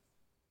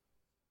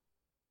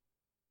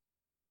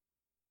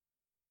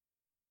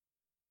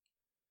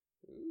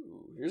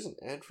 Ooh, here's an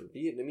ad for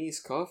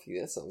Vietnamese coffee.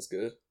 That sounds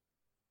good.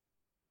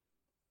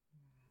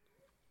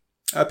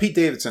 Pete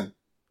Davidson.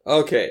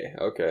 Okay.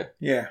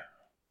 Yeah.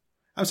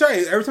 I'm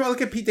sorry, every time I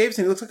look at Pete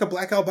Davidson, he looks like a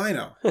black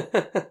albino. And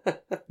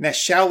that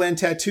Shaolin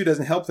tattoo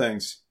doesn't help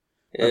things.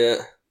 Yeah.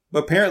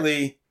 But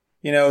apparently,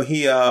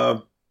 he,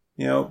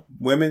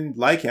 women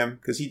like him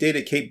because he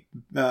dated Kate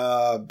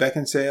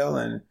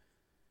Beckinsale, and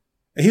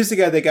he was the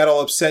guy that got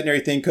all upset and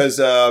everything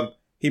because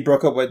he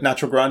broke up with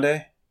Nacho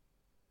Grande.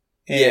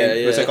 And Yeah,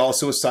 it's yeah. like all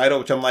suicidal,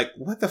 which I'm like,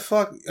 what the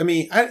fuck? I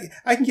mean,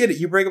 I can get it.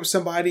 You break up with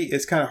somebody,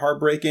 it's kind of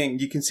heartbreaking.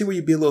 You can see where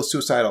you'd be a little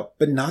suicidal.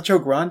 But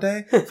Nacho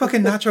Grande?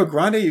 Fucking Nacho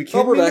Grande, you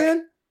kidding me,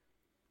 man?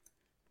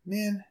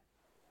 Man.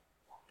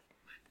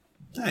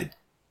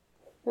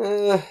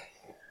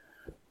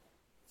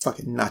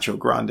 Fucking Nacho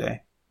Grande.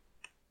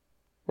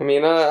 I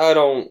mean, I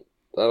don't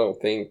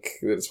think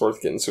that it's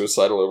worth getting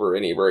suicidal over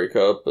any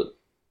breakup, but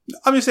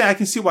I'm just saying, I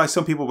can see why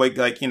some people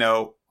like, you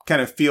know,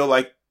 kind of feel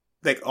like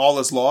all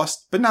is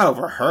lost, but not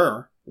over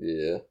her.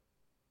 yeah.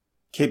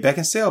 Kate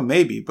Beckinsale,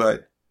 maybe,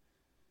 but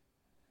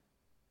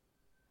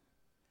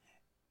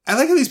I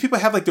like how these people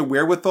have like the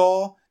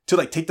wherewithal to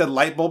like take the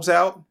light bulbs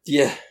out.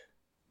 Yeah.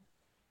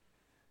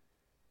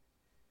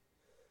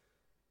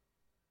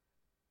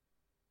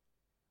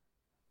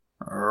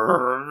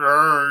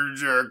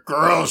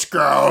 Girl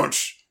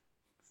Scouts.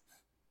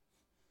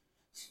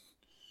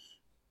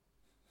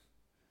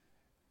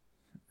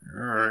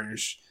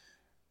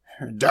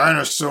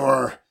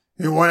 Dinosaur.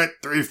 He won at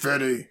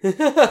 350.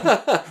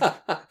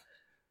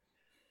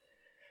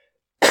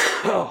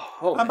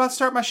 I'm about to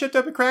start my shift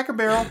up at Cracker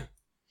Barrel.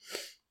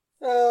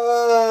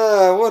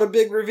 What a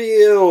big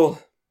reveal.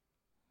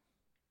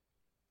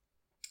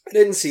 I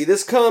didn't see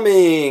this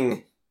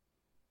coming.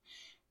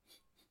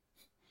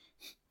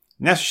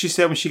 And that's what she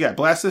said when she got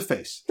blasted in the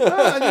face.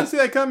 I didn't see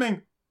that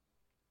coming.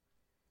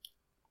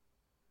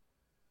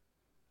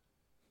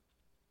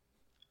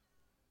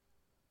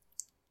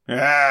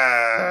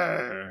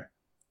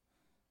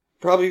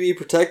 Probably be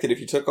protected if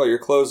you took all your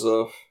clothes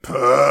off.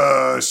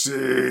 Pussy.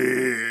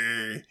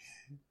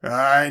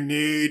 I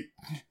need...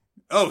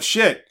 Oh,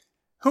 shit.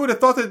 Who would have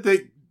thought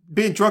that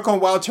being drunk on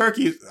wild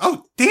turkey...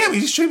 Oh, damn,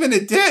 he's shaving a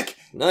dick.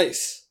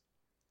 Nice.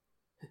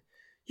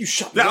 You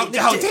shot me in the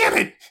dick. Damn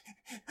it.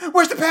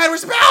 Where's the pad?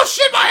 Oh,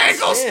 shit, my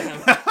ankles.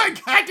 Damn. I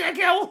can't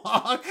get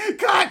along.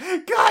 God,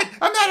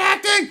 I'm not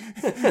acting.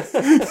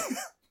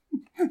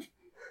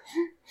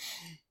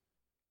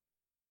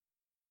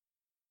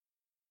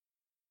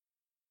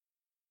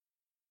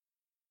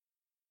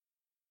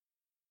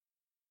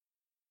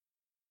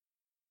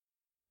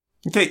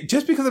 Okay,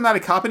 just because I'm not a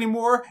cop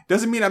anymore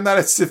doesn't mean I'm not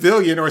a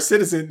civilian or a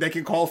citizen that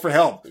can call for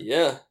help.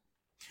 Yeah.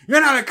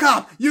 You're not a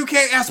cop. You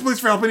can't ask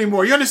police for help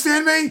anymore. You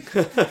understand me?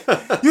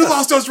 You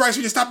lost those rights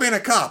when you stopped being a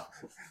cop.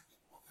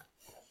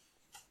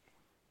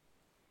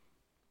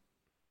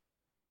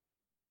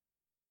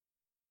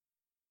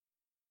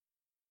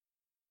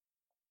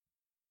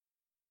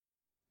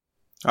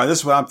 All right, this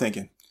is what I'm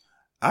thinking.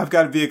 I've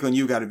got a vehicle and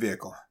you got a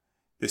vehicle.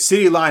 The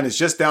city line is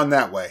just down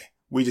that way.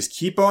 We just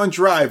keep on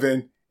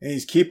driving and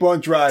just keep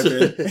on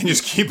driving and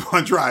just keep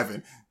on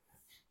driving.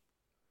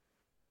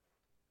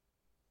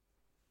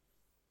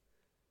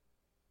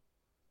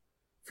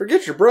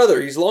 Forget your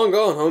brother. He's long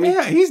gone, homie.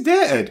 Yeah, he's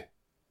dead.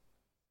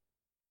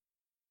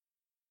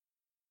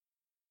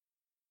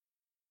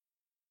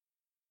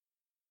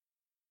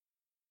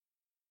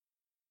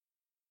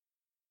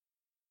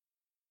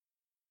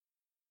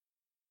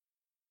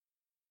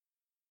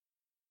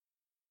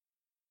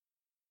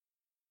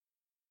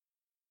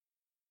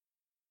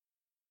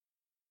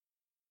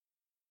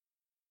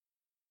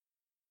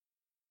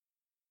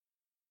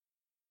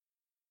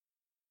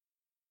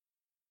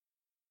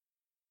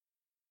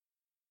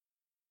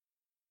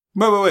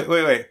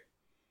 Wait.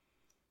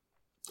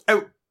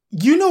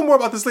 You know more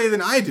about this lady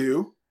than I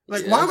do.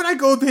 Like, Yeah. Why would I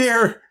go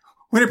there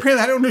when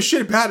apparently I don't know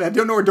shit about it? I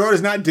don't know her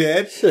daughter's not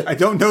dead. I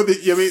don't know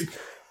that, I mean...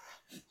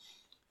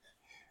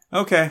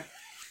 Okay.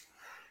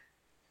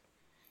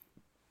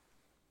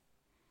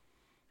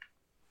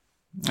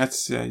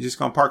 That's, you just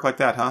gonna park like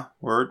that, huh?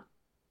 Word.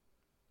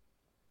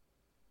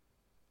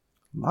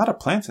 A lot of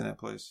plants in that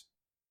place.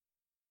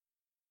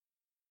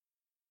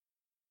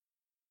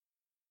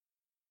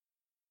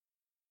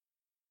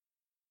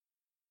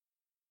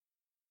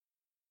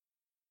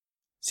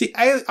 See,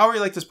 I already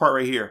like this part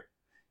right here.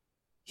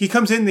 He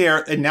comes in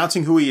there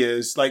announcing who he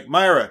is, like,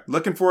 Myra,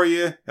 looking for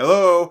you.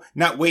 Hello.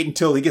 Not wait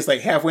until he gets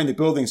like halfway in the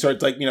building,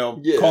 starts like,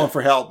 calling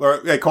for help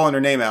or like, calling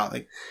her name out.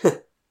 Like,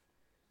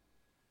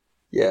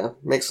 Yeah,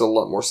 makes a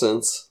lot more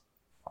sense.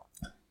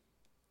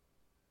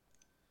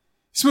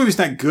 This movie's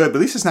not good, but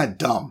at least it's not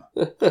dumb.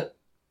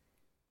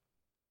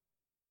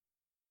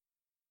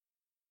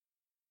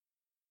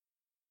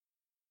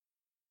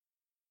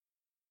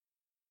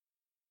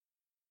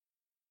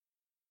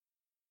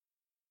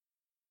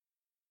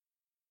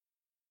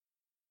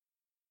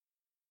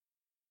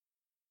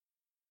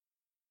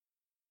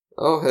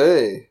 Oh,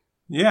 hey.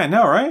 Yeah, I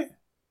know, right?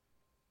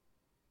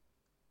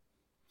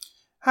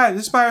 Hi,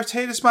 this is my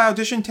tape. This is my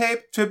audition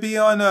tape to be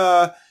on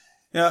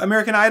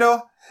American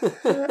Idol.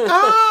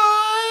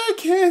 I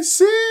can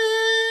sing.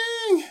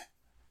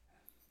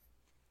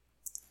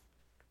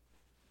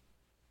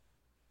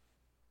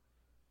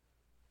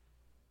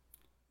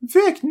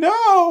 Vic,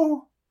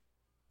 no.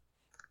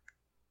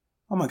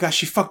 Oh my gosh,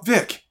 she fucked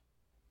Vic.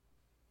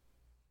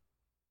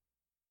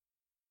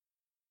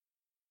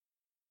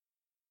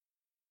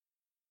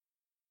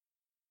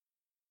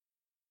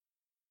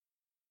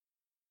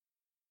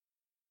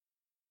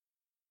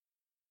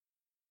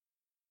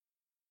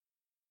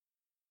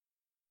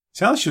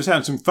 Sounds like she was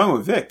having some fun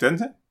with Vic,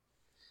 doesn't it?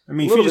 I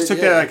mean, if you Little just bit,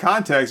 took that yeah. out of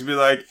context, it'd be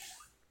like,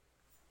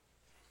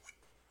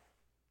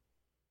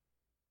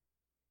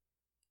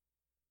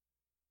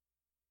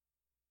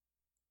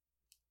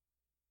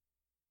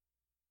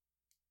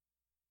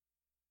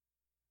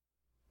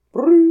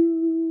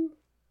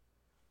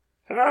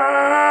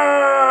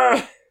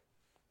 Ah!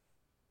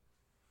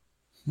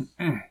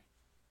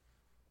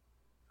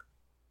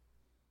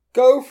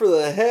 Go for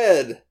the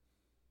head.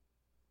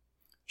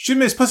 shoot him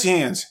in his pussy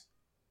hands.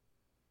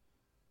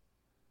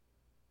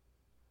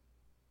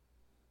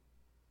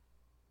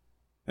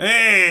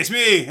 Hey, it's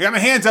me. I got my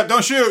hands up.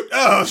 Don't shoot.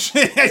 Oh,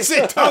 shit. I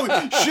said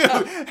don't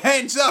shoot.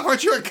 Hands up.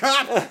 Aren't you a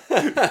cop?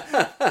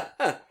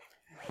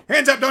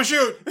 Hands up. Don't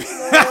shoot.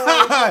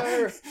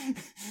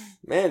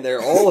 Man,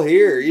 they're all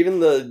here. Even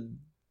the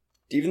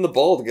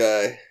bald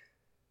guy.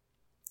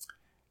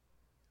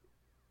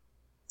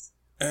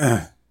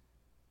 Where'd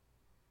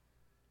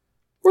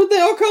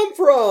they all come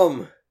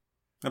from?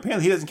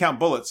 Apparently, he doesn't count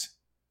bullets.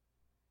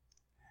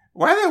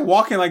 Why are they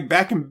walking like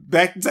back and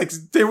back? It's like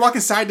they're walking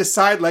side to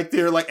side like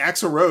they're like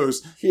Axl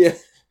Rose. Yeah.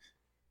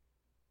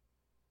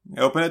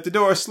 Open up the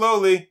door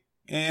slowly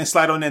and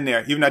slide on in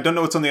there. Even I don't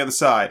know what's on the other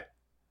side.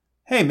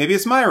 Hey, maybe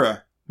it's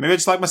Myra. Maybe I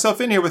just lock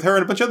myself in here with her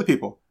and a bunch of other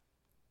people.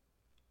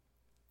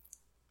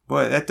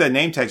 Boy, that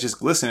name tag's just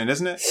glistening,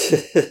 isn't it?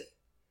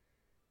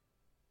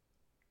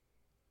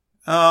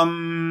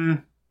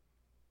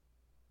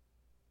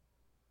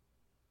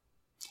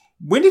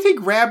 When did he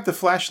grab the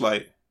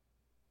flashlight?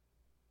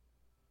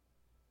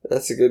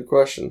 That's a good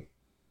question.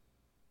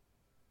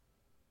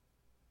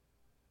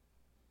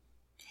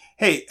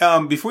 Hey,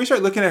 before we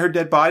start looking at her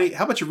dead body,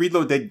 how about you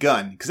reload that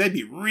gun? Because that'd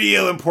be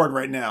real important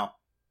right now.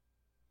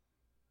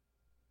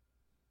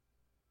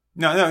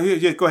 No,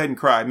 you go ahead and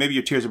cry. Maybe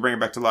your tears will bring her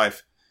back to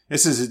life.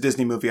 This is a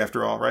Disney movie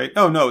after all, right?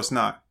 Oh, no, it's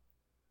not.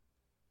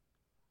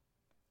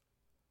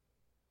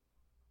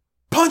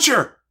 Punch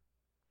her!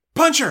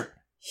 Punch her!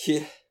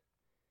 Yeah.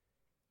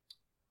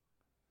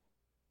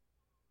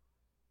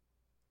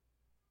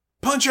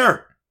 Punch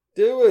her!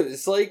 Do it.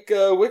 It's like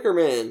Wicker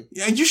Man.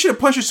 Yeah, and you should have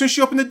punched her as soon as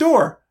she opened the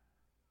door.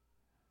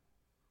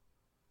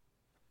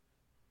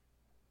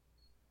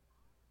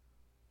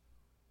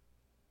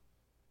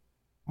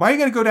 Why are you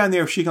going to go down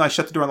there if she can like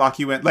shut the door and lock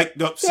you in? Like,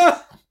 no.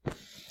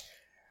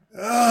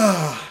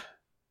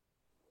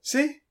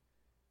 See?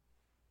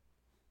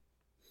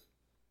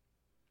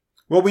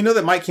 Well, we know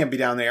that Mike can't be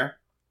down there.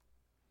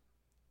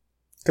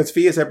 Because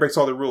Fia that breaks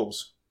all the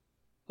rules.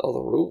 All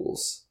the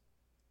rules.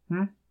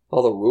 Hmm?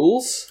 All the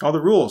rules? All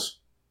the rules.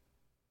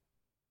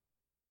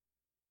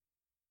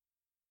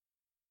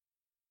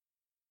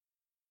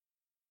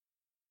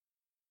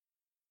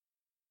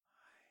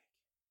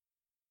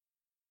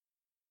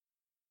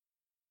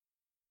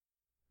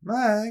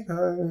 Mike,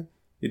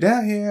 you're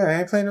down here. I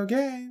ain't playing no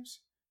games.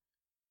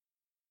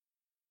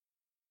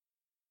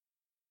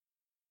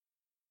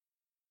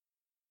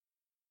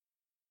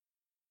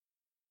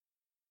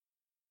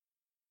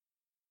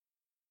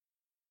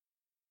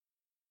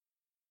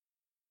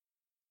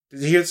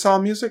 Did you hear the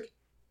solemn music?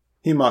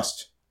 He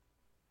must.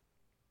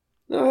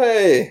 No,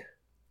 hey.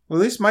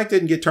 Well, at least Mike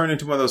didn't get turned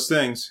into one of those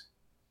things.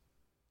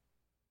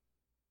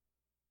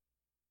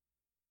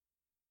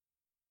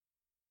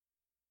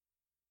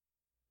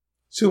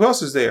 So who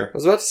else is there? I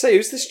was about to say,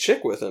 who's this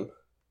chick with him?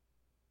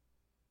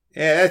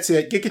 Yeah, that's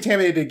it. Get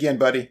contaminated again,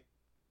 buddy.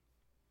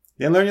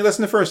 You didn't learn your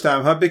lesson the first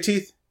time, huh, Big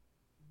Teeth?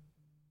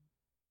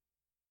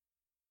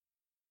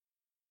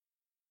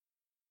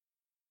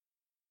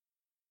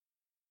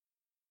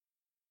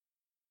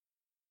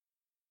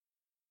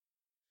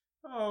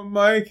 Oh,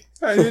 Mike,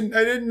 I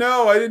didn't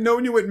know. I didn't know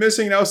when you went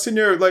missing. And I was sitting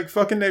there like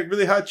fucking that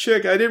really hot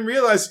chick. I didn't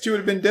realize that you would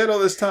have been dead all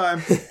this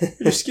time.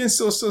 Your skin's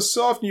still so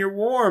soft and you're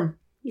warm.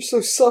 You're so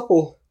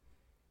supple.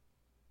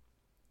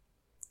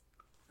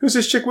 Who's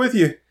this chick with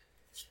you?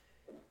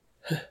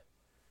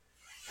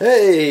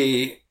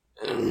 Hey.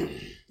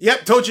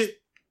 Yep, told you.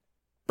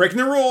 Breaking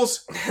the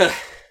rules.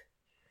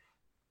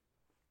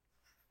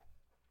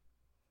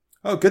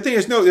 Oh, good thing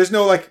there's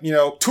no like,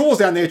 tools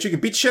down there that you can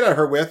beat shit out of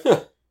her with.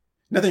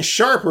 Nothing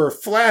sharp or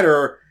flat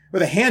or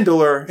with a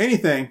handle or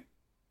anything.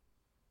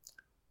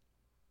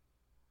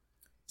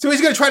 So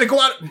he's going to try to go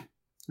out.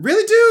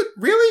 Really, dude?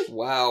 Really?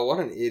 Wow, what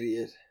an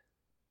idiot.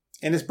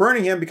 And it's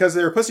burning him because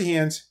they're pussy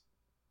hands.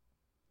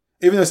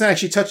 Even though it's not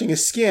actually touching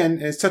his skin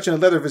and it's touching the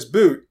leather of his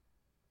boot.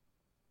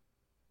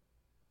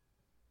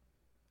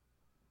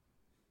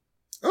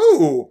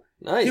 Ooh.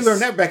 Nice. He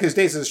learned that back in his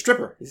days as a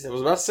stripper. I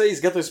was about to say,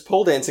 he's got those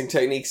pole dancing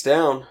techniques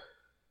down.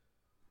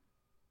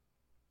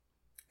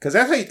 Because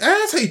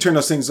that's how you turn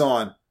those things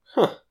on.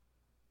 Huh.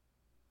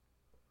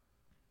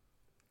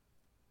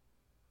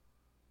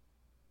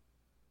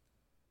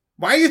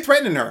 Why are you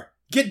threatening her?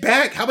 Get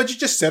back. How about you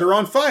just set her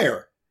on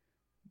fire?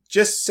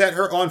 Just set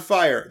her on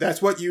fire.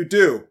 That's what you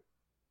do.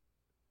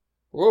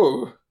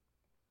 Whoa.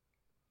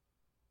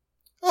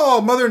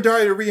 Oh, mother and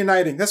daughter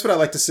reuniting. That's what I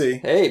like to see.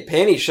 Hey,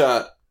 panty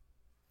shot.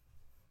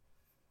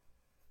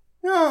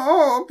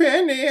 Oh,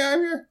 Penny, I'm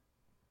here.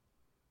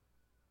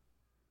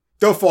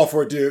 Don't fall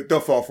for it, dude.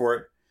 Don't fall for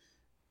it.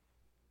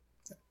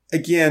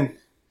 again,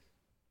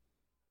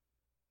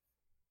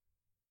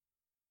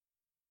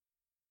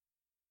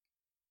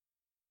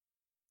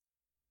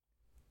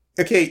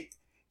 okay,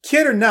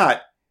 kid or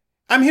not,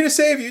 I'm here to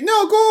save you.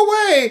 No, go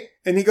away.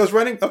 And he goes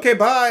running. Okay,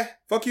 bye.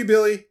 Fuck you,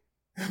 Billy.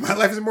 My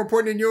life is more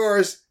important than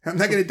yours. I'm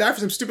not going to die for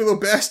some stupid little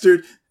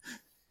bastard.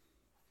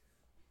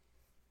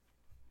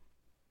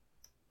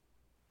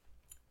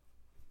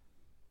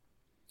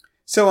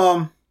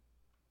 So,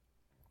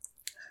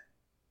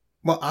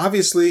 well,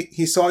 obviously,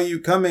 he saw you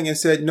coming and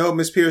said, no,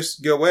 Miss Pierce,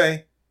 go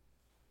away.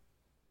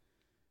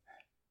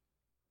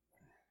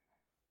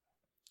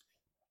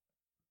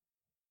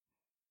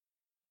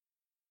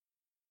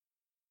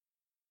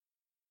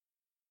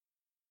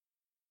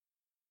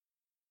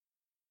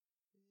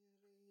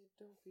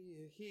 Don't be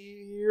a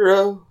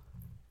hero.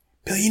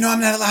 Billy, you know I'm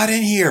not allowed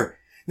in here.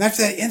 Not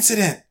after that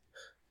incident.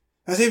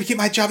 I was able to keep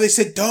my job. They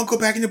said, don't go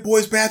back in the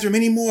boys' bathroom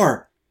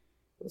anymore.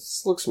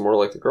 This looks more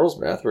like the girls'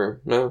 bathroom.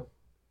 No.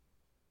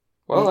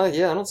 Well,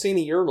 yeah, I don't see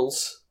any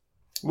urinals.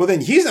 Well,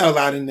 then he's not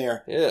allowed in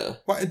there. Yeah.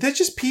 What, that's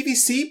just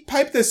PVC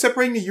pipe that's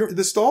separating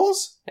the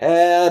stalls?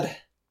 Add.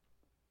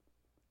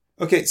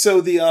 Okay, so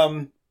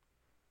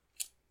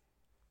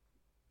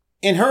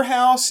in her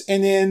house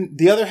and then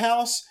the other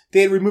house,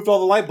 they had removed all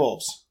the light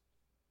bulbs.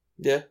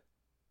 Yeah.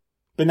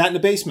 But not in the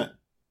basement.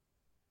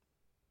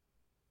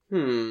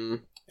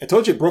 I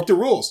told you, it broke the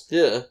rules.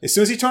 Yeah. As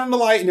soon as he turned on the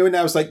light, and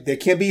I was like, there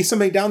can't be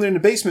somebody down there in the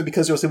basement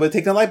because they would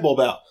take the light bulb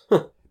out.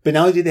 But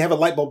not only did they have a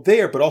light bulb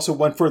there, but also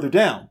one further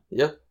down.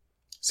 Yep.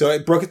 So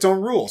it broke its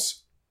own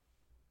rules.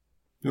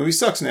 The movie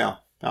sucks now.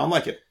 I don't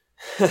like it.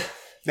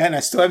 And I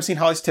still haven't seen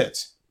Holly's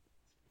tits.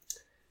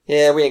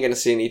 Yeah, we ain't gonna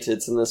see any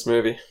tits in this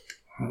movie.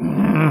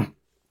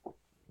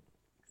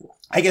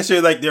 I guess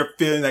they're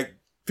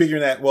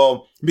figuring that,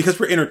 well, because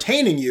we're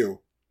entertaining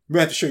you, we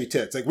have to show you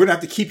tits. Like, we're gonna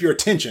have to keep your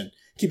attention,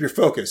 keep your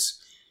focus.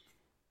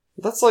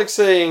 That's like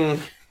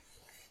saying,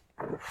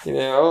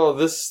 oh,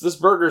 this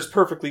burger's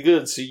perfectly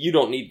good, so you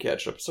don't need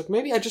ketchup. It's like,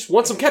 maybe I just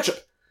want some ketchup.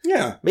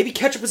 Yeah. Maybe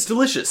ketchup is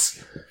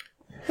delicious.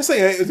 It's like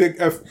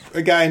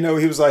a guy I know,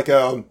 he was like,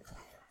 we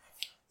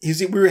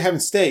were having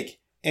steak,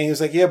 and he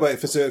was like, yeah, but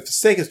if the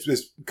steak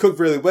is cooked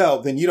really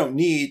well, then you don't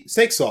need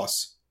steak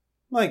sauce.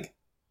 I'm like,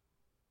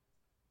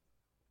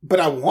 but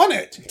I want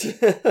it.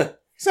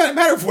 It's not a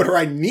matter of whether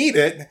I need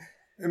it.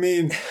 I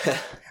mean,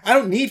 I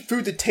don't need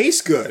food to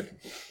taste good.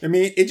 I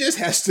mean, it just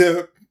has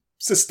to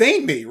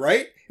sustain me,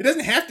 right? It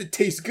doesn't have to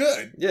taste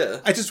good.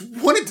 Yeah. I just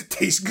want it to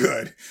taste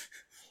good.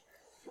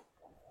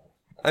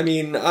 I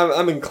mean,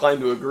 I'm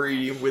inclined to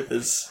agree with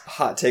his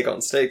hot take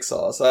on steak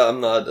sauce.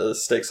 I'm not a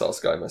steak sauce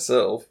guy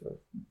myself.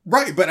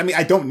 Right, but I mean,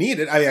 I don't need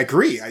it. I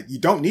agree. You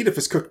don't need it if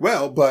it's cooked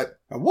well, but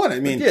I want it. I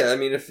mean, but yeah, I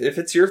mean, if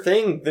it's your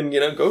thing, then,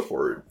 go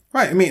for it.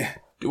 Right, I mean,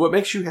 do what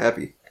makes you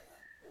happy.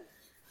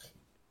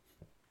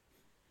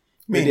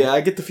 Yeah,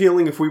 I get the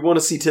feeling if we want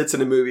to see tits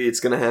in a movie, it's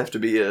going to have to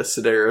be a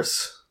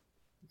Sedaris.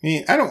 I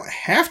mean, I don't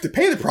have to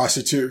pay the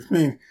prostitute. I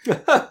mean,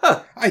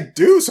 I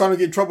do, so I don't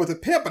get in trouble with the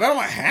pimp, but I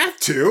don't have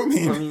to. I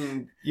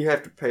mean, you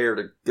have to pay her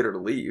to get her to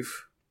leave.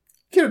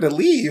 Get her to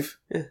leave?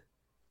 Yeah.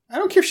 I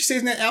don't care if she stays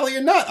in that alley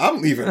or not.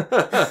 I'm leaving. I'm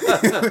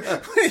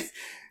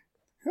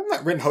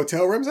not renting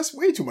hotel rooms. That's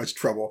way too much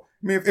trouble.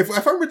 I mean, if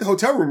I rent the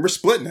hotel room, we're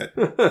splitting it.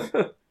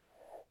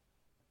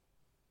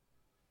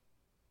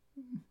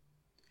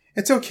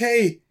 It's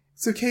okay.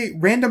 It's okay.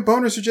 Random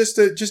boners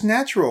are just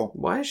natural.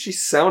 Why is she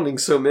sounding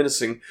so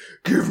menacing?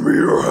 Give me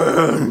your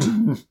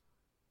hand.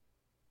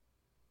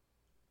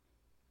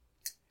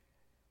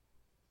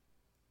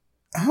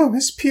 Oh,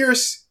 Miss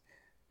Pierce.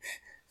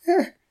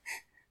 Yeah.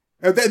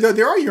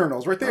 There are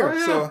urinals right there. Oh,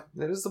 yeah. So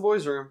that is the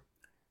boys' room.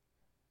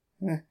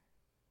 Yeah.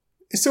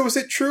 So is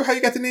it true how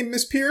you got the name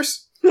Miss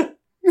Pierce? Hate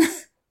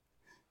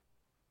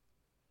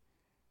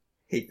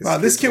this wow,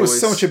 this kid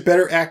was so much a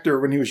better actor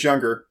when he was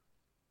younger.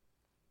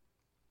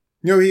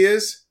 You know who he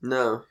is?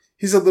 No.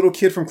 He's a little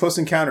kid from Close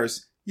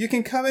Encounters. You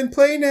can come and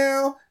play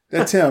now.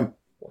 That's him.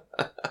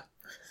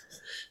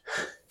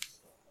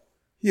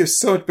 He was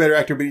so much better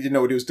actor, but he didn't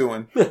know what he was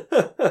doing.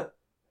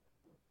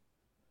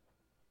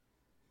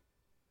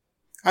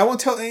 I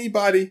won't tell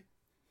anybody.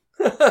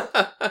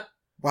 Wow,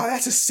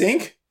 that's a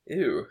sink?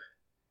 Ew.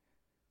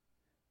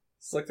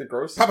 It's like the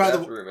grossest Pop out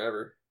bathroom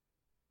ever.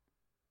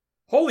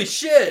 Holy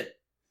shit!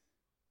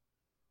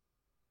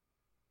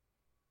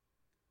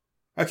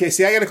 Okay,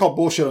 see, I gotta call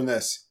bullshit on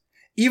this.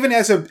 Even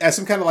as some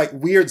kind of like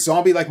weird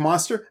zombie-like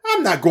monster,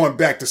 I'm not going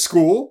back to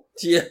school.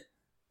 Yeah.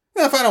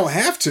 Not if I don't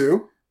have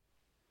to.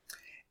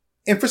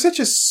 And for such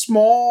a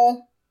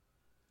small...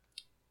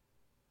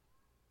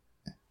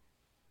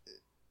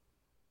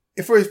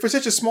 For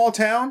such a small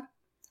town,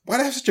 why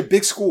do I have such a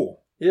big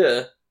school?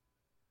 Yeah.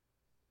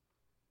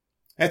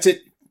 That's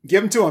it.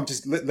 Give him to him.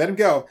 Just let him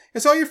go.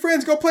 It's all your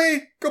friends. Go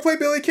play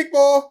Billy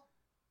kickball.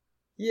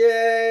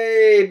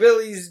 Yay!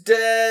 Billy's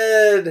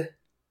dead!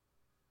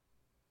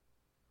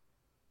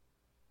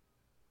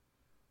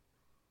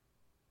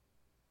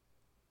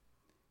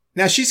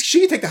 Now she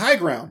can take the high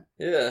ground.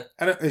 Yeah.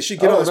 She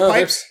get on his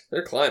pipes.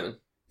 They're climbing.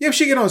 Yeah, if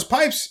she get on his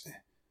pipes.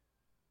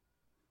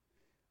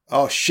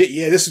 Oh, shit,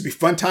 yeah, this would be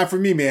fun time for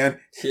me, man.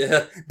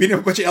 Yeah. Beating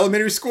up a bunch of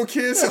elementary school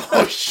kids?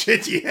 Oh,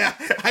 shit, yeah.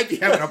 I'd be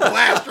having a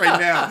blast right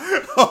now.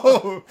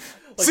 Oh,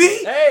 Like,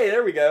 see? hey,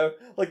 there we go.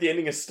 Like the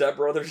ending of Step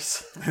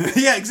Brothers.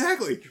 Yeah,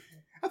 exactly.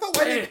 I thought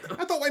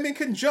White Man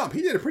couldn't jump.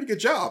 He did a pretty good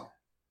job.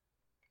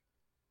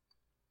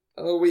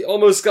 Oh, we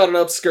almost got an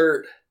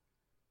upskirt.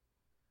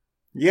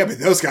 Yeah, but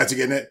those guys are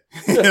getting it.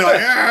 They're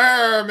like,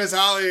 "Arr, Miss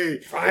Holly.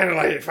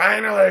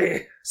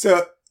 Finally.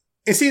 So,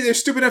 and see, they're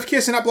stupid enough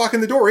kids to not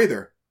blocking the door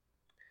either.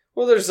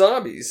 Well, they're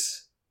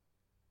zombies.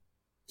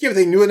 Yeah, but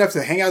they knew enough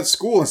to hang out at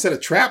school and set a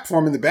trap for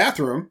him in the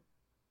bathroom.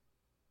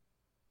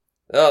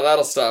 Oh,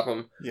 that'll stop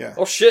them. Yeah.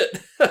 Oh,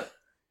 shit.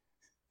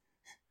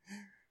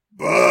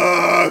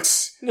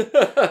 Books!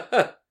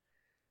 The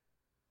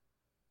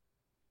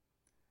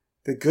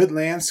Good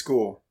Land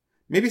School.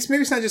 Maybe it's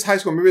not just high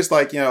school. Maybe it's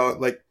like,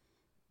 like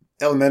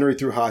elementary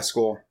through high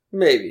school.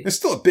 Maybe. It's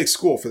still a big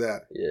school for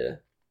that. Yeah.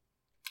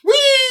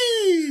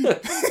 Whee!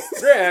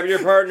 Grab your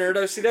partner,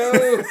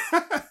 do-si-do.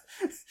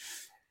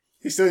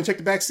 He still didn't check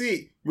the back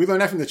seat. We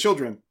learned that from the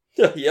children.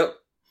 Yep.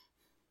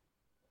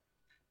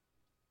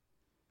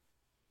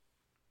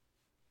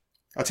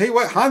 I'll tell you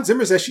what, Hans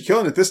Zimmer's actually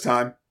killing it this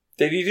time.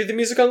 Did he do the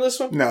music on this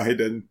one? No, he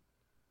didn't.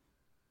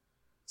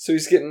 So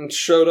he's getting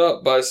showed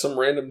up by some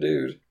random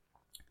dude.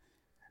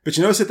 But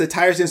you notice that the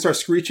tires didn't start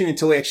screeching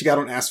until they actually got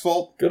on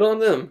asphalt? Good on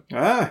them.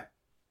 Ah.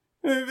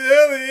 Billy,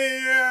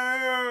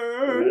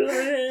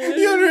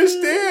 you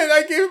understand?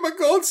 I gave him a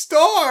gold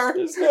star.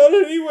 He's not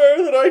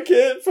anywhere that I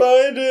can't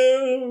find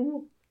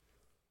him.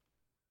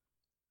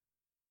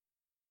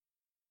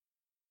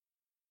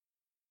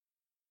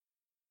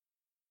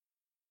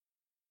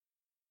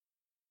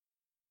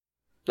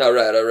 All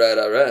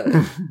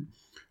right.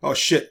 Oh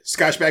shit,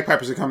 Scotch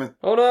bagpipers are coming.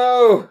 Oh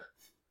no!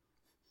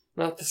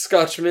 Not the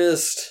Scotch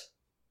Mist.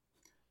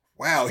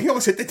 Wow, he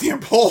almost hit the damn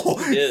pole.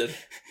 He did.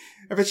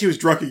 I bet she was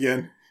drunk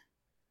again.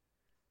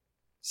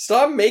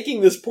 Stop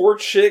making this poor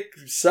chick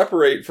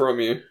separate from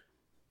you.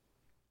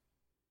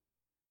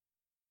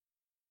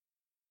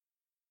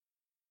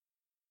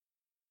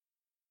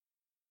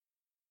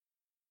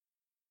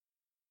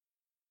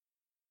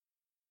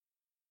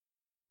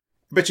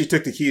 I bet you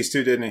took the keys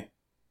too, didn't he?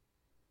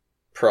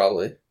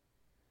 Probably. At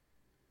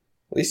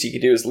least you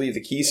could do is leave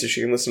the key so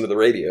she can listen to the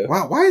radio.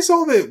 Wow, where's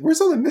all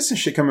the missing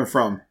shit coming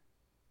from?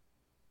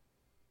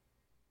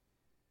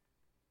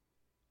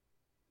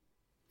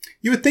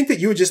 You would think that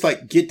you would just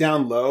like get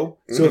down low,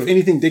 so if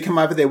anything did come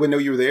out of it, they wouldn't know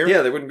you were there.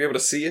 Yeah, they wouldn't be able to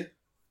see you.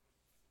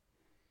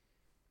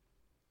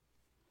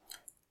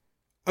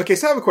 Okay,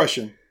 so I have a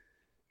question.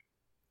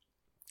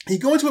 You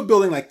go into a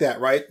building like that,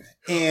 right?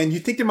 And you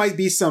think there might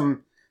be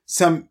some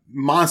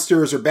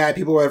monsters or bad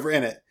people or whatever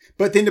in it.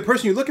 But then the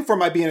person you're looking for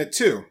might be in it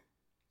too.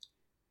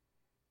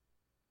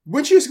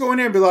 Wouldn't you just go in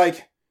there and be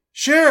like,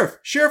 Sheriff,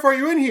 are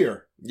you in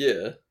here?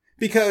 Yeah.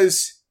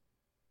 Because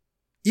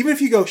even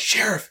if you go,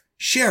 Sheriff,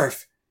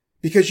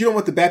 because you don't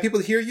want the bad people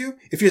to hear you,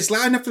 if it's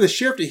loud enough for the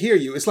sheriff to hear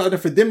you, it's loud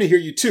enough for them to hear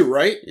you too,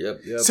 right?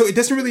 Yep. So it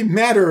doesn't really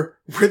matter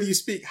whether you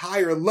speak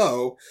high or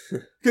low,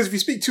 because if you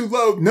speak too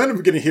low, none of them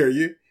are going to hear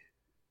you.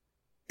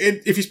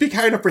 And if you speak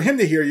high enough for him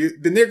to hear you,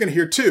 then they're going to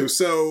hear too.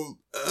 So,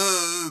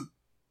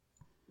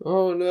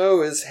 Oh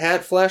no, his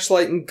hat,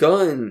 flashlight, and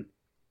gun.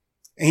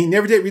 And he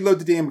never did reload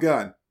the damn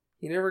gun.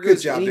 He never Good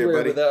goes job there, anywhere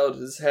buddy. without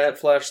his hat,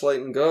 flashlight,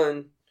 and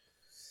gun.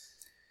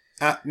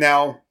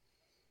 Now,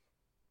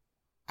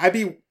 I'd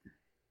be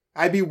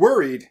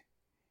worried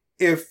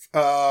if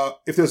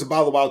there's a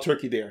bottle of wild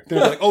turkey there. They're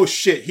like, oh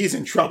shit, he's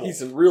in trouble.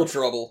 He's in real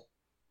trouble.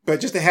 But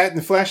just a hat and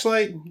a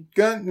flashlight,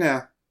 gun?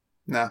 Nah,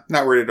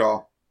 not worried at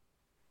all.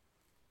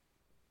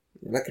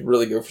 And I could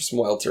really go for some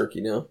wild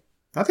turkey now.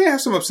 I think I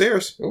have some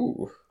upstairs.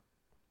 Ooh.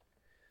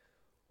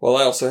 Well,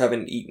 I also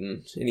haven't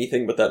eaten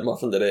anything but that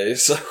muffin today,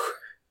 so...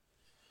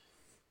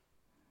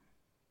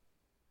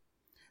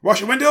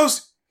 Wash your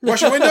windows!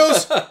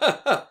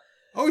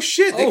 Oh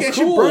shit, they can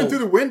actually cool. burn through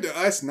the window.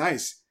 That's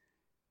nice.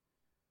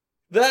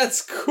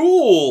 That's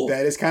cool!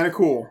 That is kind of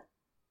cool.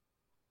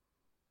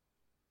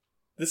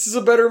 This is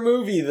a better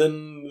movie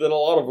than a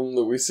lot of them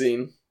that we've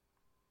seen.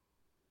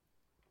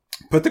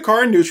 Put the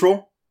car in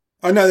neutral.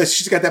 Oh no,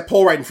 she's got that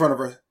pole right in front of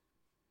her.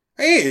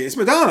 Hey, it's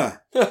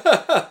Madonna.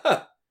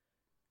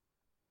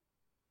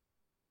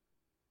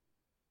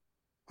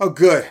 Oh,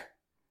 good.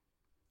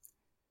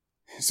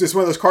 It's just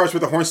one of those cars where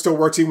the horn still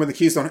works even when the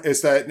keys don't.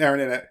 It's that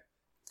aren't in it.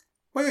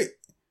 Wait,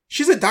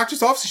 she's at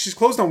doctor's office. And she's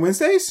closed on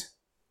Wednesdays.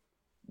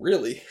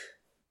 Really?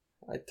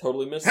 I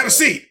totally missed Have that. a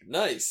seat.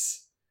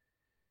 Nice.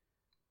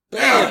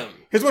 Yeah. Bam!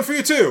 Here's one for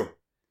you too.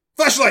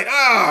 Flashlight.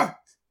 Ah.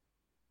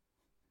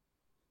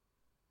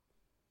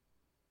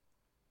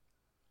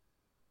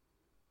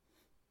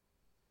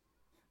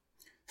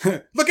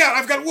 Look out!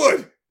 I've got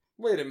wood.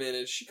 Wait a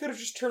minute. She could have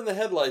just turned the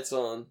headlights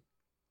on.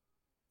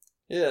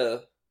 Yeah.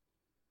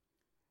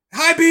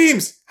 High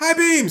beams.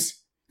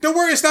 Don't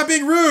worry, it's not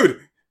being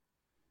rude.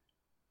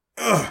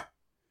 Ugh.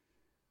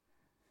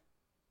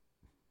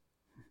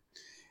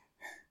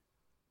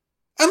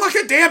 Unlock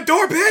the damn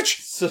door, bitch!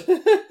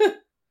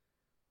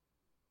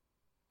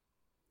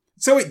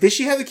 So wait, did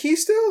she have the key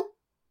still?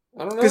 I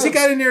don't know. Because he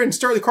got in there and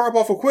started the car up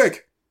awful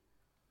quick.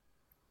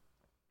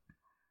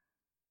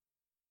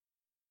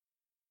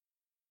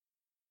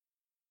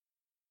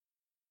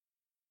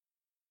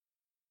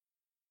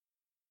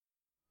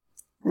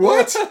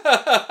 What?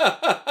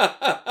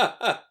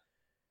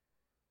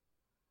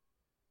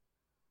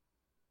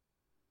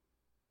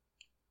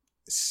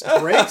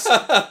 Brakes?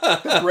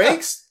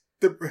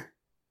 The brakes?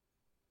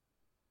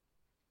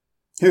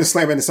 He was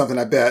slamming into something,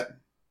 I bet.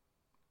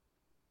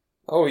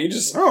 Oh, you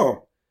just...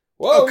 Oh.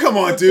 Whoa, Oh, come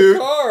on, with dude. the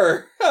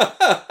car.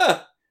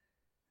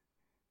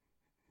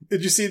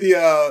 Did you see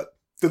the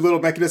little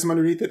mechanism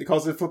underneath that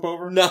causes it to flip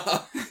over?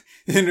 Nah.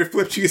 And it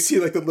flips, you can see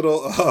like the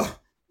little, I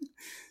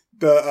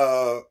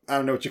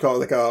don't know what you call it,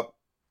 like a...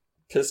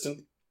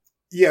 Piston?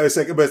 Yeah, it's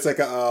like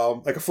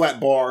a flat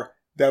bar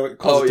that would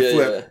cause it to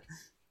flip. Yeah.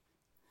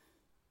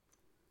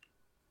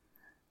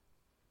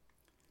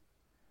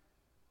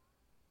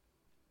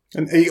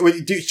 And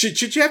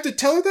should you have to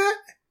tell her that?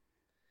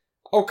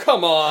 Oh,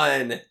 come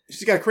on.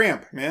 She's got a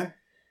cramp, man.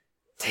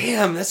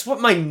 Damn, that's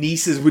what my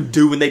nieces would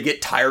do when they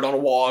get tired on a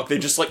walk. They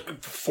just,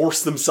 like,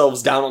 force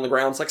themselves down on the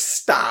ground. It's like,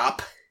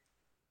 stop.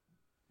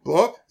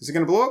 Blow up? Is it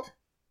going to blow up?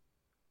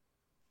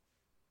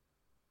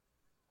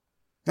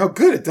 Oh,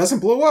 good. It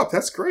doesn't blow up.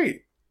 That's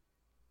great.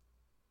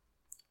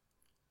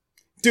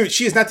 Dude,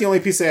 she is not the only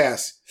piece of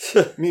ass.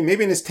 I mean,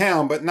 maybe in this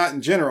town, but not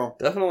in general.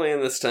 Definitely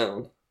in this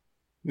town.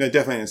 No,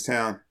 definitely in this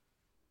town.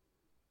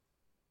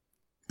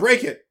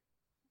 Break it.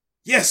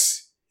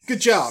 Yes.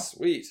 Good job.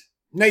 Sweet.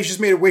 Now you just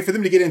made a way for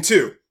them to get in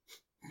too.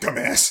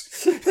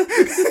 Dumbass.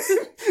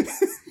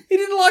 He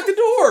didn't lock the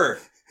door.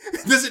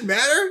 Does it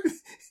matter?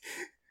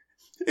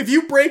 If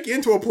you break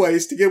into a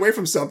place to get away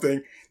from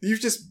something,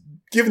 you've just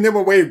given them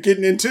a way of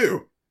getting in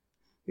too.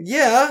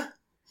 Yeah.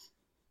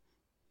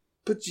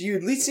 But you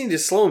at least need to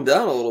slow him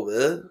down a little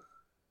bit.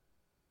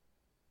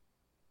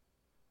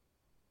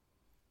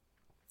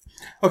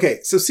 Okay,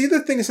 so see the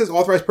thing that says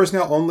authorized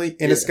personnel only,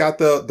 and it's got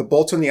the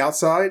bolts on the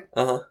outside?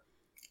 Uh-huh.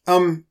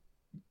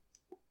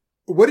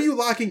 What are you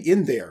locking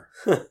in there?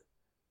 The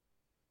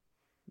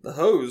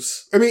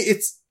hose. I mean,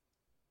 it's...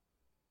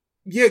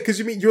 Yeah, because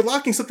you mean you're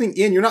locking something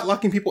in, you're not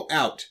locking people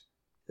out.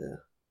 Yeah.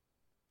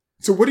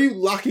 So what are you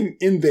locking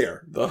in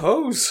there? The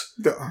hose.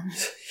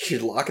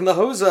 You're locking the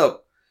hose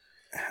up.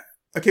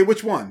 Okay,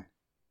 which one?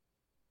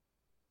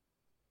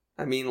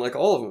 I mean, like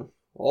all of them.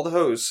 All the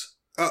hose.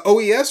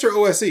 OES or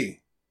OSE?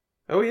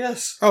 Oh,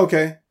 yes.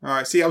 Okay. All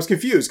right. See, I was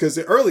confused because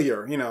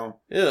earlier, you know.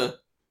 Yeah.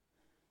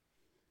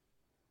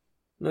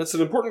 That's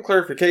an important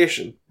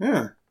clarification.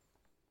 Yeah.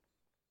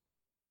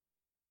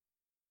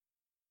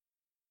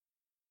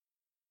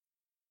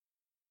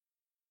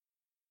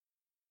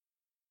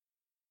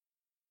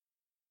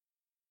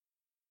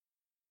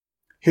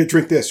 Here,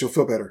 drink this. You'll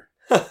feel better.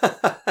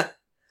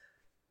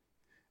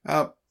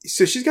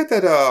 So she's got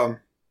that,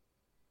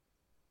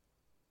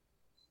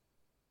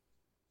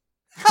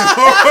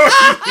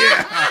 Oh,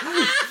 yeah!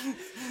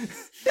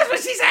 That's what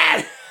she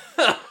said!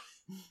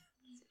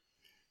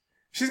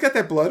 She's got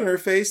that blood on her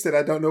face that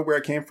I don't know where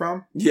it came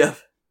from. Yeah.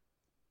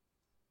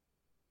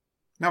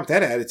 Not with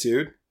that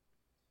attitude.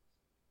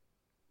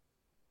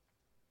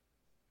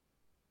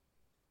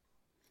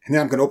 And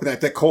now I'm going to open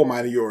that coal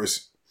mine of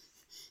yours.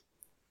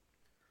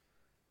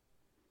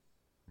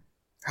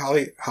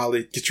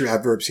 Holly, get your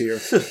adverbs here.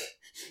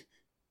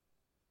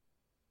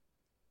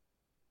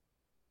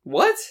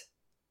 What?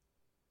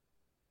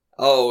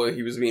 Oh,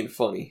 he was being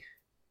funny.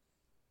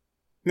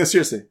 No,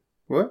 seriously.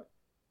 What?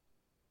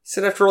 He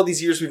said after all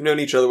these years we've known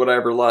each other, would I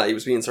ever lie? He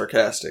was being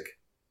sarcastic.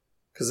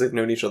 Because they've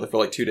known each other for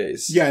like 2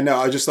 days. Yeah, no,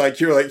 I was just like,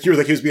 you were like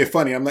he was being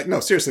funny. I'm like, no,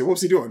 seriously, what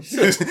was he doing?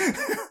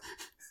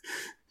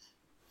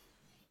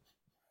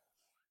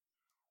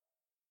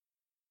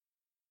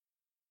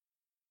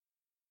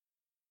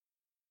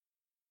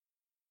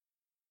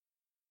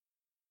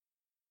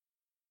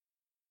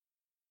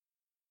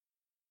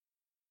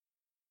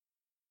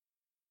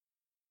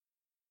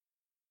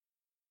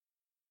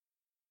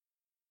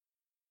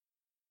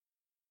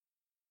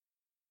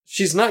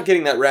 She's not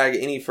getting that rag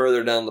any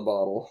further down the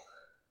bottle.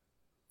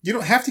 You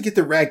don't have to get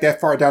the rag that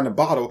far down the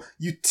bottle.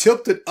 You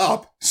tilt it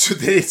up so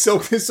that it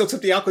soaks up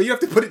the alcohol. You don't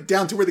have to put it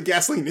down to where the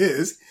gasoline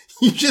is.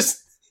 You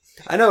just...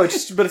 I know,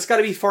 but it's got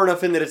to be far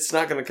enough in that it's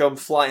not going to come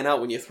flying out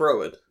when you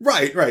throw it.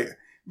 Right.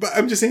 But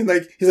I'm just saying,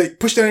 like, he's like,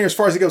 push down here as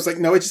far as it goes. Like,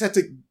 no, it just has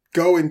to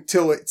go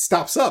until it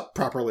stops up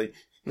properly.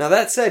 Now,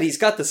 that said, he's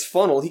got this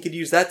funnel. He could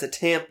use that to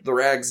tamp the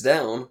rags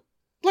down.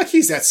 Like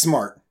he's that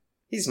smart.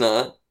 He's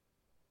not.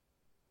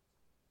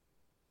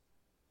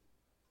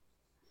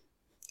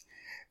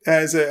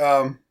 As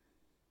a,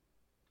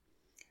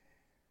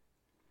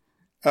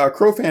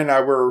 Crowfan and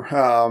I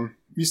were,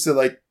 used to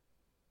like,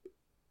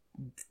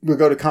 we'd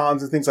go to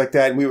cons and things like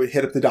that, and we would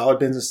hit up the dollar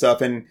bins and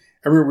stuff, and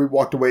I remember we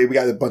walked away, we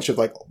got a bunch of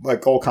like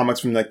old comics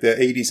from like the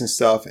 80s and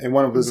stuff, and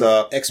one of them was,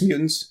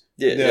 X-Mutants.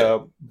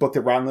 The book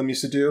that Ron Lim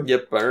used to do.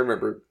 Yep, I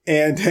remember.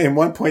 And at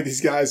one point,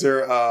 these guys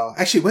are,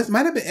 actually, it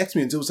might have been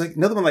X-Mutants. It was like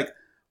another one like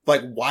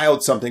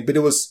Wild something, but it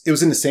was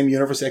in the same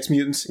universe,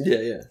 X-Mutants.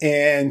 Yeah.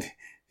 And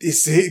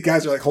these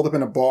guys are like holed up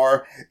in a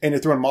bar and they're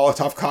throwing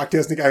Molotov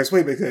cocktails. And the guy goes,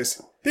 wait,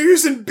 because they're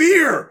using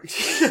beer.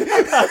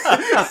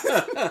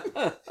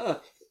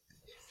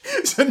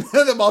 So none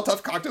of the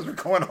Molotov cocktails were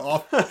going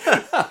off.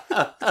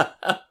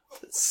 That's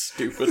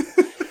stupid.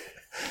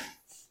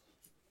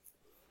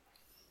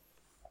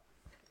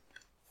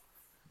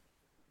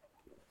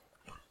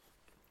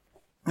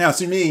 Now,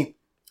 to me,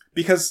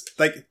 because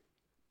like,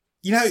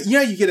 you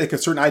get like a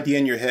certain idea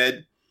in your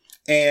head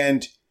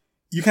and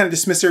you kind of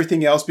dismiss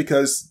everything else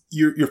because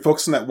you're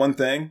focused on that one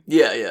thing.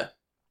 Yeah, yeah.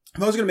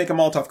 If I was going to make a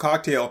Molotov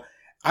cocktail,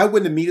 I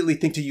wouldn't immediately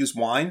think to use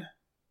wine.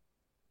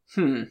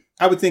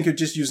 I would think of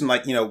just using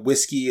like,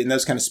 whiskey and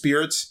those kind of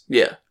spirits.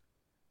 Yeah.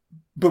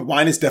 But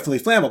wine is definitely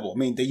flammable. I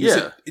mean, they use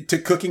it to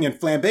cooking and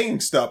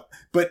flambeing stuff.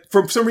 But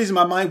for some reason,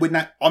 my mind would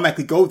not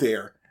automatically go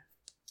there.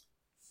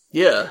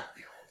 Yeah.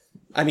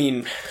 I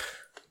mean,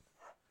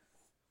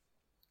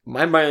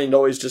 my mind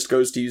always just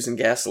goes to using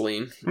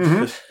gasoline.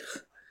 Mm-hmm.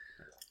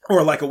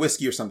 Or like a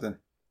whiskey or something.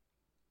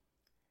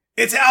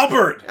 It's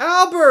Albert!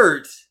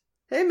 Albert!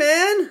 Hey,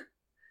 man!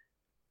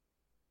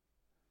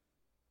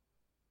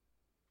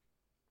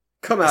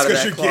 Come out of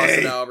that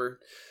closet, Albert.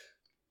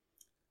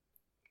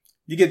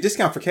 You get a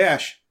discount for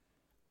cash.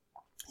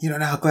 You don't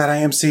know how glad I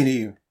am seeing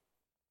you.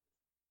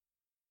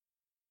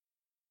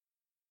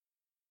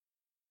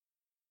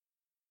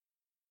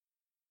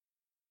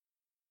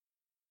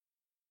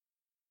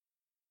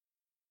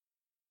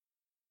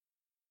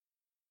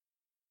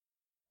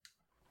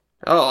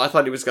 Oh, I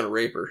thought he was going to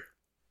rape her.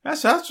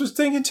 That's what I was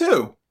thinking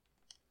too.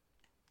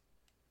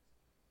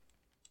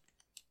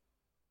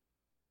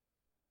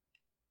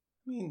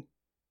 I mean,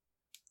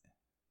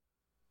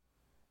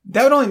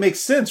 that would only make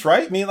sense,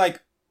 right? I mean, like,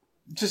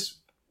 I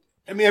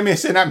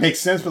say that makes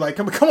sense, but like,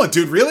 come on,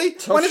 dude, really?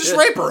 Why not just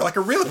rape her like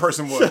a real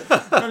person would?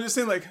 I'm just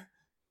saying, like,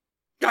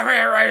 come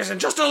here, Raisin,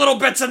 just a little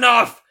bit's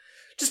enough.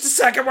 Just a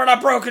second, we're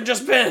not broken,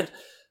 just bend.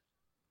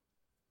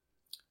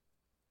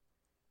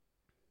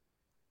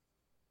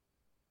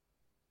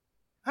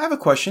 I have a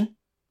question.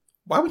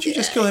 Why would you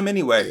just kill him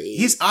anyway?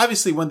 He's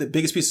obviously one of the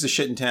biggest pieces of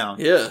shit in town.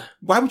 Yeah.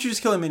 Why would you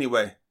just kill him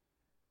anyway?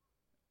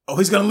 Oh,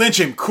 he's gonna lynch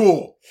him.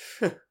 Cool.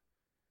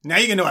 Now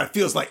you're gonna know what it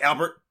feels like,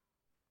 Albert.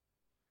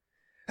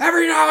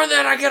 Every now and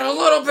then I get a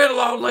little bit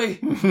lonely.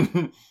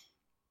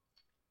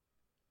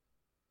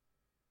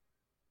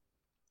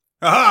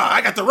 Aha!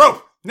 I got the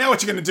rope. Now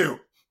what you gonna do?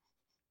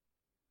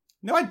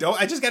 No, I don't.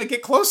 I just gotta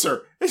get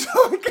closer. That's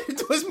all I gotta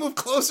do is move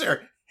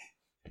closer.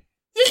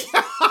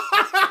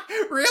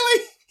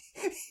 Really?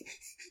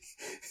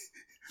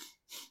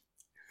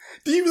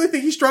 Do you really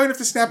think he's strong enough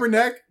to snap her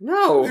neck?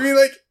 No. I mean,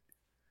 like...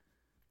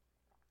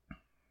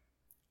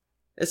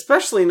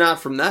 Especially not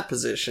from that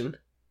position.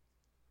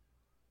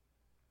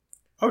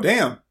 Oh,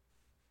 damn.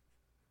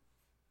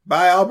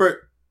 Bye,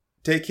 Albert.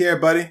 Take care,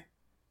 buddy.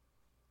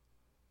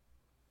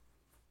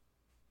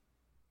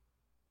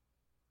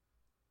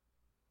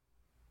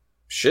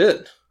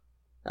 Shit.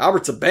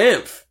 Albert's a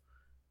bamf.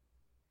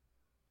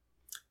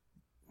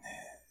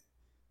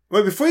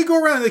 Well, before you go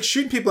around like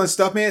shooting people and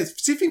stuff, man,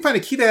 see if you can find a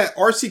key to that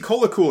RC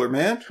Cola cooler,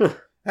 man. I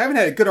haven't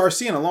had a good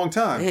RC in a long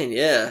time. Man,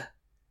 yeah.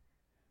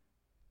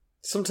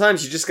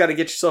 Sometimes you just gotta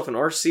get yourself an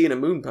RC and a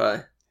moon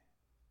pie.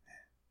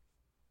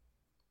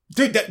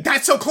 Dude,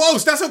 that's so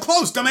close! That's so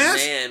close, dumbass!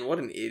 Man, what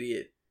an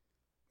idiot.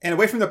 And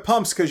away from the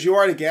pumps, because you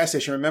are at a gas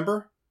station,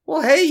 remember?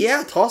 Well, hey,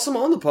 yeah, toss them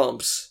on the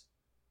pumps.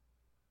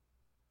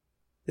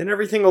 Then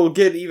everything will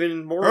get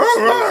even more... Oh,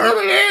 my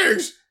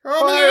legs!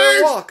 Oh, my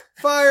legs! Walk!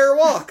 Fire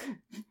walk!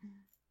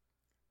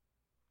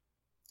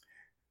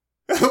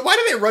 Why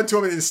do they run to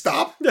him and then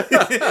stop? Bet you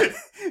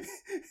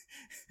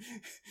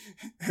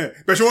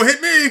won't hit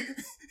me!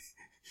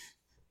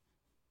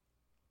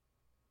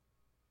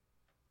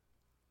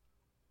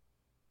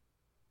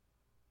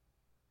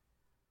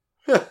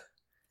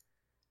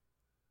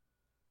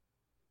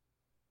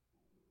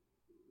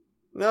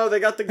 No, they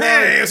got the gun.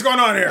 Hey, what's going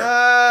on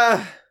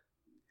here?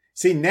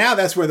 See, now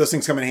that's where those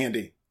things come in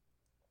handy.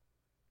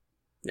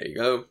 There you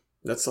go.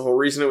 That's the whole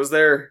reason it was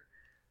there.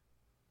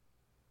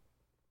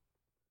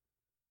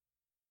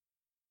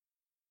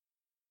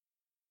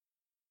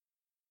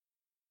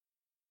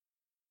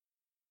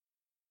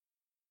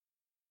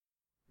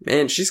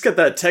 Man, she's got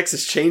that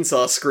Texas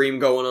Chainsaw scream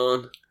going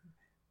on.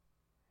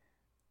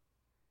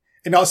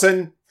 And all of a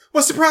sudden,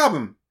 what's the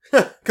problem?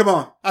 Come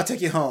on, I'll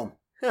take you home.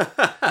 that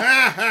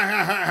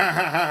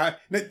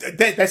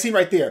scene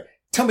right there.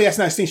 Tell me that's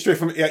not a scene straight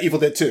from Evil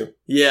Dead 2.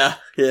 Yeah,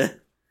 yeah.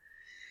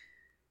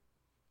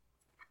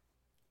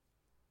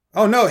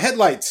 Oh no,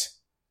 headlights.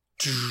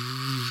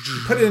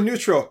 Put it in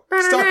neutral.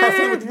 Stock car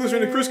flying with the loser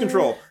into cruise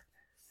control.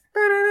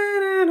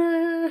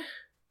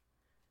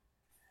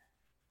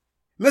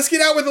 Let's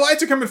get out where the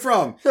lights are coming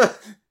from.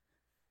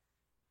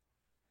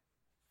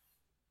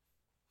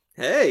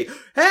 Hey!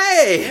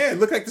 Hey! Yeah, it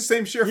looked like the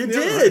same sheriff. You from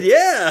the other did, one.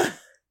 yeah!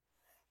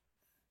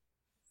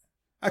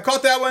 I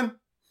caught that one.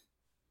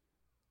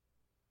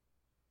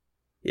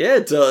 Yeah,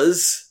 it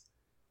does.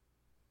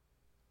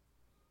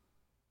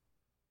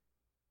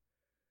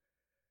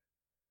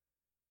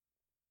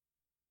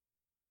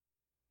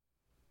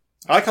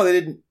 I like how they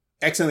didn't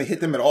accidentally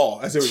hit them at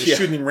all as they were just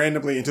shooting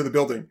randomly into the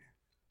building.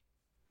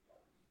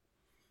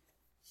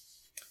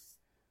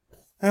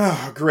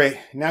 Oh, great.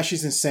 Now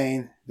she's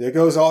insane. There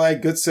goes all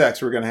that good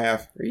sex we're going to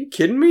have. Are you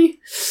kidding me?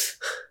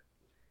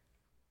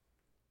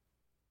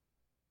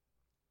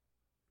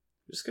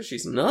 Just because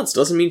she's nuts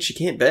doesn't mean she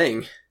can't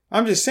bang.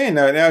 I'm just saying,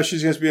 though, now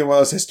she's going to be in one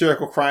of those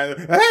hysterical crying.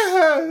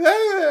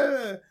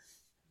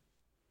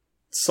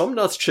 Some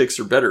nuts chicks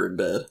are better in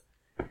bed.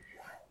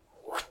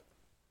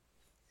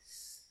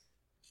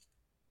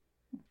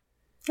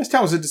 This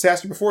town was a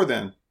disaster before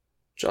then.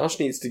 Josh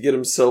needs to get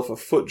himself a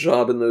foot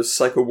job in those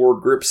Psycho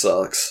Ward grip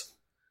socks.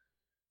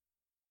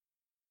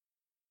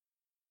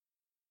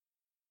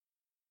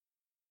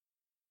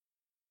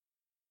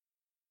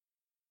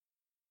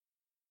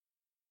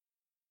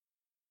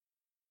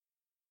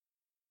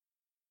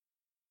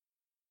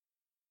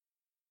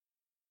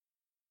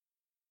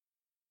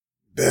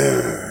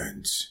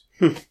 Burns.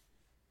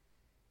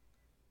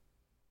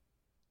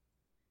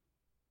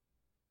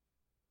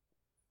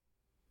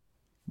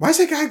 Why is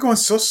that guy going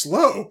so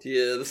slow?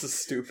 Yeah, this is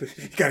stupid.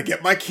 You gotta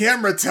get my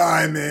camera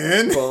time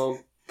in.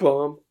 Bum,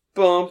 bum,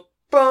 bum,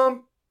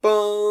 bum,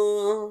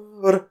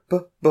 bum.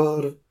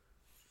 Ba-da-ba-ba-da.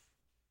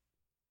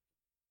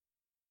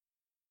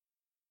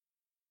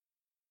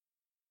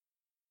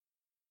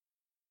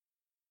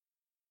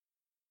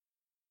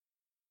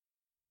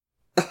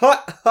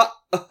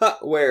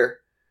 Where?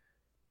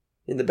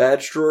 In the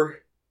badge drawer?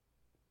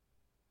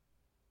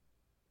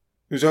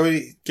 Who's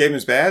already gave him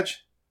his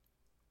badge?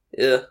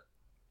 Yeah.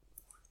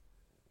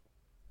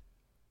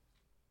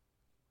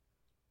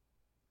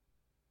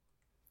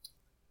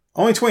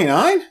 Only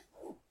 29?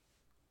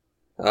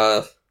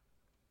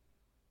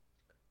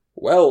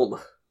 Whelm.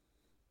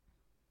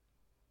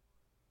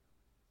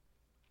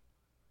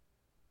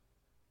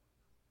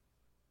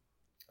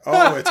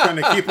 Oh, it's going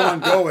to keep on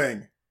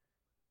going.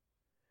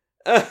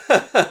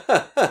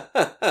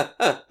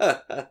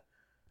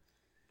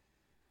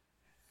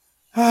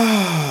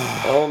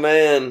 Oh,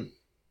 man.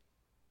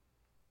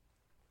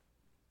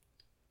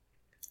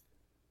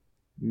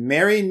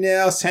 Mary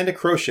Nell Santa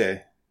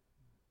Croce.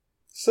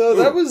 So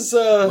that was,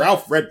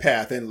 Ralph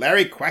Redpath and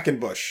Larry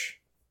Quackenbush.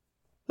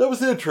 That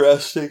was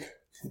interesting.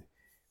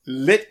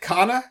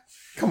 Litkana?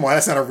 Come on,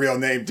 that's not a real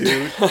name,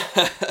 dude.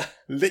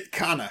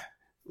 Litkana.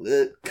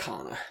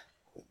 Litkana.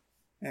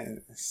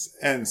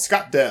 And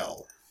Scott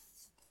Dell.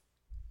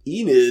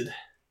 Enid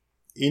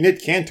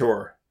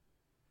Cantor.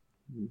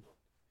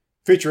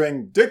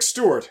 Featuring Dick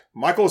Stewart,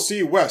 Michael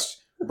C.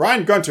 West,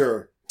 Brian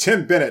Gunter,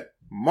 Tim Bennett,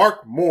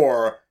 Mark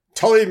Moore,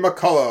 Tully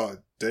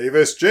McCullough,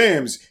 Davis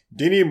James,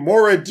 Deanie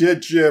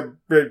Moradij,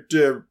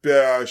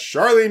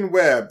 Charlene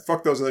Webb,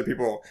 fuck those other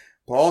people,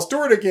 Paul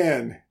Stewart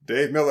again,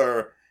 Dave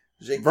Miller,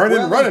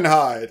 Vernon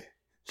Runnenhide,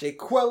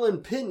 Jaqueline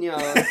Pinion,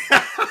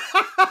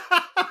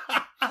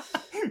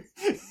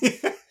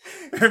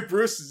 and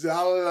Bruce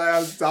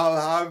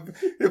Valhalla.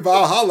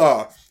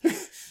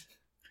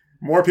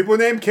 More people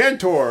named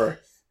Cantor.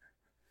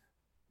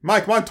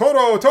 Mike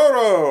Toro.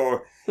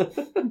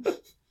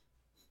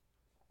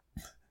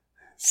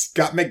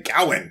 Scott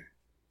McGowan.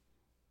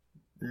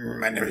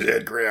 My name is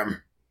Ed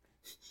Graham.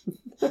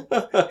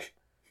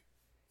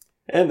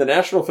 And the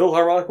National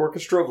Philharmonic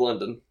Orchestra of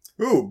London.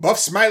 Ooh, Buff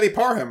Smiley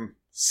Parham.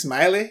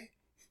 Smiley?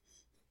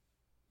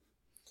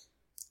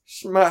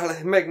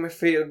 Smiley, make me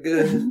feel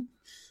good.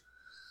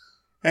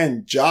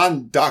 And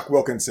John Doc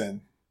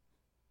Wilkinson.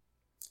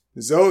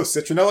 Zoe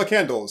Citronella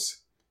Candles.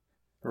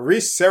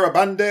 Reese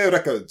Sarabande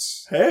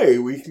Records. Hey,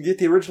 we can get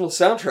the original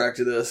soundtrack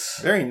to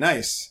this. Very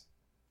nice.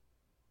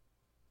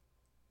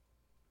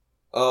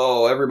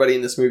 Oh, everybody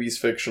in this movie is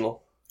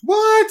fictional.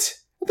 What?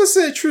 This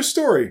is a true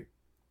story.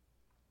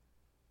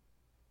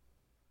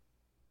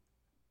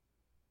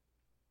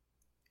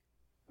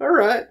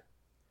 Alright.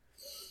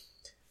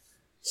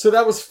 So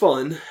that was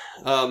fun.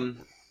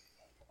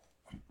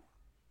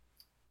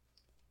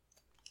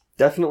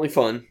 Definitely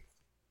fun.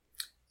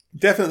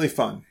 Definitely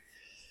fun.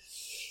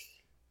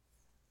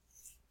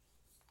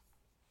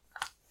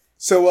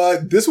 So,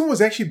 this one was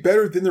actually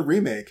better than the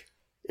remake.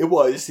 It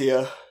was,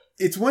 yeah.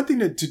 It's one thing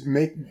to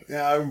make...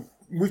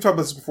 we've talked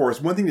about this before. It's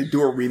one thing to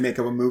do a remake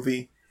of a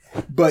movie,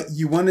 but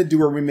you want to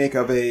do a remake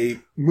of a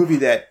movie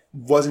that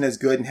wasn't as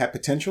good and had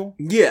potential.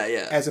 Yeah,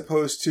 yeah. As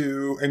opposed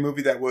to a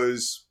movie that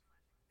was,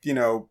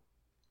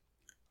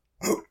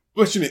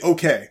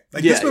 okay.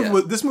 Like,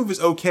 this movie was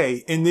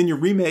okay, and then your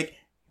remake,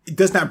 it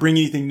does not bring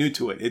anything new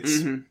to it.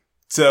 It's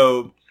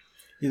So,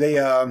 they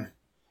kind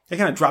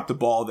of dropped the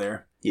ball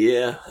there.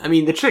 Yeah. I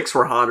mean, the chicks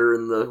were hotter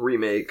in the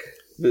remake,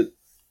 but...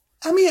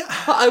 I mean...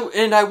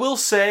 I will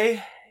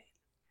say,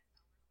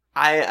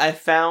 I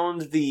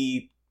found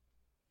the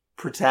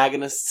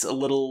protagonists a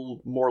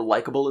little more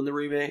likable in the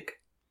remake.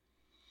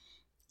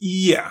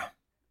 Yeah.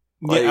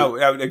 Like, yeah,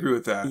 I would agree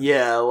with that.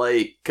 Yeah,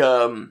 like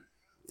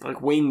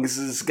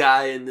Wings'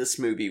 guy in this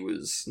movie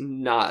was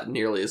not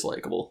nearly as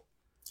likable.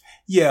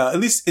 Yeah, at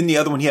least in the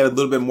other one, he had a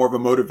little bit more of a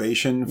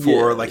motivation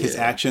for his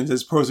actions,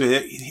 as opposed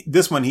to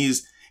this one,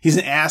 he's an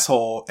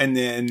asshole, and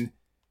then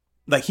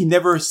he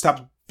never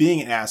stopped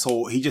being an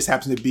asshole. He just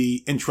happens to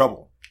be in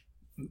trouble.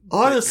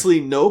 Honestly,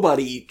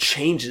 nobody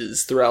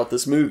changes throughout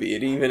this movie.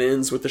 It even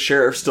ends with the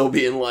sheriff still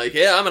being like,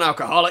 yeah, I'm an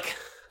alcoholic.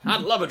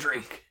 I'd love a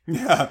drink.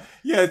 Yeah.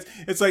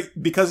 It's like,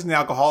 because he's an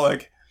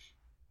alcoholic,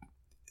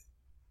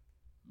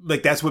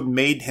 like, that's what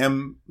made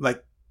him,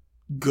 like,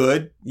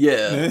 good.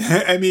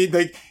 Yeah. I mean,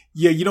 like,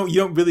 yeah, you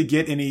don't really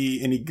get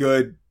any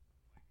good,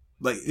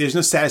 like, there's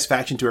no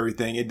satisfaction to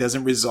everything. It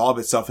doesn't resolve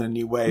itself in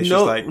any way. It's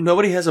just like,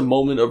 nobody has a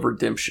moment of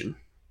redemption.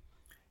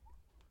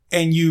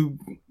 And you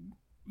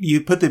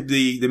put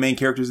the main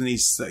characters in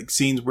these, like,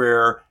 scenes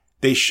where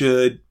they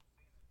should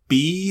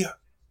be,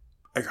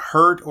 like,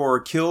 hurt or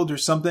killed or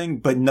something,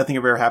 but nothing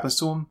ever happens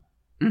to them.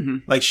 Mm-hmm.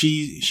 Like,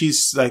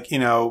 she's like, you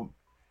know,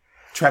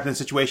 trapped in a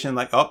situation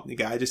like, oh, the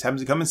guy just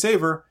happens to come and save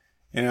her.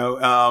 You know,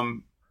 I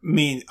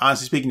mean,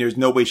 honestly speaking, there's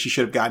no way she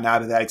should have gotten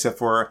out of that except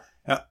for,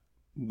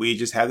 we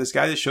just have this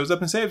guy that shows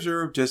up and saves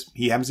her. Just,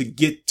 he happens to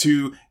get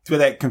to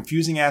that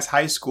confusing ass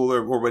high school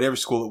or whatever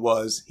school it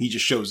was. He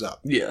just shows up.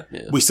 Yeah.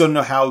 We still don't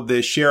know how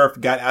the sheriff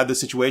got out of the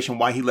situation,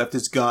 why he left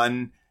his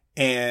gun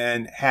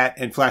and hat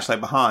and flashlight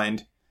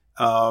behind.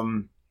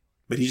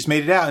 But he just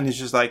made it out, and it's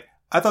just like,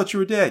 I thought you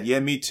were dead.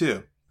 Yeah, me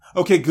too.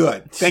 Okay,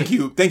 good. Thank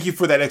you. Thank you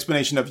for that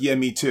explanation of yeah,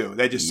 me too.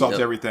 That just solves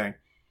everything.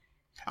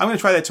 I'm going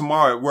to try that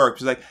tomorrow at work.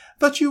 It's like,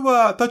 thought you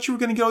were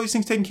going to get all these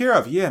things taken care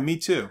of. Yeah, me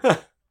too.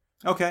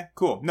 Okay,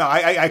 cool. No,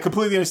 I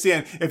completely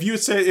understand. If you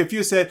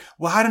said,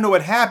 well, I don't know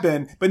what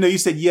happened, but no, you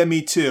said, yeah,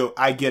 me too.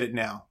 I get it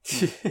now.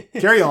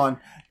 Carry on.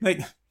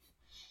 Like,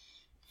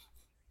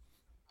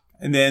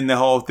 and then the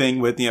whole thing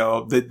with, you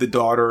know, the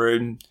daughter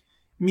and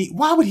me.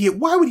 Why would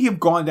he have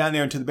gone down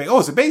there into the basement? Oh,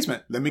 it's a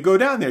basement. Let me go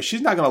down there.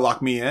 She's not going to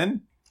lock me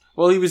in.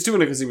 Well, he was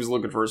doing it because he was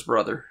looking for his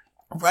brother.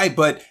 Right,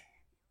 but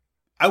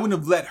I wouldn't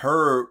have let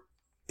her,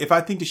 if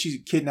I think that she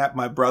kidnapped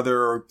my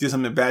brother or did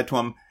something bad to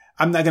him,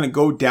 I'm not going to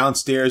go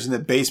downstairs in the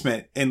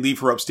basement and leave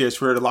her upstairs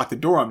for her to lock the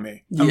door on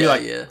me. I'm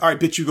like, all right,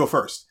 bitch, you go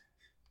first.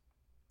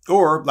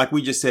 Or, like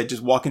we just said,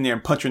 just walk in there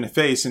and punch her in the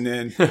face and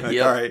then, like,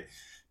 all right,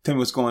 tell me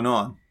what's going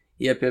on.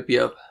 Yep.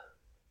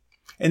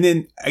 And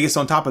then, I guess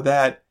on top of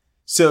that,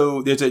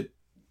 so there's a...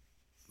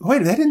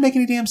 Wait, that didn't make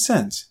any damn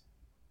sense.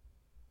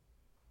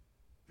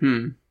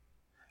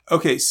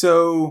 Okay,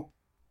 so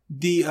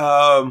the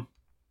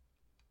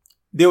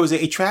there was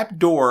a trap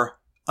door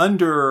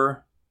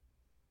under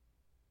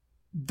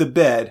the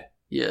bed.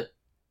 Yeah.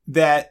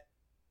 That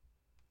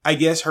I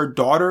guess her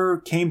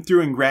daughter came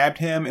through and grabbed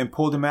him and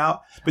pulled him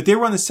out, but they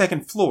were on the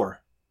second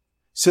floor.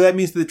 So that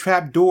means the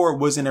trap door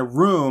was in a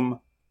room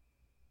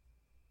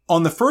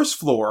on the first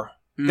floor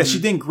that she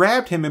then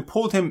grabbed him and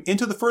pulled him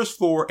into the first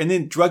floor and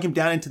then drug him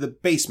down into the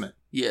basement.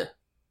 Yeah.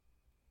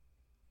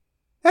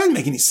 That doesn't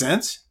make any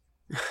sense.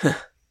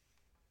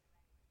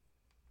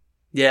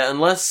 Yeah,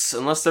 unless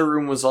their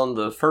room was on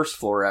the first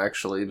floor,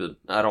 actually, but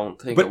I don't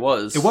think it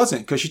was. It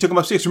wasn't, because she took him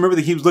upstairs. Remember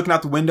that he was looking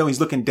out the window, he's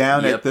looking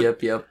down at the...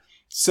 Yep.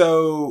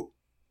 So,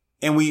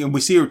 and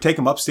we see her take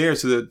him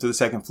upstairs to the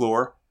second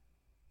floor.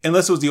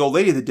 Unless it was the old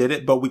lady that did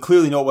it, but we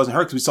clearly know it wasn't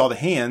her because we saw the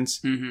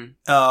hands.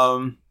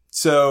 Mm-hmm.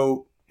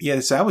 So, yeah,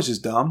 so that was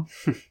just dumb.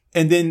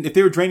 And then if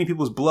they were draining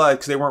people's blood,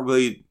 because they weren't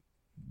really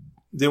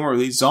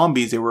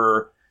zombies, they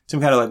were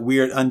some kind of like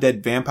weird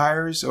undead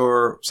vampires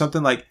or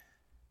something, like,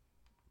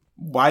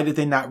 why did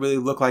they not really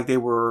look like they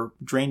were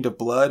drained of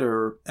blood?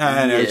 Or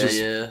I don't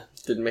know,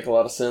 didn't make a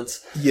lot of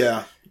sense.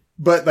 Yeah,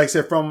 but like I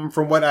said, from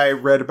what I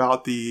read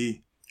about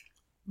the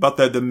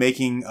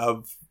making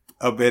of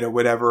it or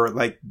whatever,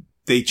 like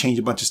they changed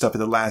a bunch of stuff at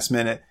the last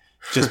minute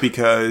just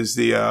because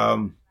they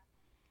were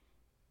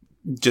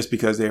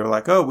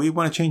like, oh, we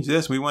want to change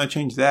this, we want to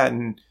change that,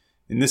 and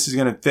this is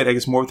going to fit, I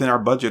guess, more within our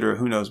budget or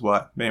who knows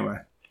what. But anyway,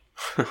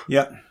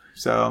 yep.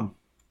 So,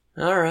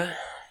 all right.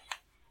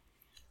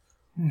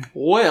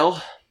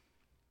 Well,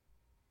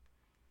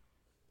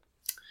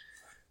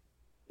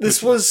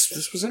 this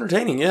was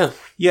entertaining. Yeah.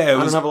 I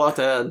don't have a lot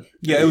to add.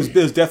 Yeah, it was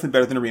definitely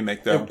better than a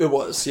remake, though. It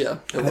was. Yeah,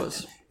 it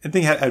was. I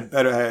think it had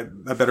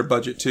a better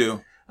budget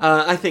too.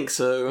 I think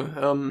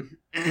so.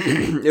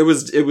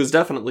 It was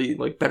definitely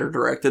like better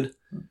directed.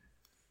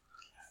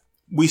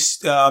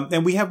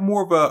 And we have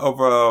more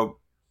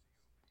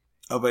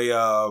of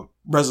a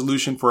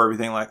resolution for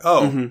everything. Like,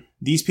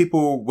 these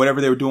people, whatever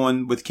they were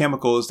doing with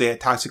chemicals, they had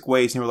toxic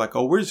waste, and they were like,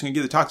 oh, we're just going to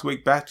give the toxic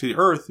waste back to the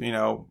earth, you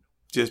know,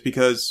 just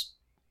because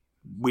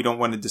we don't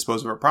want to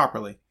dispose of it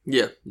properly.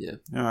 Yeah.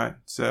 All right.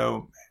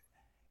 So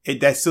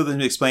that still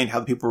doesn't explain how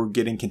the people were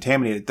getting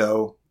contaminated,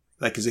 though.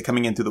 Like, is it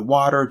coming in through the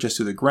water, just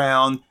through the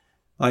ground?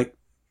 Like,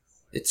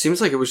 it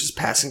seems like it was just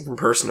passing from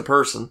person to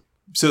person.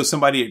 So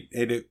somebody,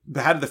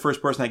 how did the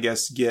first person, I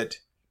guess, get...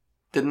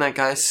 Didn't that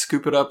guy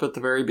scoop it up at the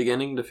very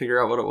beginning to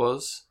figure out what it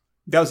was?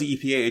 That was the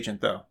EPA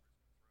agent, though.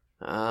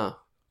 Ah.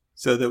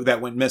 So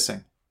that went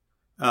missing.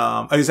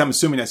 I guess I'm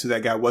assuming that's who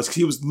that guy was, because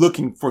he was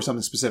looking for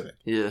something specific.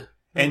 Yeah.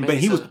 But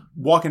he was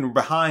walking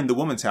behind the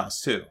woman's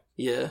house, too.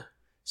 Yeah.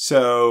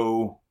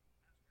 So...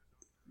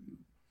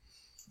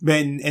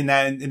 And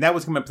that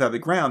was coming up out of the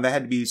ground. That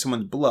had to be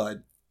someone's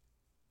blood.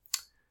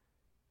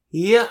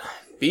 Yeah.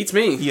 Beats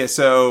me. Yeah,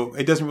 so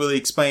it doesn't really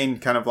explain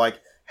kind of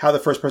like how the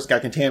first person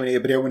got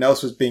contaminated, but everyone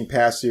else was being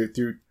passed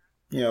through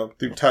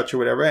touch or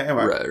whatever.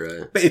 Anyway,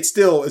 Right. but it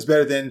still is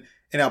better than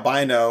an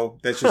albino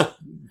that's just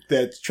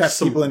that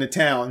traps people into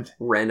town.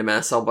 Random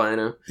ass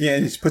albino. Yeah,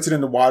 and he just puts it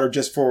in the water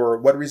just for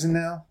what reason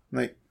now?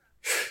 Like,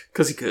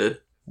 because he could.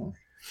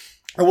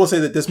 I will say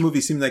that this movie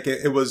seemed like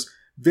it was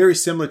very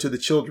similar to The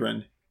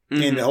Children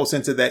in the whole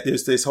sense of that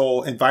there's this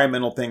whole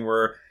environmental thing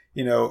where,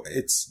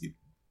 it's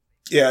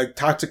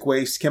toxic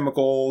waste,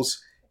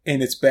 chemicals,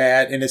 and it's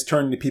bad, and it's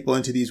turning people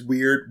into these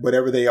weird,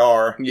 whatever they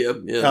are. Yep.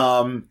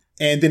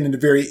 And then in the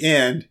very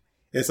end,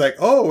 it's like,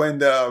 oh,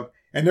 and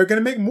they're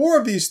going to make more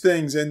of these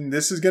things, and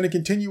this is going to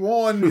continue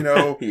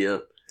on, Yeah.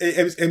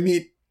 I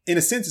mean, in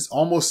a sense, it's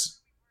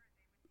almost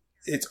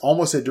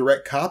a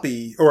direct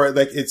copy, or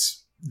like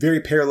it's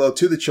very parallel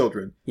to The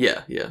Children.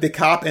 Yeah. The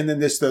cop and then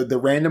the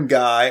random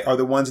guy are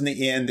the ones in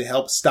the end to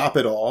help stop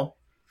it all.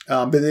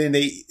 But then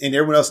and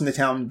everyone else in the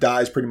town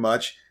dies pretty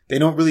much. They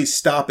don't really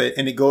stop it,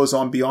 and it goes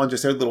on beyond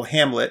just their little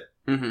hamlet.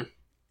 Mm-hmm.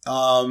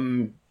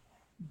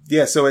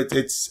 So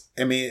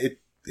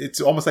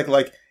it's almost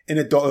like an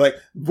adult. Like,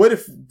 what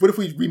if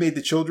we remade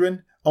The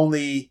Children?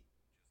 Only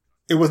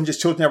it wasn't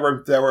just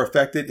children that were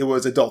affected; it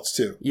was adults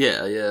too.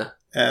 Yeah.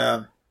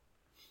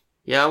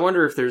 I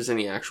wonder if there's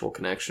any actual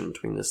connection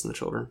between this and The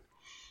Children.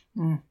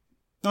 I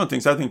don't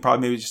think so. I think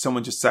probably maybe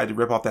someone just decided to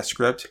rip off that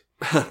script.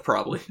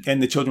 Probably.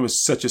 And The Children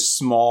was such a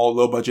small,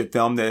 low budget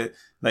film that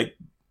like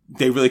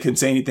they really couldn't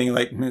say anything.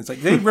 Like, it's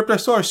like they ripped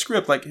our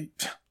script. Like,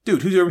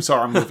 dude, who's ever saw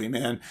our movie,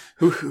 man?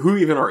 Who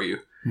even are you?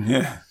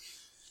 Yeah.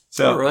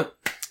 So, all right.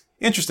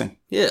 Interesting.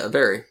 Yeah,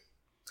 very.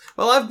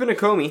 Well, I've been a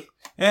Comey.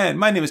 And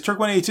my name is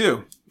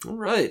Turk182. All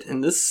right.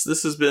 And this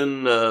has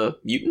been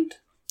Mutant?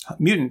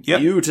 Mutant,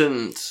 yep.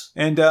 Mutant.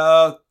 And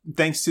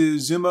thanks to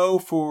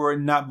Zumo for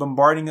not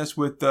bombarding us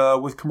with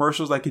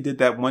commercials like he did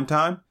that one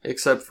time.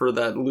 Except for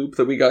that loop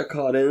that we got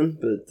caught in,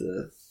 but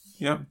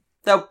yep.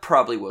 That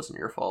probably wasn't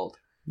your fault.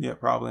 Yeah,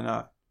 probably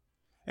not.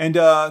 And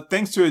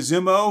thanks to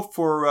Zumo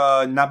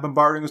for not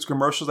bombarding us with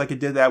commercials like he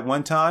did that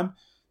one time.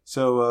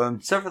 So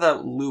except for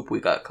that loop we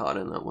got caught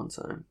in that one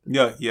time.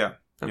 Yeah.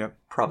 That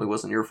probably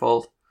wasn't your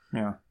fault.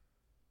 Yeah.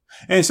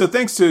 And so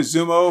thanks to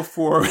Zumo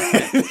for...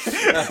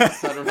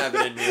 I don't have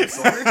it in me, I'm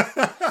sorry.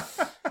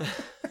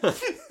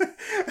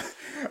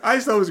 I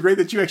just thought it was great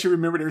that you actually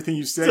remembered everything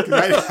you said,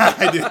 because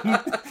I didn't.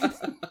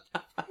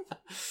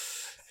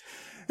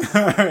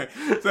 All right.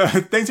 So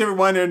thanks,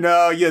 everyone. And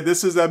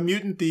this is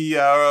Mutant,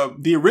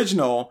 the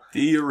original.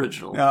 The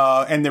original.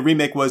 And the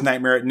remake was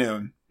Nightmare at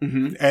Noon.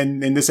 Mm-hmm.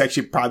 And this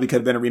actually probably could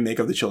have been a remake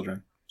of The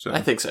Children. So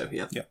I think so,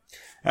 yeah. All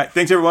right.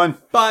 Thanks, everyone.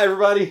 Bye,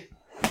 everybody.